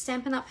because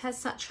Stampin' Up has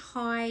such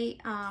high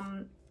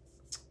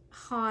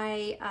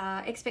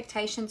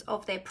expectations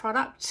of their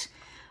product,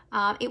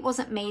 it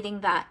wasn't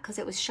meeting that because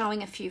it was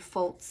showing a few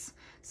faults.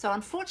 So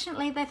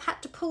unfortunately, they've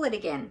had to pull it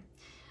again.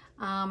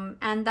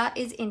 And that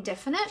is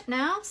indefinite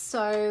now.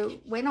 So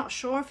we're not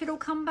sure if it'll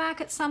come back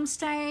at some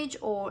stage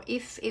or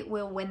if it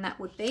will, when that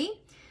would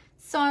be.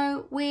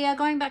 So we are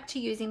going back to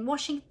using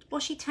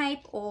washi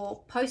tape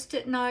or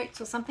post-it notes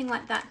or something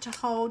like that to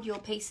hold your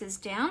pieces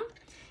down,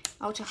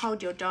 or to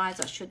hold your dies,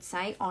 I should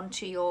say,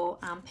 onto your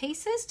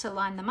pieces to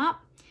line them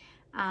up.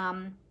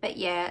 But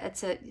yeah,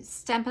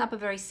 Stampin' Up are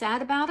very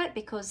sad about it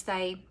because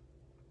they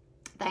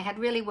had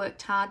really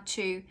worked hard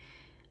to,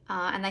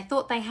 and they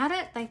thought they had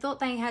it. They thought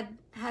they had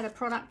a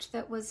product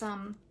that was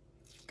going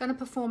to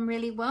perform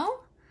really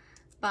well,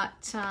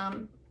 but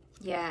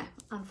yeah,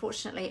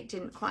 unfortunately it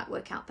didn't quite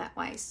work out that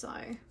way. So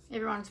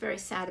everyone's very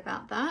sad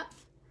about that,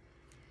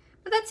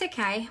 but that's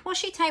okay.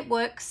 Washi tape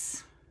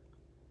works.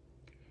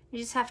 You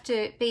just have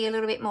to be a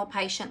little bit more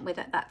patient with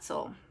it, that's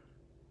all.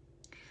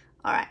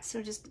 All right,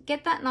 so just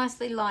get that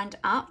nicely lined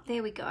up.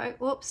 There we go.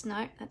 Whoops,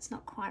 no, that's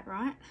not quite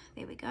right.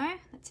 There we go,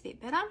 that's a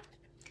bit better.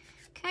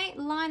 Okay,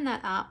 line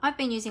that up. I've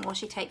been using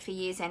washi tape for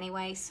years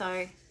anyway,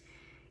 so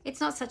it's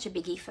not such a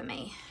biggie for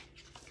me.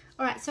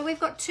 All right, so we've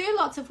got 2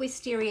 lots of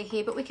wisteria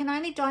here, but we can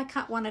only die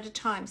cut one at a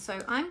time. So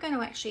I'm going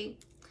to actually,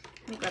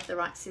 let me grab the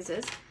right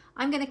scissors.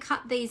 I'm going to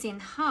cut these in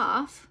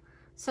half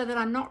so that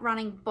I'm not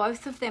running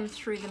both of them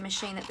through the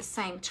machine at the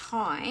same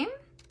time,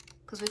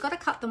 because we've got to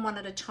cut them one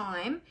at a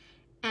time.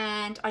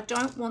 And I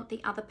don't want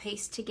the other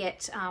piece to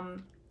get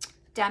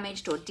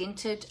damaged or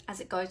dinted as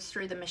it goes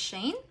through the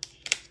machine.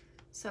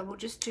 So we'll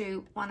just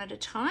do one at a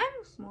time.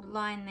 We'll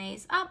line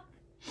these up.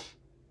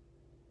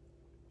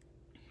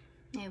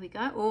 There we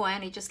go. Oh, I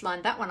only just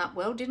lined that one up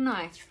well, didn't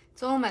I?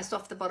 It's almost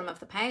off the bottom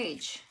of the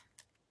page,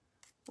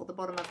 or the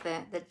bottom of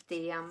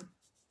the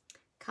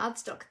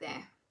cardstock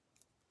there.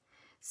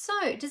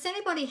 So does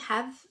anybody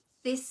have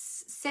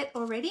this set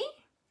already?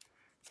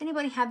 Does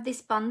anybody have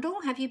this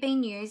bundle? Have you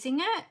been using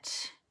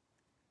it?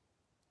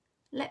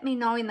 Let me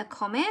know in the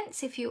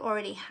comments if you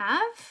already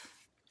have.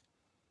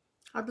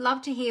 I'd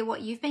love to hear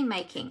what you've been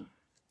making.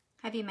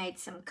 Have you made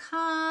some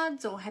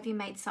cards or have you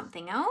made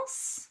something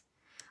else?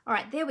 All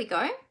right, there we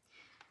go.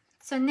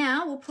 So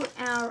now we'll put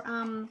our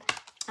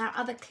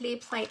other clear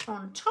plate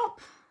on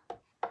top,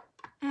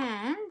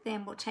 and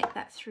then we'll take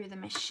that through the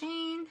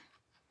machine.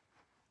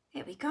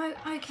 There we go.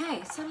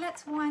 Okay, so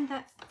let's wind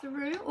that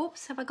through.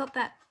 Oops, have I got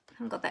that? I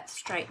haven't got that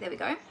straight. There we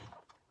go.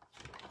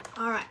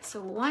 All right,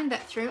 so we'll wind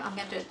that through. I'm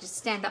going to just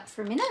stand up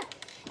for a minute.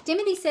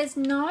 Dimity says,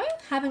 no,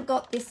 haven't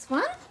got this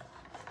one.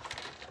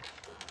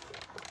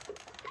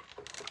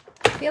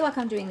 I feel like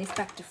I'm doing this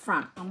back to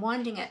front. I'm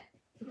winding it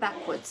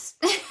backwards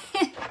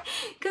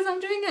because I'm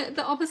doing it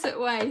the opposite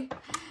way.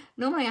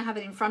 Normally I have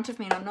it in front of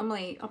me and I'm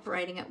normally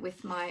operating it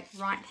with my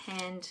right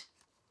hand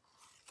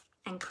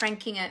and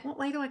cranking it. What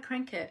way do I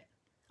crank it?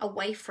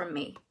 Away from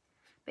me.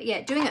 But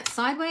yeah, doing it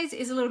sideways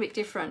is a little bit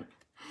different.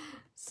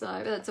 So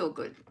that's all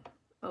good.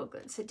 All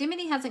good. So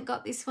Dimity hasn't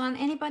got this one.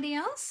 Anybody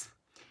else?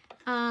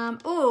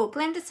 Oh,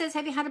 Glenda says,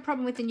 have you had a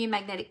problem with the new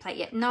magnetic plate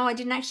yet? No, I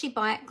didn't actually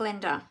buy it,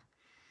 Glenda.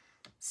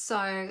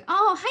 So,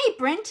 oh, hey,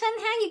 Brenton,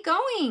 how you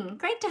going?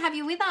 Great to have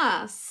you with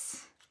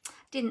us.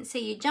 Didn't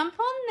see you jump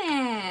on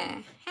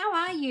there. How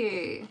are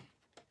you?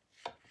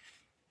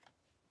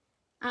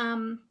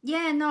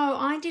 Yeah, no,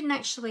 I hadn't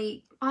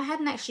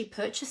actually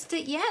purchased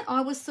it yet.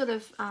 I was sort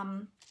of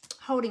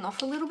holding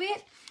off a little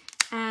bit.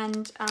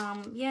 And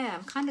yeah,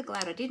 I'm kind of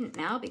glad I didn't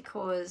now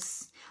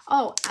because,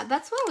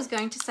 that's what I was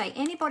going to say.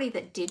 Anybody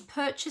that did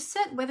purchase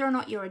it, whether or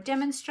not you're a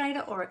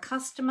demonstrator or a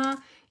customer,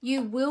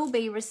 you will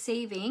be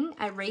receiving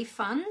a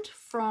refund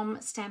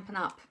from Stampin'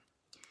 Up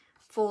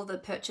for the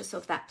purchase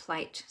of that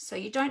plate. So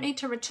you don't need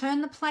to return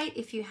the plate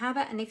if you have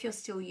it, and if you're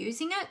still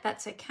using it,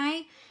 that's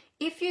okay.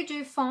 If you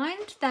do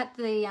find that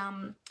the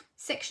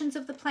sections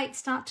of the plate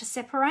start to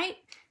separate,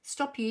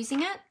 stop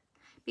using it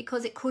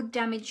because it could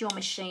damage your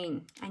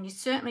machine and you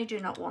certainly do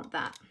not want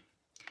that.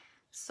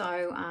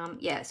 So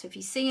yeah, so if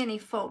you see any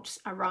faults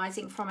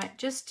arising from it,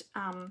 just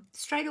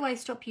straight away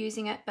stop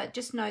using it, but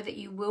just know that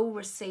you will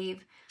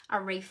receive a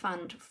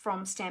refund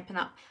from Stampin'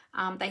 Up.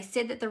 They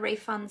said that the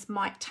refunds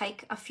might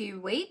take a few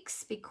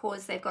weeks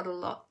because they've got a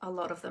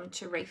lot of them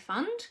to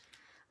refund.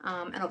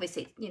 And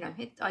obviously, you know,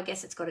 I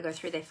guess it's got to go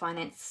through their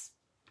finance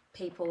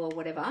people or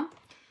whatever.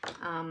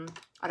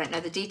 I don't know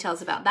the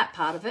details about that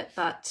part of it,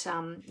 but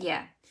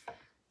yeah.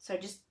 So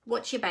just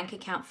watch your bank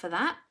account for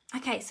that.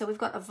 Okay, so we've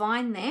got a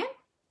vine there.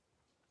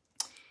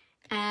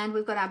 And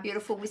we've got our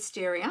beautiful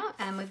wisteria.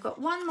 And we've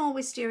got one more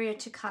wisteria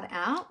to cut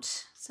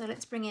out. So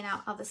let's bring in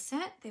our other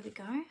set. There we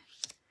go.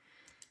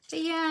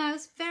 But yeah, it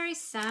was very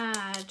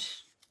sad.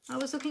 I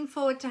was looking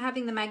forward to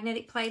having the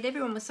magnetic plate.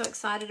 Everyone was so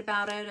excited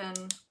about it.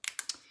 And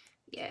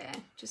yeah,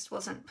 just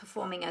wasn't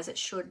performing as it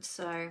should.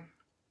 So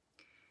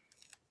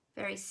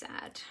very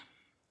sad.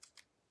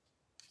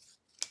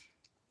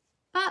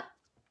 But,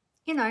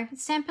 you know,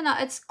 Stampin' Up,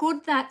 it's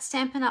good that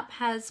Stampin' Up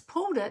has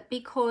pulled it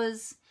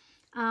because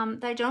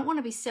they don't want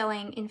to be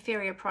selling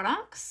inferior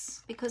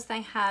products because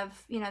they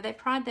have, you know, they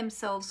pride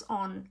themselves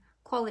on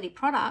quality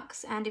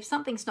products. And if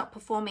something's not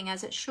performing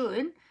as it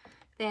should,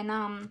 then,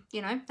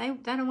 you know, they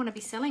don't want to be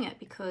selling it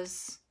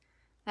because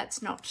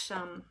that's not,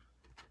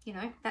 you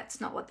know, that's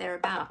not what they're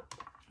about.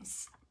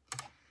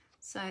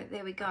 So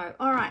there we go.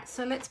 All right,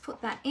 so let's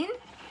put that in.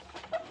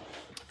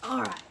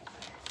 All right,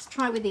 let's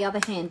try with the other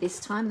hand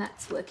this time.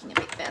 That's working a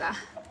bit better.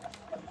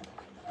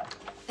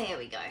 There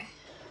we go.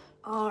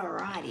 All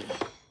righty.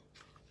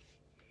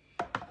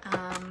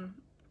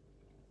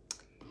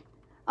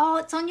 Oh,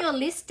 it's on your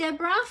list,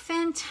 Deborah.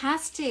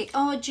 Fantastic.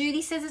 Oh,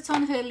 Judy says it's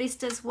on her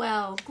list as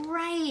well.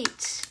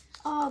 Great.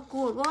 Oh,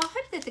 good. Well, I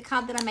hope that the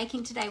card that I'm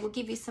making today will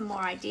give you some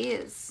more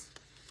ideas.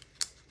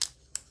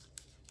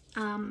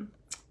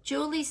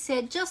 Julie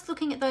said, just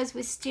looking at those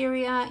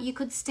wisteria, you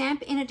could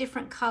stamp in a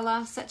different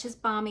color, such as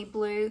balmy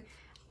blue,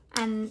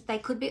 and they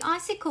could be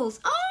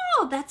icicles.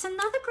 Oh, that's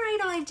another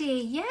great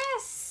idea.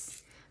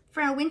 Yes.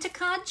 For our winter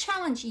card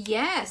challenge.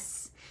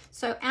 Yes.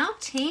 So our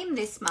team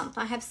this month,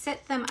 I have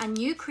set them a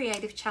new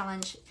creative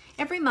challenge.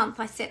 Every month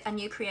I set a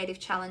new creative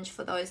challenge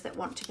for those that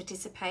want to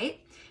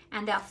participate.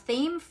 And our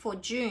theme for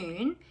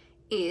June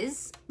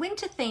is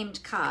winter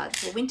themed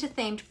cards or winter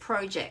themed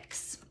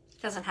projects.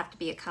 It doesn't have to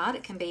be a card,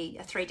 it can be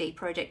a 3D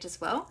project as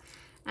well.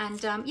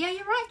 And yeah,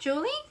 you're right,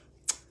 Julie.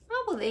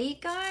 Oh, well, there you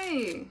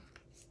go.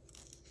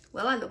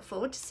 Well, I look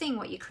forward to seeing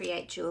what you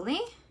create,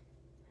 Julie,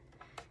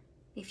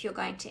 if you're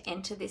going to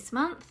enter this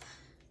month.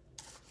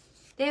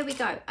 There we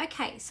go.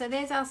 Okay, so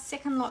there's our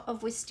second lot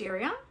of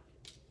wisteria.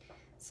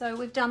 So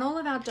we've done all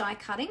of our die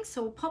cutting.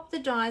 So we'll pop the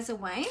dies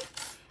away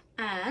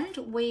and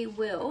we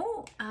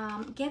will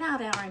get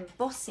out our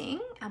embossing,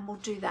 and we'll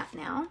do that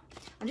now.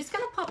 I'm just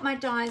going to pop my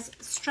dies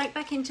straight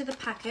back into the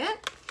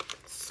packet.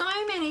 So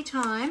many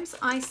times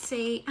I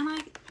see, and I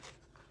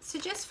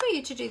suggest for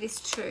you to do this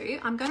too.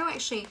 I'm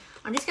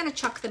just going to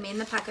chuck them in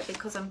the packet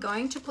because I'm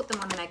going to put them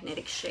on a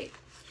magnetic sheet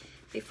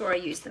before I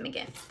use them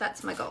again.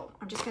 That's my goal.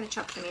 I'm just going to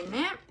chuck them in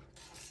there.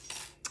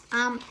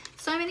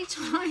 So many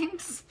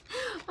times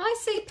I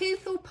see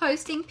people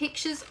posting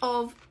pictures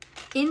of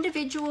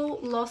individual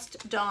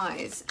lost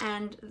dies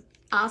and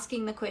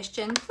asking the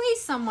question,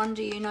 please someone,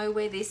 do you know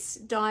where this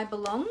die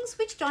belongs?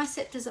 Which die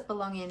set does it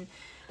belong in?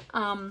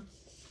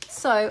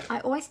 So I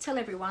always tell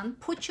everyone,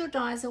 put your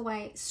dies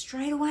away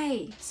straight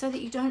away so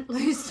that you don't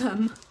lose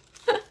them.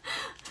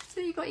 So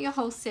you got your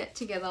whole set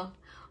together.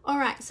 All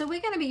right, so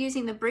we're going to be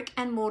using the Brick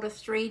and Mortar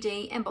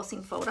 3D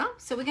embossing folder.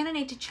 So we're going to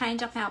need to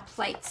change up our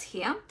plates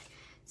here.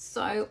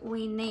 So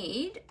we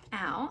need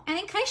our, and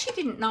in case you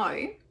didn't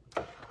know,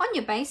 on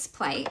your base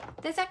plate,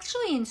 there's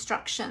actually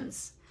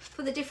instructions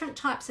for the different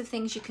types of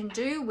things you can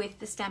do with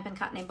the Stampin'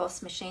 Cut and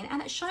Emboss machine,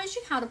 and it shows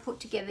you how to put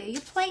together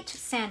your plate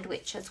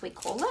sandwich, as we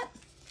call it.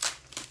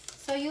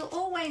 So you'll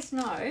always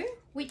know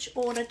which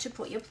order to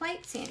put your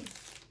plates in.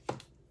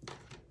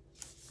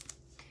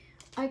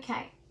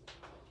 Okay,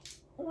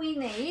 we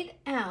need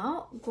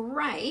our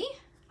grey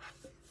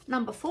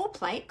number 4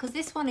 plate, because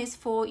this one is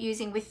for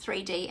using with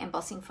 3D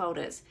embossing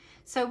folders.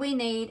 So we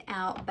need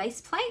our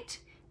base plate,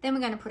 then we're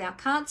going to put our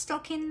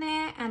cardstock in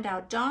there and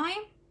our die,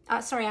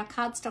 our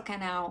cardstock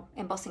and our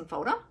embossing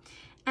folder,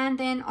 and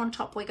then on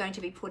top we're going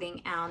to be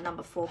putting our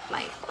number 4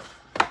 plate.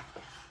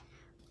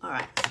 All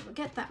right, so we'll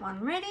get that one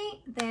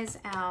ready. There's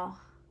our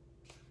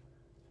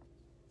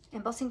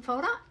embossing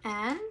folder,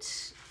 and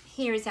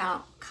here is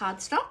our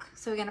cardstock.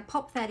 So we're going to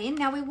pop that in.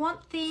 Now we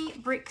want the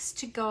bricks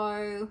to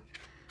go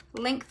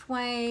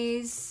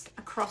lengthways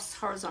across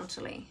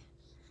horizontally.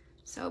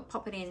 So I'll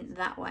pop it in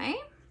that way.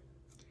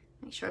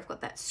 Make sure I've got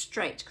that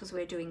straight, because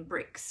we're doing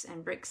bricks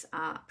and bricks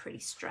are pretty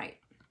straight.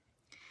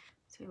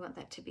 So we want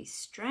that to be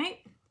straight.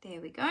 There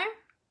we go.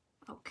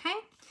 Okay.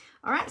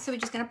 All right, so we're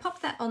just going to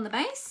pop that on the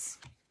base.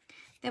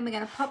 Then we're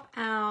going to pop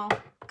our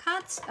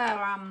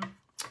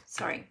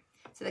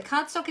so the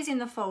cardstock is in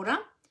the folder.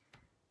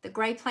 The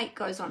grey plate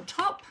goes on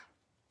top,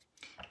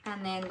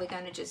 and then we're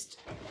going to just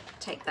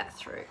take that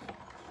through.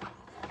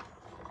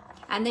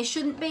 And there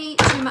shouldn't be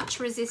too much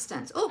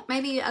resistance. Oh,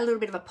 maybe a little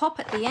bit of a pop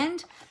at the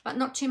end, but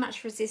not too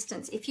much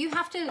resistance. If you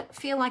have to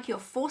feel like you're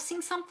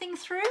forcing something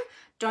through,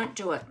 don't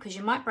do it, because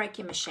you might break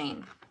your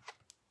machine.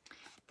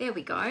 There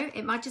we go.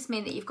 It might just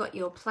mean that you've got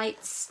your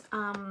plates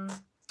in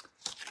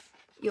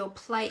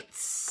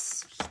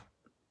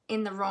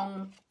the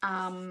wrong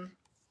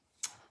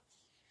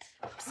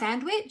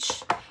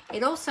sandwich.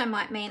 It also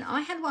might mean,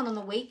 I had one on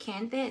the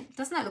weekend there.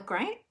 Doesn't that look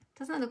great?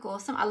 Doesn't that look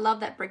awesome? I love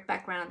that brick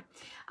background.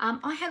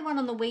 I had one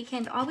on the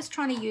weekend. I was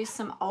trying to use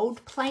some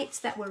old plates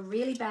that were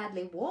really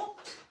badly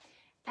warped,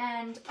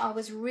 and I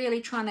was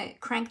really trying to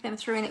crank them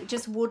through, and it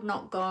just would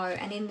not go.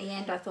 And in the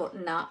end I thought,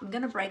 nah, I'm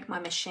going to break my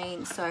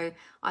machine. So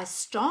I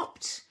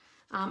stopped.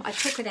 I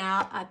took it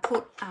out. I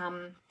put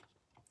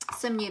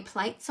some new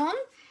plates on,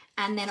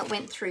 and then it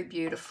went through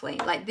beautifully.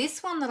 Like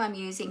this one that I'm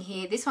using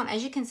here, this one,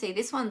 as you can see,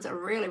 this one's a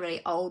really,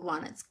 really old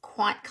one. It's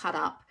quite cut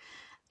up.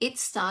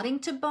 It's starting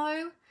to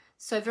bow.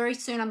 So very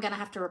soon I'm going to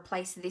have to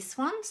replace this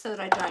one so that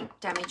I don't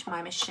damage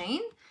my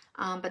machine.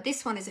 But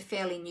this one is a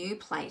fairly new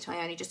plate.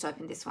 I only just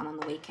opened this one on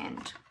the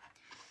weekend.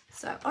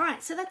 So, all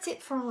right, so that's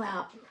it for all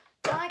our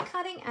die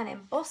cutting and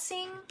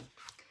embossing.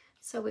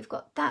 So we've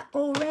got that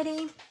all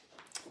ready.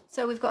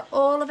 So we've got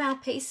all of our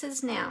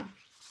pieces now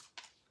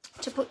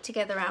to put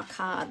together our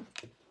card.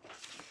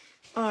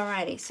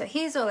 Alrighty, so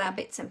here's all our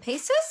bits and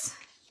pieces.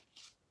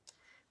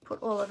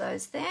 Put all of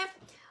those there.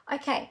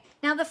 Okay,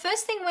 now the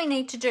first thing we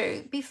need to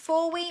do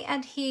before we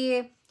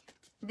adhere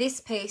this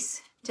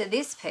piece to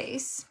this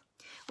piece,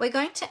 we're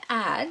going to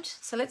add,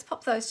 so let's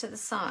pop those to the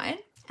side,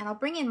 and I'll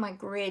bring in my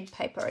grid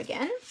paper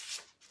again,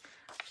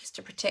 just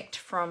to protect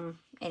from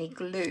any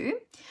glue.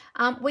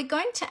 We're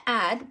going to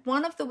add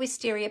one of the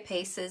wisteria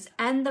pieces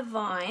and the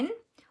vine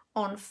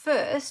on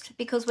first,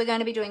 because we're going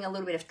to be doing a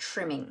little bit of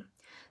trimming.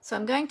 So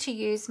I'm going to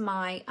use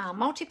my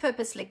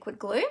multi-purpose liquid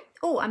glue.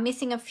 Oh, I'm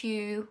missing a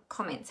few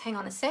comments. Hang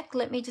on a sec.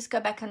 Let me just go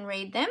back and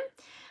read them.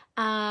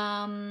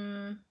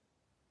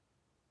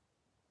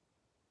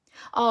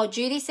 Oh,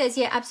 Judy says,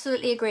 yeah,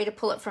 absolutely agree to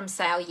pull it from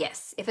sale.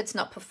 Yes, if it's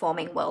not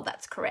performing well,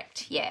 that's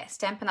correct. Yeah,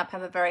 Stampin' Up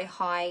have a very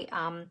high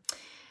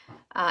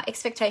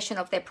expectation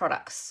of their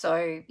products.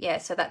 So, yeah,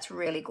 so that's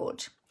really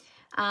good.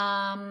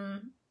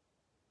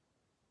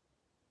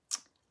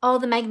 Oh,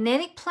 the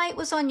magnetic plate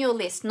was on your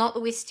list, not the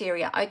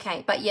wisteria.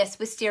 Okay, but yes,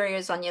 wisteria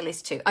is on your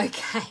list too.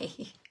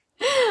 Okay.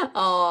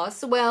 Oh,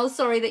 so well,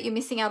 sorry that you're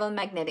missing out on the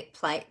magnetic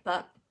plate,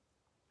 but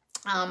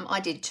I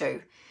did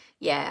too.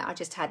 Yeah, I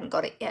just hadn't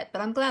got it yet, but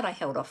I'm glad I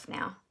held off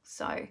now.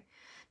 So,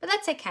 but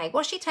that's okay.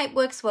 Washi tape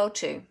works well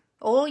too.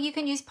 Or you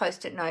can use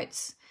Post-it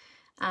notes.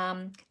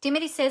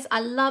 Dimity says, I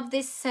love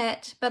this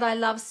set, but I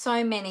love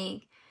so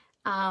many.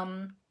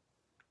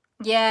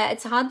 Yeah,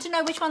 it's hard to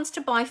know which ones to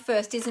buy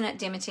first, isn't it,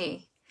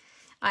 Dimity?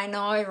 I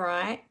know,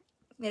 right?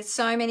 There's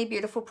so many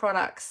beautiful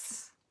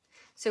products.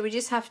 So we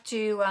just have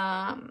to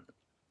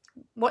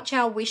watch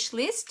our wish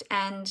list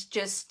and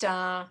just,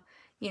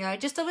 you know,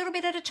 just a little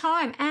bit at a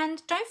time.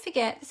 And don't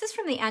forget, this is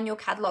from the annual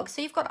catalogue.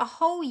 So you've got a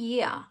whole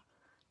year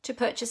to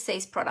purchase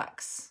these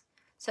products.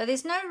 So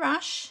there's no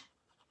rush.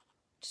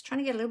 Just trying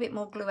to get a little bit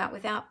more glue out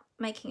without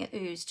making it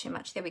ooze too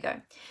much. There we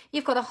go.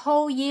 You've got a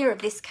whole year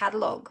of this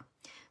catalogue.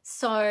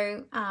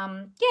 So,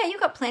 yeah,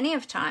 you've got plenty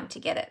of time to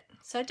get it.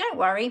 So don't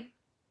worry.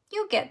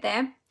 You'll get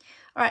there.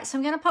 All right, so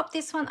I'm going to pop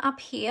this one up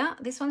here.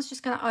 This one's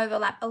just going to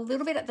overlap a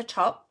little bit at the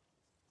top.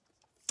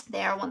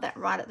 There, I want that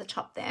right at the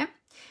top there.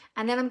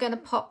 And then I'm going to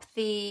pop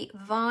the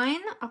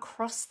vine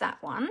across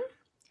that one.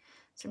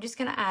 So I'm just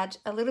going to add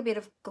a little bit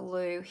of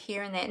glue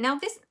here and there. Now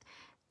this,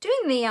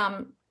 doing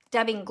the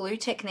dabbing glue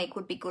technique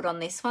would be good on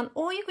this one,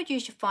 or you could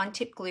use your fine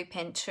tip glue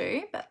pen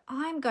too, but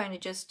I'm going to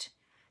just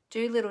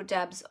do little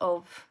dabs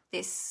of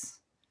this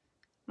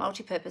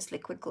multi-purpose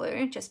liquid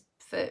glue just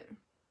for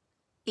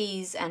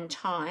ease and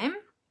time.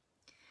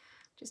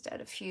 Just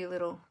add a few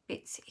little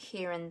bits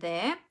here and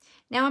there.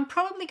 Now I'm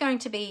probably going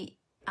to be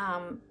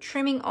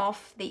trimming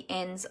off the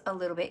ends a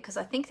little bit because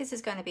I think this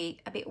is going to be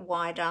a bit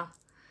wider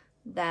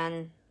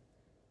than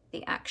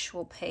the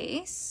actual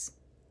piece.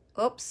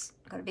 Oops,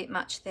 got a bit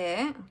much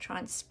there. I'll try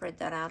and spread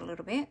that out a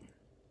little bit.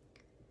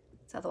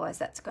 So otherwise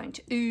that's going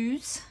to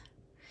ooze.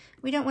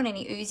 We don't want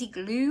any oozy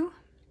glue.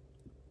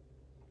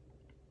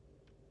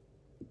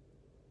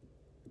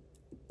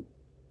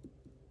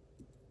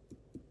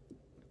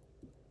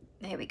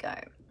 There we go.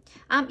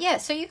 Yeah,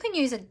 so you can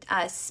use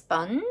a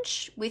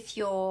sponge with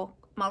your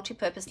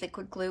multi-purpose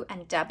liquid glue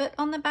and dab it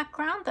on the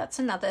background. That's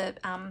another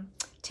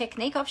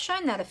technique. I've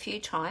shown that a few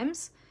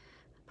times.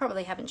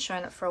 Probably haven't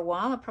shown it for a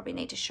while. I probably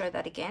need to show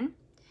that again.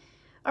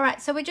 All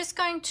right, so we're just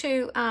going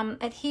to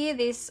adhere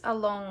this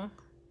along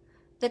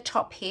the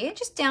top here,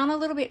 just down a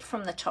little bit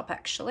from the top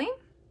actually.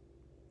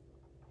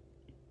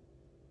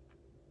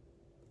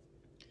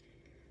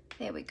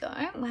 There we go.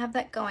 We'll have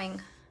that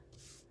going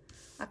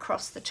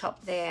across the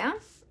top there.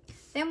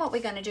 Then what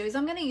we're going to do is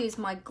I'm going to use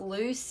my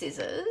glue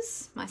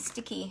scissors, my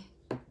sticky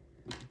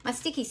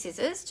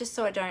scissors, just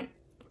so I don't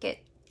get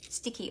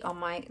sticky on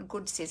my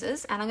good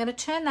scissors, and I'm going to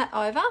turn that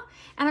over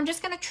and I'm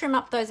just going to trim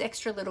up those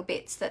extra little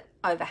bits that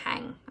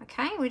overhang.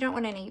 Okay, we don't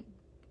want any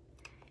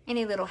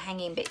little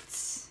hanging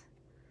bits,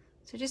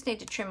 so just need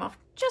to trim off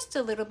just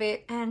a little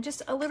bit, and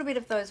just a little bit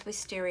of those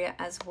wisteria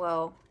as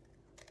well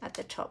at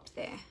the top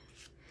there.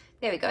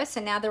 There we go. So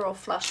now they're all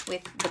flush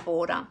with the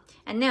border,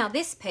 and now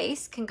this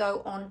piece can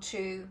go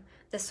onto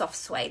the soft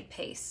suede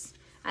piece,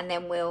 and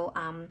then we'll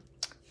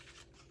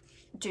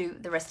do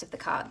the rest of the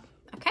card.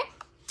 Okay,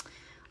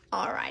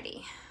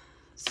 alrighty.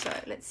 So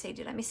let's see,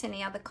 did I miss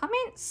any other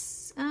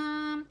comments?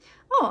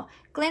 Oh,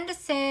 Glenda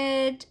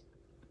said,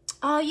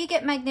 oh, you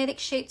get magnetic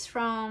sheets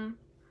from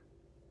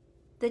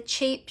the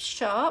cheap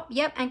shop.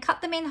 Yep, and cut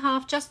them in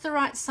half, just the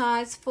right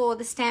size for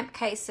the stamp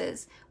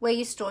cases where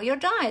you store your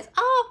dies.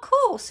 Oh,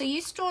 cool. So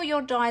you store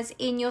your dies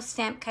in your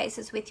stamp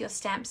cases with your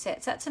stamp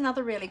sets. That's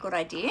another really good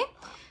idea.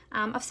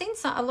 I've seen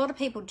a lot of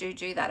people do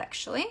that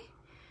actually.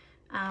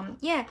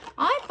 Yeah,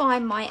 I buy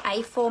my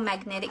A4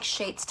 magnetic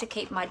sheets to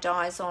keep my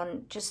dies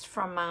on just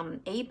from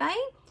eBay,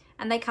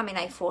 and they come in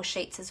A4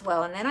 sheets as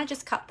well, and then I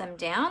just cut them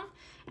down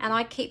and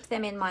I keep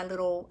them in my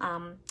little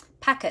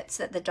packets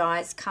that the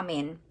dies come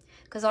in,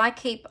 because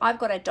I've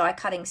got a die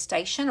cutting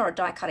station, or a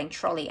die cutting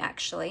trolley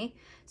actually,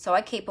 so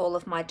I keep all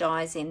of my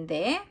dies in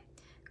there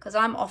because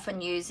I'm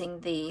often using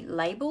the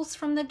labels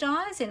from the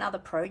dies in other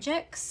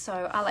projects,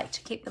 so I like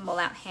to keep them all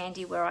out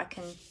handy where I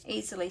can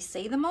easily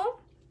see them all.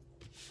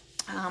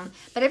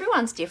 But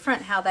everyone's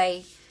different how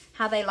they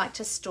like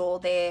to store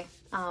their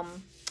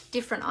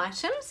different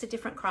items, the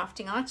different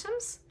crafting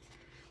items.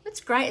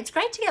 It's great. It's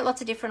great to get lots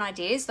of different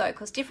ideas though,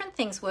 because different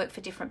things work for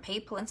different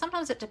people, and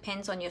sometimes it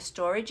depends on your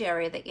storage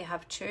area that you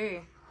have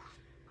too.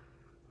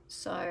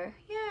 So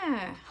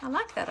yeah, I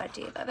like that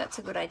idea though. That's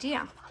a good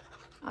idea.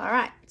 All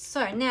right,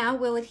 so now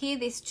we'll adhere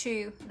this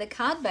to the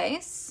card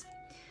base.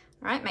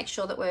 All right, make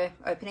sure that we're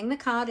opening the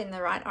card in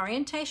the right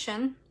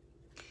orientation,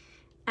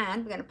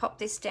 and we're going to pop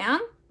this down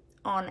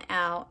on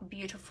our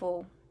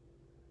beautiful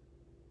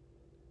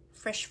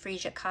fresh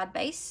freesia card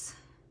base.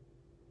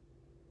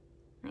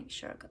 Make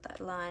sure I've got that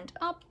lined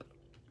up.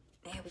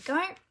 There we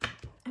go.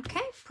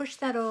 Okay, push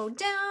that all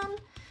down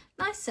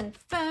nice and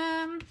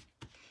firm,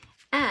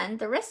 and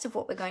the rest of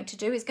what we're going to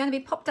do is going to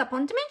be popped up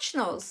on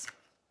dimensionals.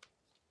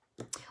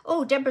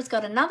 Oh, Deborah's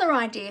got another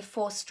idea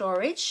for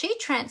storage. She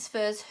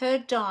transfers her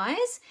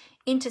dies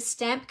into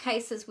stamp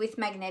cases with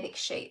magnetic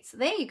sheets.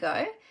 There you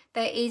go.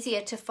 They're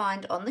easier to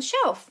find on the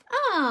shelf.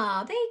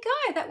 Ah, there you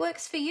go. That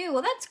works for you.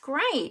 Well, that's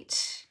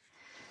great.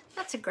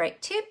 That's a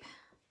great tip.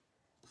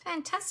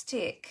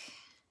 Fantastic.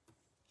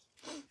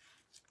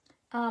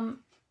 Mine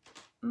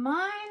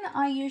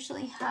I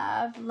usually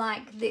have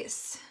like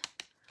this.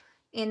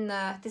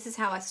 This is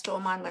how I store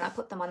mine when I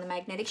put them on the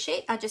magnetic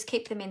sheet. I just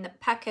keep them in the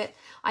packet.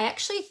 I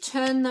actually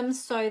turn them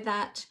so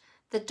that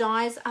the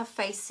dies are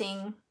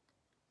facing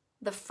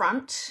the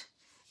front,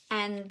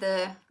 and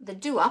the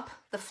do-up,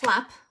 the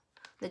flap,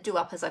 the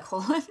do-up as I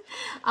call it,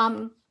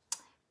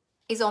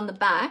 is on the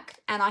back,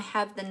 and I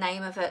have the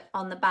name of it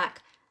on the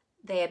back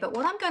there. But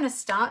what I'm going to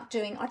start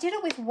doing, I did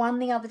it with one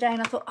the other day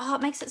and I thought, oh,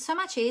 it makes it so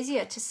much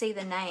easier to see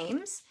the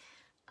names.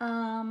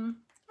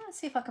 Let's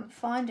see if I can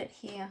find it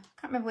here.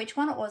 Can't remember which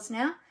one it was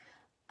now.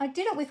 I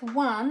did it with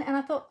one and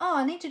I thought, oh,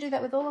 I need to do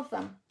that with all of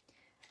them.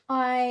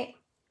 I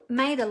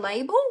made a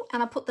label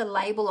and I put the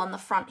label on the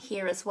front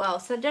here as well,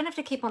 so I don't have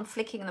to keep on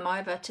flicking them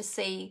over to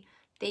see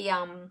the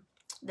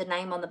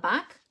name on the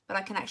back, but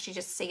I can actually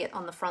just see it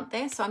on the front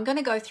there. So I'm going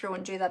to go through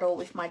and do that all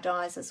with my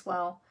dies as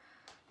well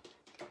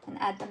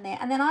and add them there,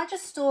 and then I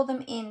just store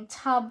them in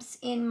tubs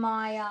in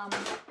my I'll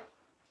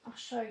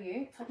show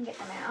you if I can get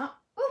them out.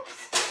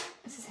 Oops.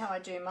 This is how I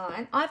do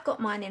mine. I've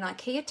got mine in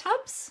IKEA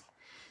tubs.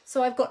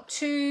 So I've got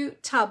two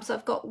tubs.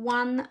 I've got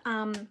one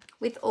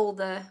with all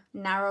the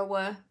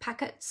narrower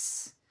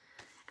packets,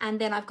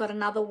 and then I've got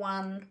another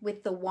one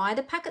with the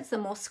wider packets, the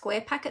more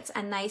square packets,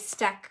 and they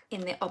stack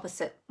in the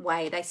opposite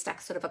way. They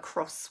stack sort of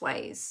across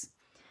ways.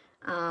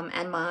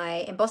 And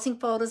my embossing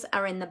folders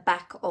are in the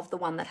back of the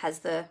one that has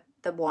the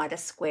wider,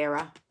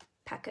 squarer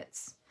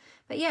packets.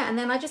 But yeah, and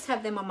then I just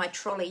have them on my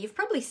trolley. You've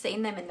probably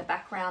seen them in the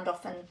background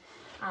often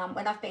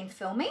when I've been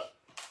filming.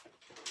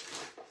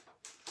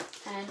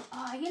 And,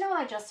 oh, you know what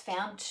I just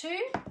found too?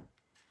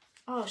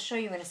 Oh, I'll show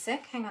you in a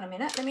sec. Hang on a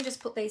minute. Let me just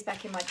put these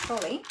back in my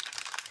trolley.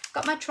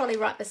 Got my trolley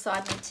right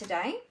beside me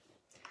today.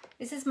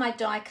 This is my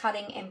die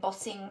cutting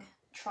embossing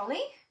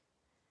trolley.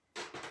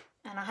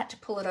 And I had to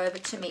pull it over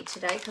to me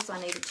today because I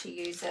needed to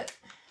use it.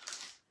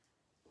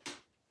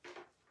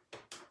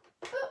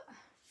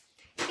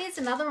 Here's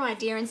another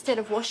idea. Instead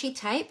of washi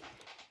tape,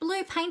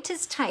 blue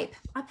painter's tape.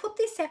 I put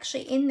this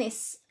actually in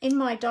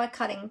my die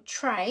cutting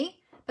tray,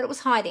 but it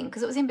was hiding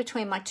because it was in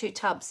between my two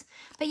tubs.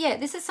 But yeah,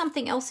 this is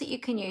something else that you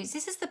can use.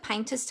 This is the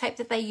painter's tape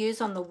that they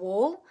use on the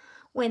wall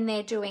when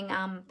they're doing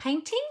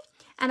painting,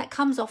 and it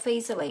comes off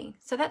easily.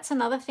 So that's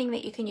another thing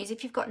that you can use.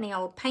 If you've got any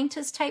old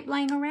painter's tape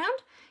laying around,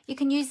 you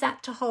can use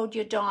that to hold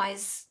your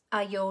dies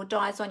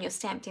on your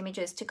stamped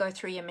images to go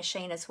through your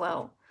machine as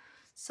well.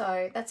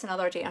 So that's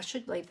another idea. I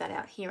should leave that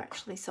out here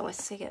actually so I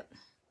see it.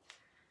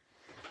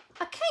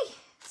 Okay,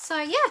 so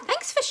yeah,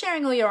 thanks for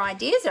sharing all your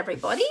ideas,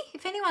 everybody.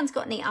 If anyone's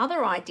got any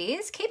other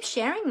ideas, keep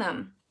sharing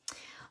them.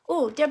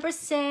 Oh, Deborah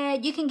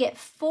said you can get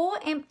 4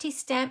 empty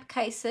stamp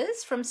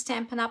cases from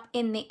Stampin' Up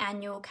in the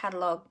annual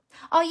catalogue.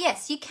 Oh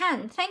yes, you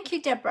can. Thank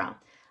you, Deborah.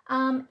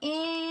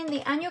 In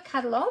the annual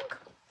catalogue,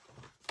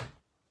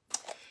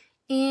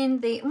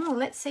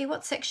 let's see,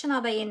 what section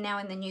are they in now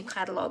in the new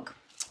catalogue?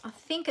 I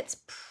think it's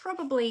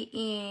probably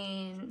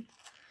in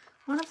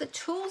one of the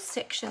tools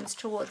sections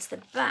towards the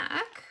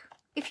back.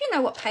 If you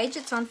know what page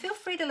it's on, feel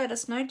free to let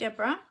us know,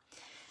 Deborah.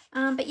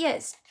 But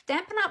yes,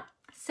 Stampin' Up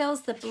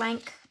sells the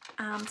blank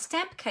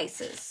stamp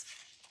cases.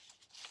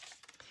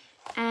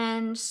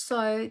 And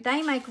so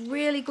they make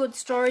really good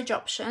storage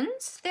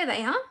options. There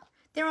they are.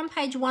 They're on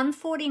page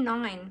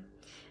 149.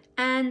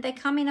 And they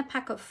come in a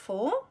pack of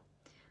 4.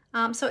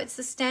 So it's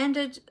the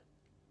standard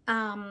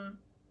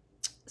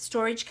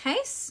storage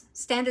case,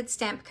 standard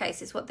stamp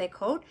case is what they're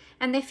called,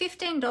 and they're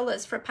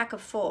 $15 for a pack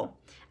of 4,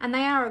 and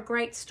they are a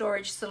great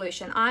storage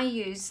solution. I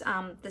use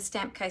the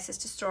stamp cases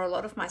to store a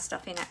lot of my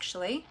stuff in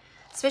actually,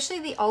 especially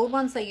the old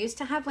ones they used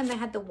to have when they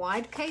had the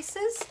wide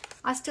cases.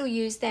 I still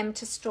use them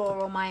to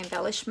store all my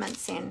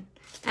embellishments in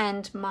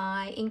and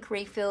my ink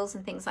refills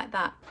and things like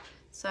that.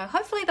 So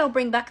hopefully they'll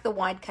bring back the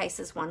wide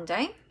cases one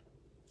day.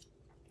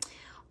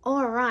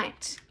 All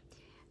right.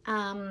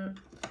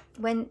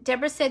 When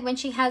Deborah said when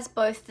she has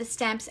both the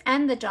stamps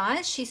and the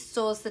dies, she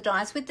stores the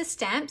dies with the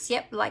stamps,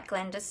 yep, like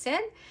Glenda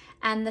said,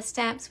 and the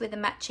stamps with a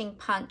matching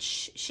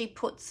punch, she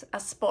puts a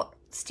spot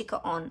sticker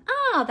on.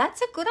 Ah,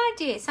 that's a good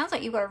idea. Sounds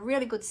like you've got a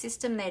really good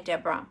system there,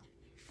 Deborah.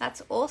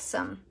 That's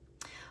awesome.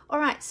 All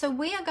right, so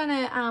we are going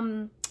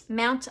to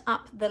mount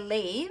up the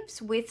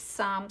leaves with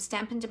some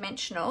Stampin'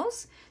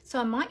 Dimensionals. So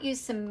I might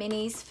use some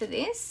minis for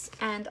this,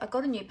 and I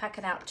got a new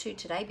packet out too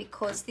today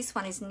because this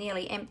one is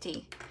nearly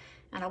empty.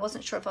 And I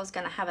wasn't sure if I was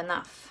going to have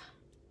enough.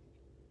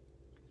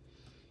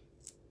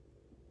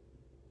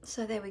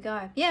 So there we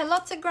go. Yeah,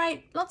 lots of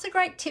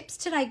great tips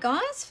today,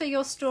 guys, for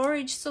your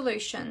storage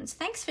solutions.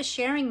 Thanks for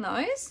sharing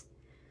those.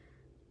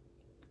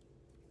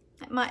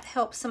 It might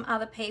help some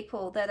other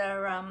people that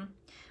are,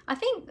 I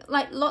think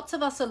like lots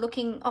of us are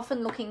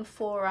often looking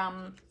for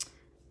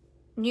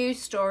new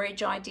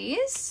storage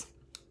ideas.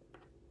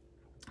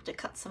 I have to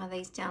cut some of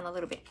these down a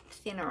little bit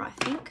thinner, I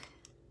think.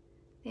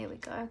 There we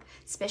go.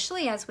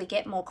 Especially as we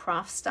get more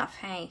craft stuff,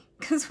 hey?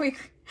 Because we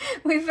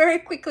very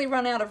quickly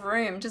run out of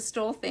room to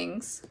store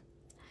things.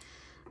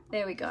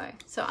 There we go.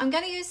 So I'm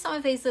going to use some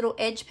of these little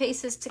edge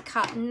pieces to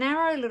cut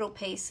narrow little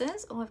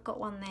pieces. Oh, I've got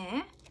one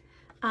there.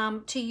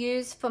 To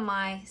use for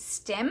my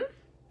stem.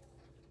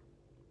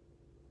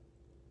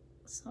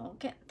 So I'll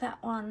get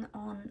that one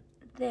on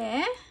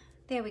there.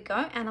 There we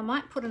go. And I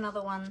might put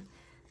another one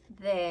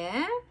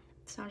there.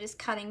 So I'm just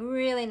cutting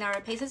really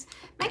narrow pieces.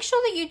 Make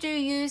sure that you do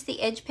use the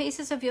edge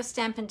pieces of your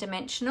Stampin'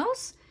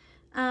 Dimensionals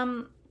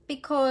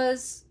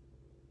because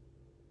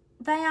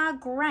they are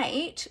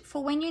great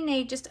for when you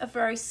need just a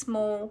very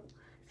small,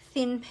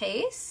 thin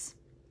piece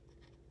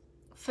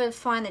for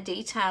finer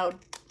detailed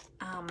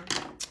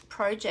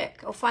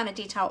project or finer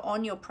detail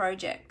on your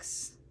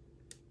projects.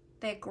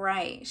 They're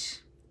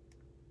great.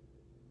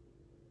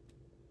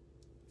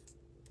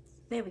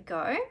 There we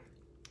go.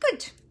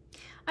 Good.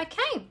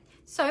 Okay.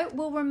 So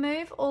we'll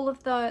remove all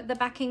of the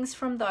backings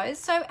from those.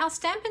 So our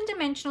Stampin'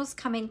 Dimensionals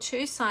come in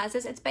 2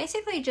 sizes. It's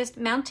basically just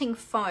mounting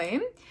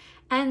foam,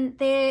 and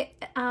they're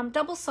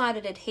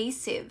double-sided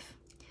adhesive.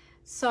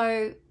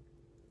 So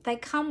they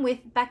come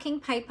with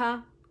backing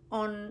paper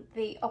on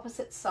the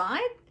opposite side.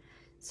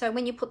 So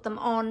when you put them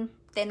on,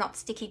 they're not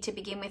sticky to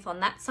begin with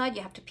on that side.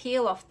 You have to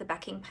peel off the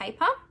backing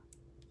paper.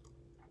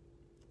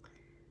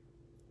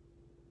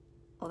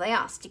 Well, they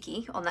are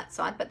sticky on that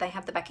side, but they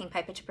have the backing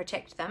paper to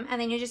protect them. And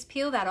then you just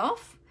peel that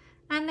off,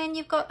 and then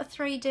you've got a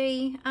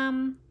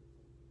 3D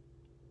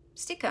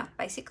sticker,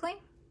 basically.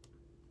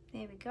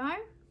 There we go.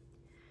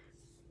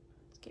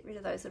 Let's get rid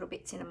of those little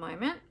bits in a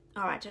moment.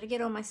 All right, did I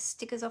get all my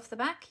stickers off the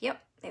back?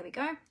 Yep, there we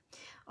go.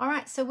 All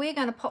right, so we're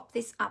going to pop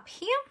this up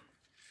here.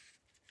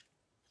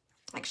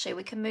 Actually,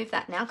 we can move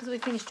that now because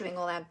we've finished doing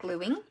all our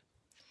gluing.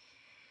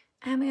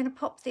 And we're going to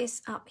pop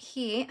this up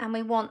here, and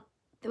we're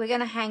going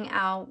to hang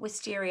our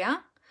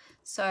wisteria.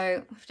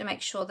 So we have to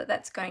make sure that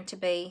that's going to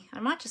be, I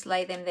might just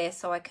lay them there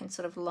so I can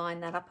sort of line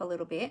that up a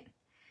little bit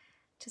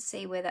to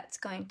see where that's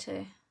going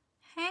to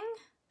hang,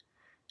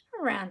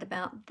 around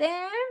about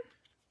there.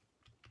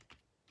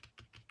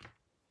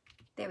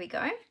 There we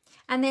go.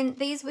 And then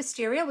these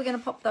wisteria, we're going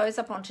to pop those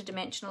up onto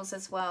dimensionals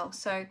as well.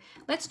 So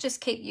let's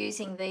just keep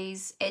using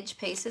these edge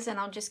pieces, and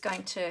I'm just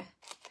going to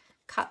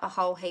cut a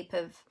whole heap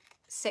of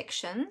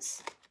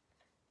sections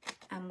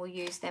and we'll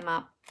use them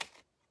up.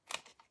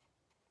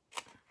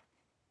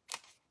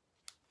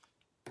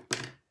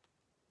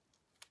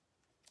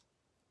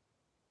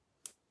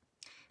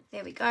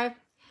 There we go.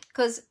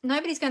 Because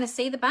nobody's going to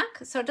see the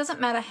back, so it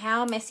doesn't matter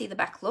how messy the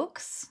back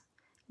looks.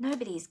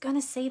 Nobody's going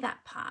to see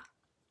that part.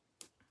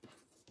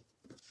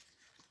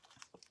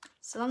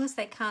 So long as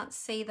they can't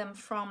see them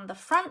from the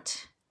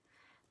front,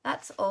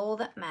 that's all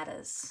that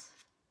matters.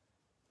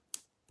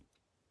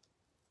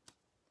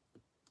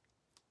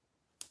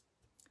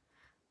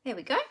 There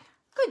we go.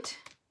 Good.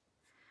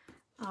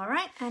 All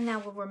right, and now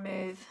we'll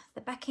remove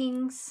the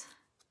backings,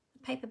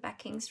 paper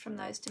backings from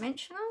those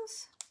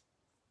dimensionals.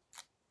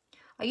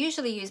 I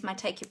usually use my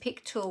Take Your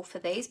Pick tool for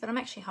these, but I'm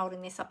actually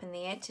holding this up in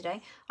the air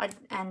today.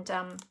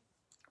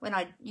 When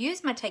I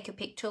use my Take Your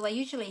Pick tool, I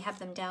usually have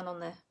them down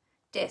on the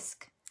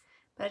desk.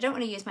 But I don't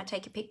want to use my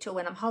Take Your Pick tool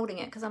when I'm holding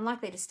it because I'm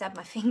likely to stab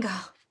my finger.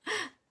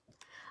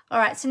 All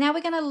right, so now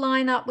we're going to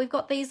line up. We've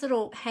got these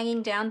little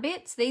hanging down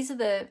bits. These are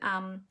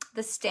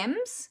the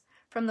stems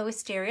from the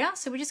wisteria.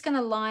 So we're just going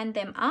to line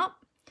them up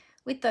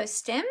with those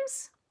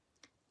stems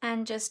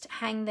and just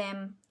hang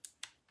them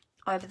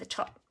over the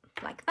top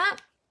like that.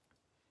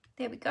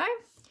 There we go.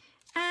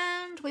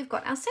 And we've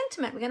got our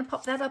sentiment. We're going to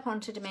pop that up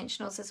onto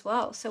dimensionals as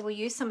well. So we'll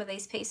use some of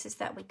these pieces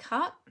that we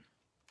cut.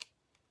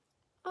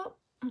 Oh,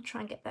 I'll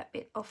try and get that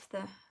bit off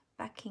the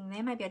backing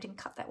there. Maybe I didn't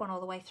cut that one all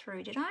the way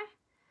through, did I?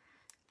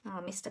 Oh,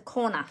 I missed a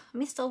corner. I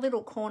missed a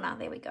little corner.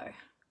 There we go.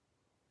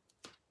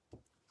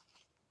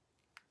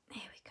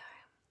 There we go.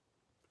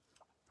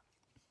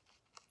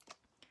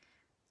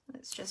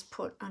 Let's just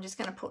put, I'm just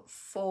going to put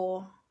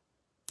 4.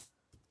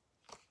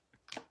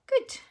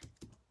 Good.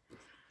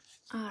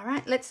 All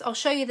right, I'll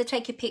show you the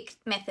Take Your Pick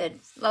method.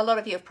 A lot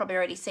of you have probably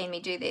already seen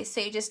me do this.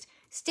 So you just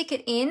stick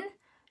it in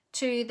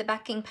to the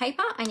backing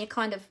paper and you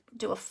kind of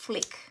do a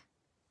flick,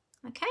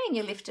 okay, and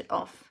you lift it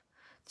off.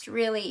 It's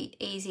really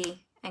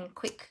easy and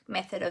quick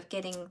method of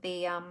getting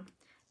the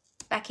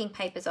backing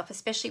papers off,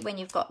 especially when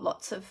you've got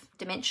lots of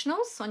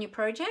dimensionals on your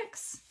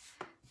projects.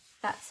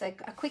 That's a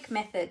quick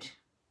method.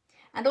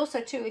 And also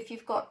too, if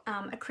you've got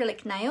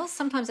acrylic nails,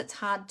 sometimes it's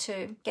hard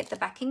to get the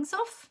backings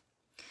off.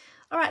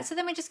 All right, so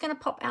then we're just going to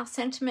pop our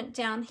sentiment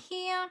down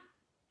here.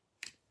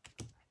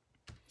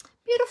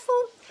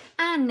 Beautiful.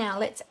 And now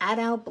let's add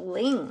our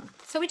bling.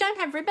 So we don't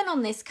have ribbon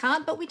on this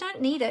card, but we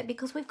don't need it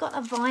because we've got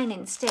a vine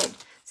instead.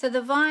 So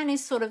the vine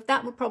is sort of,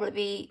 that would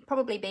probably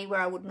be where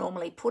I would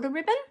normally put a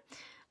ribbon.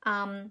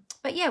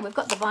 But yeah, we've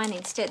got the vine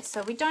instead.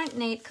 So we don't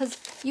need, because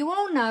you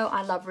all know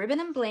I love ribbon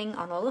and bling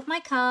on all of my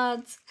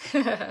cards.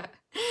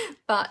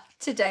 But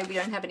today we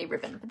don't have any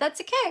ribbon, but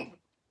that's okay.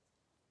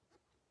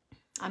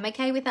 I'm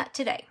okay with that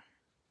today.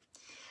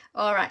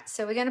 All right,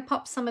 so we're going to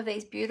pop some of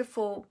these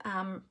beautiful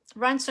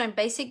rhinestone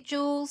basic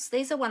jewels.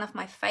 These are one of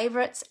my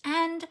favorites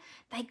and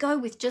they go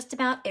with just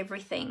about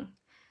everything.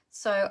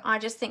 So I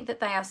just think that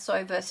they are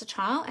so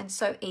versatile and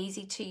so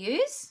easy to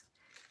use.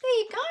 There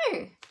you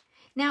go.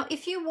 Now,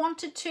 if you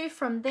wanted to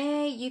from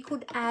there, you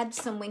could add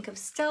some Wink of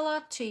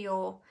Stella to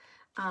your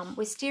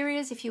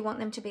wisterias if you want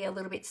them to be a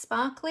little bit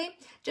sparkly.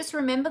 Just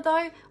remember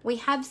though, we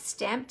have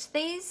stamped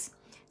these.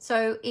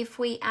 So if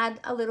we add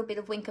a little bit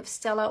of Wink of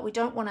Stella, we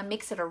don't want to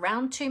mix it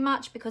around too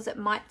much because it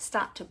might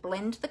start to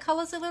blend the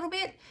colors a little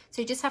bit.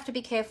 So you just have to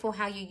be careful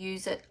how you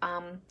use it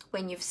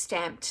when you've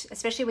stamped,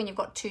 especially when you've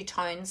got 2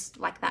 tones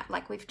like that,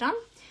 like we've done.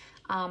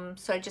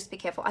 So just be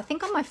careful. I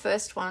think on my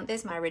first one,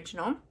 there's my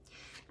original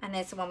and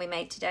there's the one we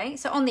made today.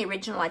 So on the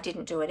original, I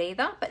didn't do it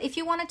either. But if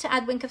you wanted to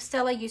add Wink of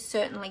Stella, you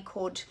certainly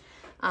could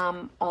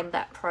on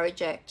that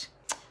project.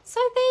 So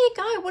there you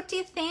go. What do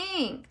you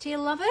think? Do you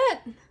love it?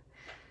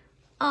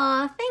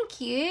 Oh,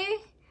 thank you.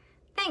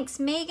 Thanks,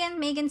 Megan.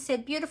 Megan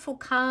said, beautiful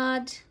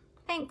card.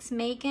 Thanks,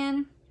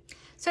 Megan.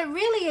 So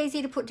really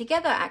easy to put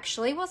together,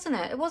 actually, wasn't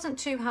it? It wasn't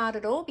too hard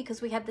at all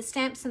because we had the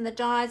stamps and the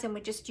dies and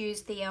we just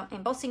used the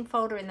embossing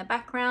folder in the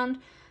background.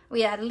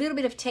 We had a little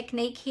bit of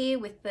technique here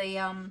with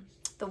the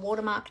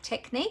watermark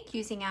technique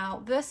using our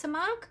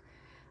Versamark.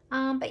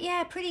 But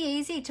yeah, pretty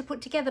easy to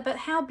put together. But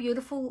how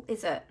beautiful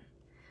is it?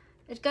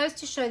 It goes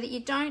to show that you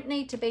don't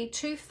need to be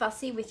too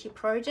fussy with your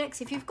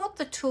projects. If you've got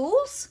the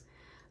tools,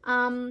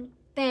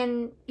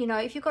 then, you know,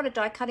 if you've got a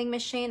die cutting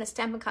machine, a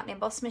Stampin' Cut and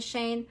Emboss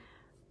machine,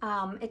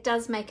 it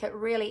does make it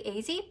really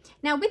easy.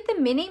 Now with the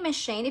mini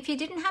machine, if you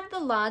didn't have the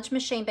large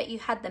machine but you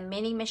had the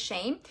mini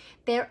machine,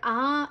 there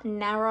are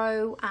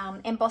narrow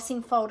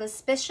embossing folders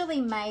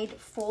specially made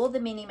for the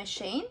mini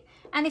machine.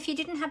 And if you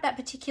didn't have that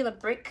particular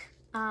brick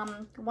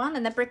one,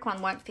 and the brick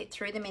one won't fit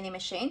through the mini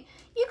machine.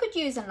 You could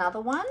use another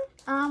one.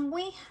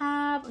 We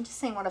have, I'm just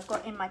seeing what I've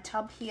got in my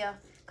tub here,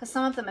 because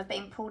some of them have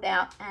been pulled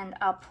out and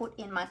are put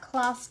in my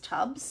class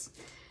tubs.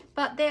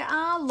 But there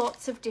are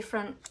lots of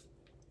different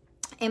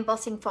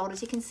embossing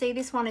folders. You can see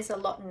this one is a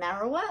lot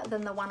narrower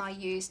than the one I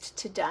used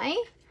today.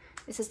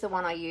 This is the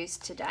one I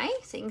used today.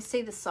 So you can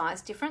see the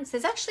size difference.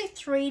 There's actually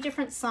 3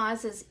 different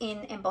sizes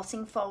in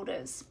embossing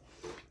folders.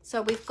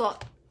 So we've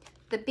got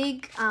the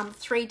big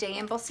 3D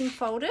embossing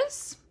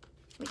folders,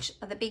 which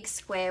are the big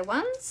square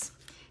ones.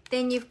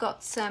 Then you've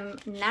got some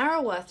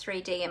narrower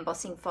 3D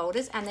embossing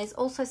folders, and there's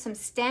also some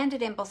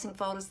standard embossing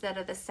folders that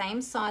are the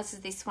same size as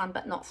this one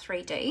but not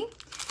 3D.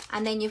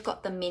 And then you've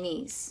got the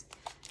minis.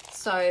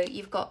 So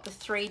you've got the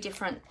 3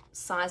 different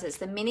sizes.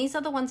 The minis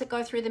are the ones that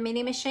go through the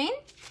mini machine.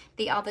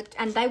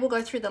 And they will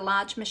go through the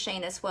large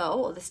machine as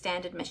well, or the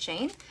standard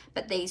machine.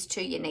 But these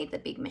 2, you need the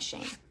big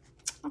machine.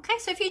 Okay,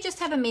 so if you just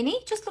have a mini,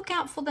 just look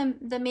out for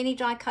the mini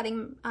die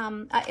cutting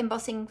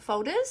embossing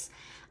folders.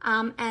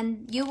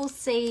 And you will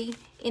see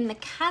in the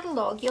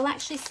catalogue, you'll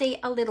actually see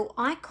a little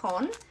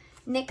icon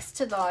next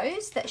to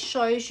those that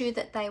shows you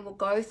that they will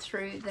go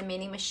through the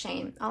mini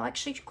machine. I'll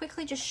actually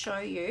quickly just show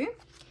you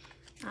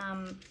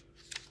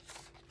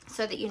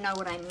so that you know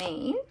what I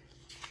mean.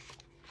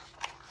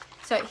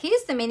 So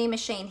here's the mini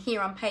machine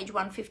here on page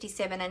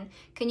 157, and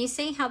can you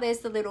see how there's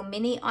the little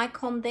mini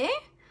icon there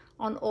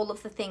on all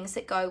of the things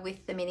that go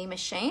with the mini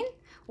machine?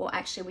 Well,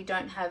 actually we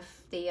don't have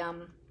the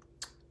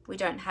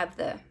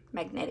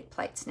magnetic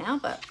plates now,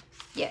 but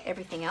yeah,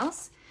 everything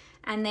else.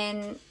 And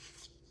then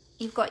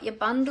you've got your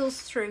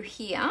bundles through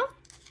here.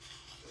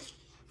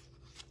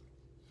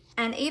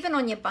 And even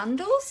on your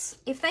bundles,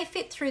 if they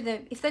fit through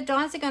if the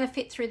dies are going to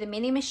fit through the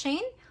mini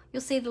machine,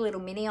 you'll see the little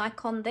mini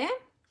icon there.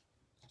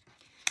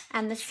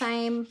 And the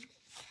same,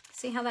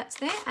 see how that's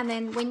there? And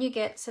then when you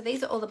get, so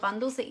these are all the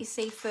bundles that you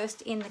see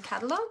first in the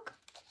catalogue.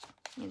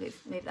 You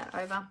move that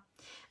over.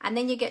 And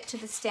then you get to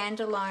the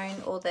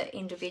standalone or the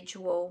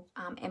individual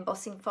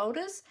embossing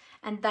folders,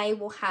 and they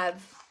will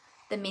have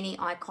the mini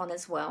icon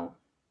as well.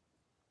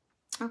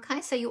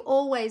 Okay, so you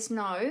always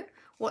know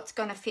what's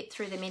going to fit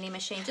through the mini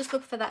machine. Just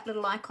look for that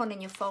little icon in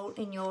your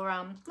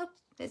look,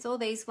 there's all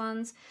these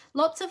ones.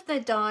 Lots of the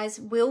dies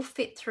will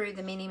fit through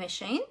the mini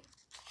machine.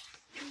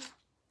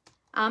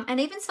 And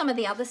even some of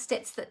the other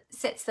sets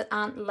that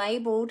aren't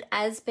labelled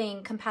as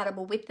being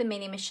compatible with the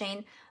mini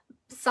machine,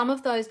 some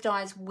of those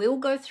dies will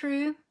go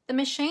through the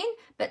machine,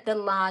 but the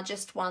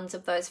largest ones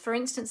of those, for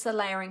instance, the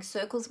layering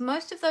circles,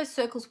 most of those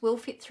circles will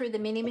fit through the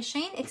mini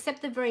machine,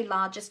 except the very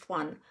largest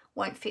one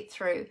won't fit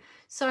through.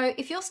 So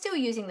if you're still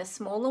using the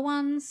smaller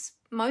ones,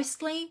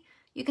 mostly,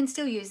 you can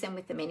still use them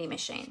with the mini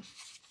machine.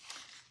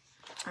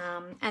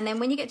 And then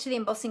when you get to the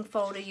embossing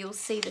folder, you'll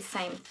see the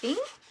same thing.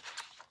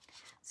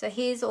 So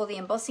here's all the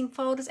embossing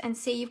folders, and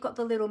see you've got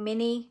the little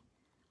mini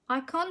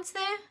icons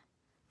there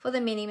for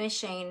the mini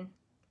machine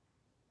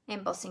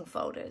embossing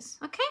folders.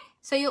 Okay,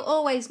 so you'll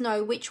always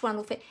know which one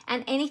will fit,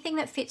 and anything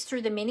that fits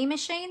through the mini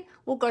machine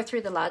will go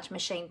through the large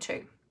machine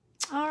too.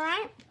 All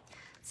right,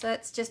 so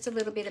that's just a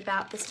little bit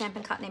about the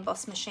Stampin' Cut and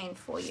Emboss machine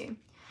for you.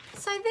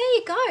 So there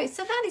you go.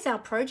 So that is our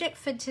project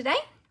for today.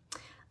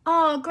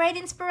 Oh, great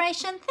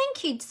inspiration.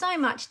 Thank you so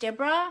much,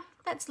 Deborah.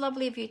 That's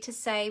lovely of you to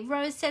say.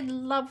 Rose said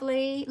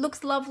lovely,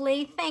 looks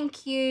lovely.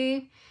 Thank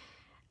you.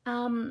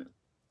 Thank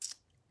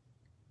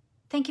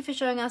you for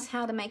showing us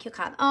how to make your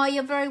card. Oh,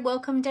 you're very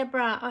welcome,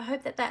 Deborah. I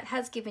hope that that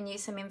has given you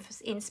some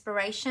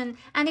inspiration.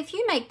 And if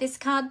you make this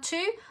card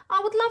too,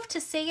 I would love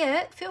to see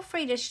it. Feel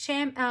free to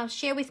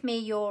share with me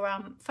your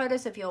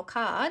photos of your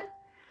card.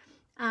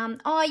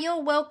 Oh,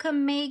 you're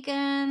welcome,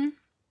 Megan.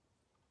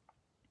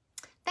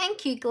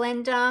 Thank you,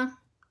 Glenda.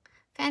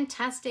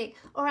 Fantastic.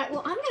 All right,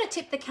 well, I'm going to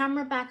tip the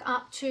camera back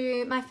up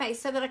to my face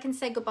so that I can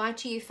say goodbye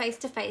to you face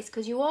to face,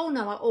 because you all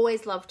know I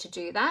always love to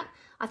do that.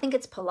 I think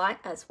it's polite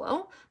as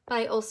well, but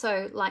I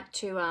also like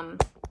to,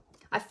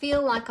 I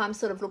feel like I'm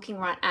sort of looking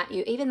right at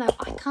you, even though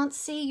I can't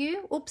see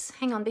you. Oops,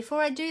 hang on.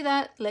 Before I do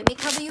that, let me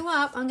cover you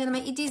up. I'm going to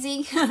make you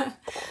dizzy.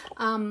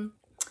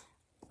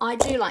 I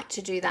do like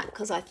to do that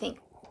because I think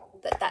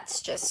that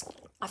that's just,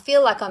 I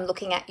feel like I'm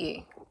looking at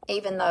you,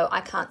 even though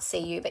I can't see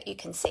you, but you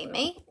can see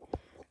me.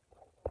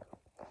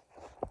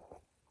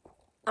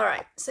 All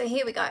right, so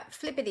here we go.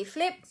 Flippity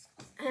flip,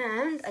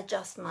 and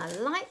adjust my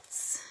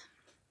lights.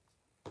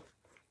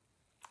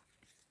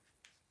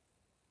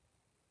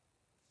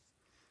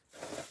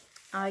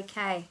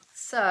 Okay,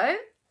 so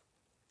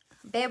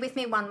bear with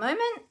me one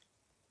moment.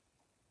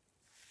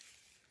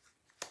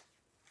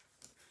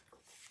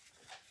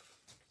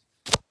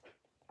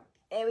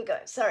 There we go.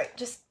 Sorry,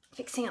 just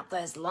fixing up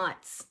those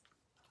lights.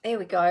 There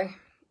we go.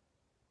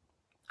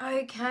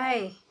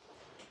 Okay,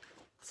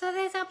 so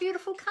there's our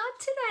beautiful card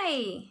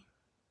today.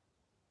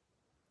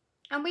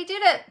 And we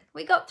did it.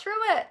 We got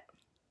through it.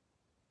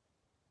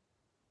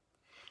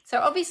 So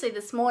obviously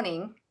this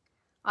morning,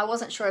 I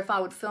wasn't sure if I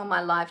would film my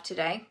live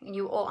today, and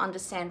you all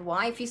understand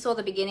why. If you saw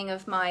the beginning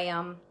of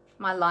my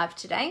my live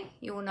today,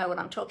 you will know what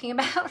I'm talking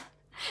about.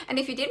 And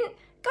if you didn't,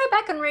 go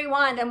back and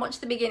rewind and watch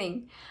the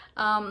beginning.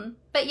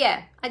 But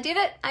yeah, I did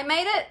it, I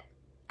made it,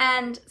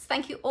 and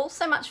thank you all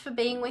so much for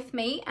being with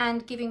me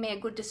and giving me a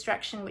good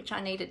distraction, which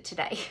I needed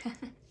today.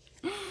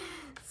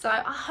 So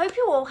I hope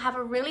you all have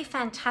a really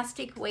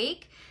fantastic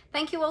week.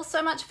 Thank you all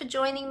so much for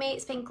joining me.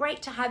 It's been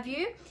great to have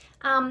you.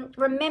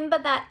 Remember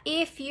that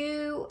if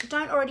you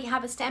don't already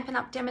have a Stampin'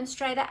 Up!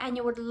 Demonstrator and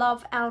you would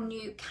love our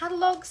new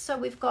catalogue, so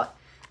we've got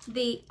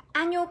the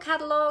Annual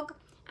Catalogue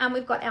and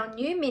we've got our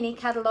new mini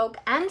catalogue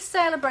and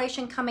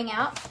celebration coming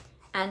out,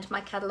 and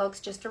my catalogue's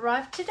just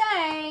arrived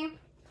today.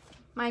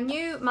 My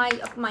new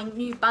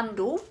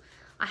bundle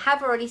I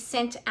have already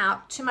sent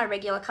out to my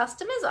regular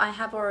customers. I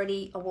have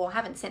already, well, I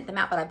haven't sent them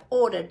out, but I've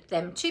ordered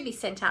them to be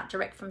sent out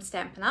direct from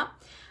Stampin'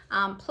 Up!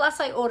 Plus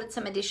I ordered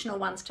some additional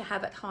ones to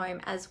have at home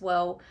as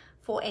well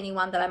for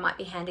anyone that I might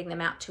be handing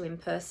them out to in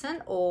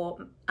person or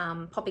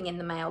popping in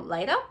the mail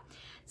later.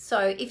 So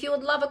if you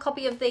would love a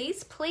copy of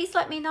these, please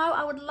let me know.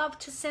 I would love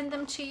to send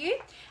them to you.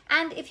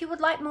 And if you would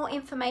like more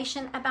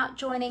information about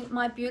joining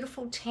my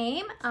beautiful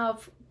team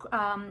of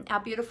our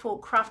beautiful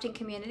crafting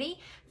community,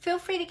 feel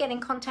free to get in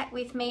contact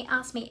with me.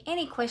 Ask me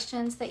any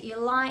questions that you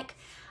like,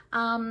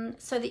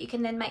 so that you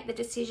can then make the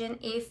decision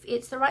if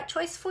it's the right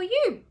choice for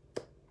you.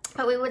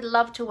 But we would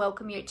love to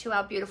welcome you to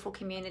our beautiful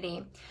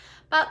community.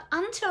 But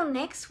until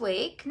next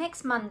week,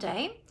 next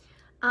Monday,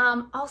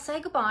 I'll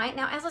say goodbye.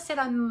 Now, as I said,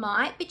 I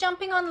might be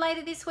jumping on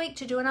later this week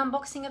to do an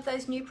unboxing of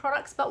those new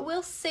products, but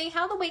we'll see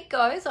how the week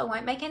goes. I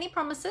won't make any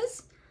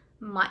promises.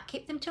 Might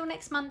keep them till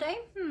next Monday.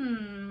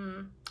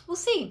 We'll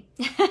see.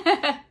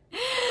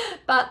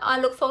 But I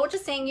look forward to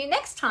seeing you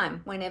next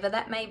time, whenever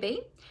that may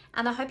be.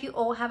 And I hope you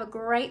all have a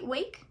great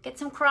week. Get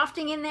some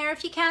crafting in there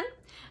if you can.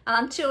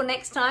 Until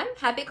next time,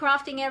 happy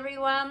crafting,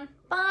 everyone.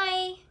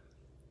 Bye.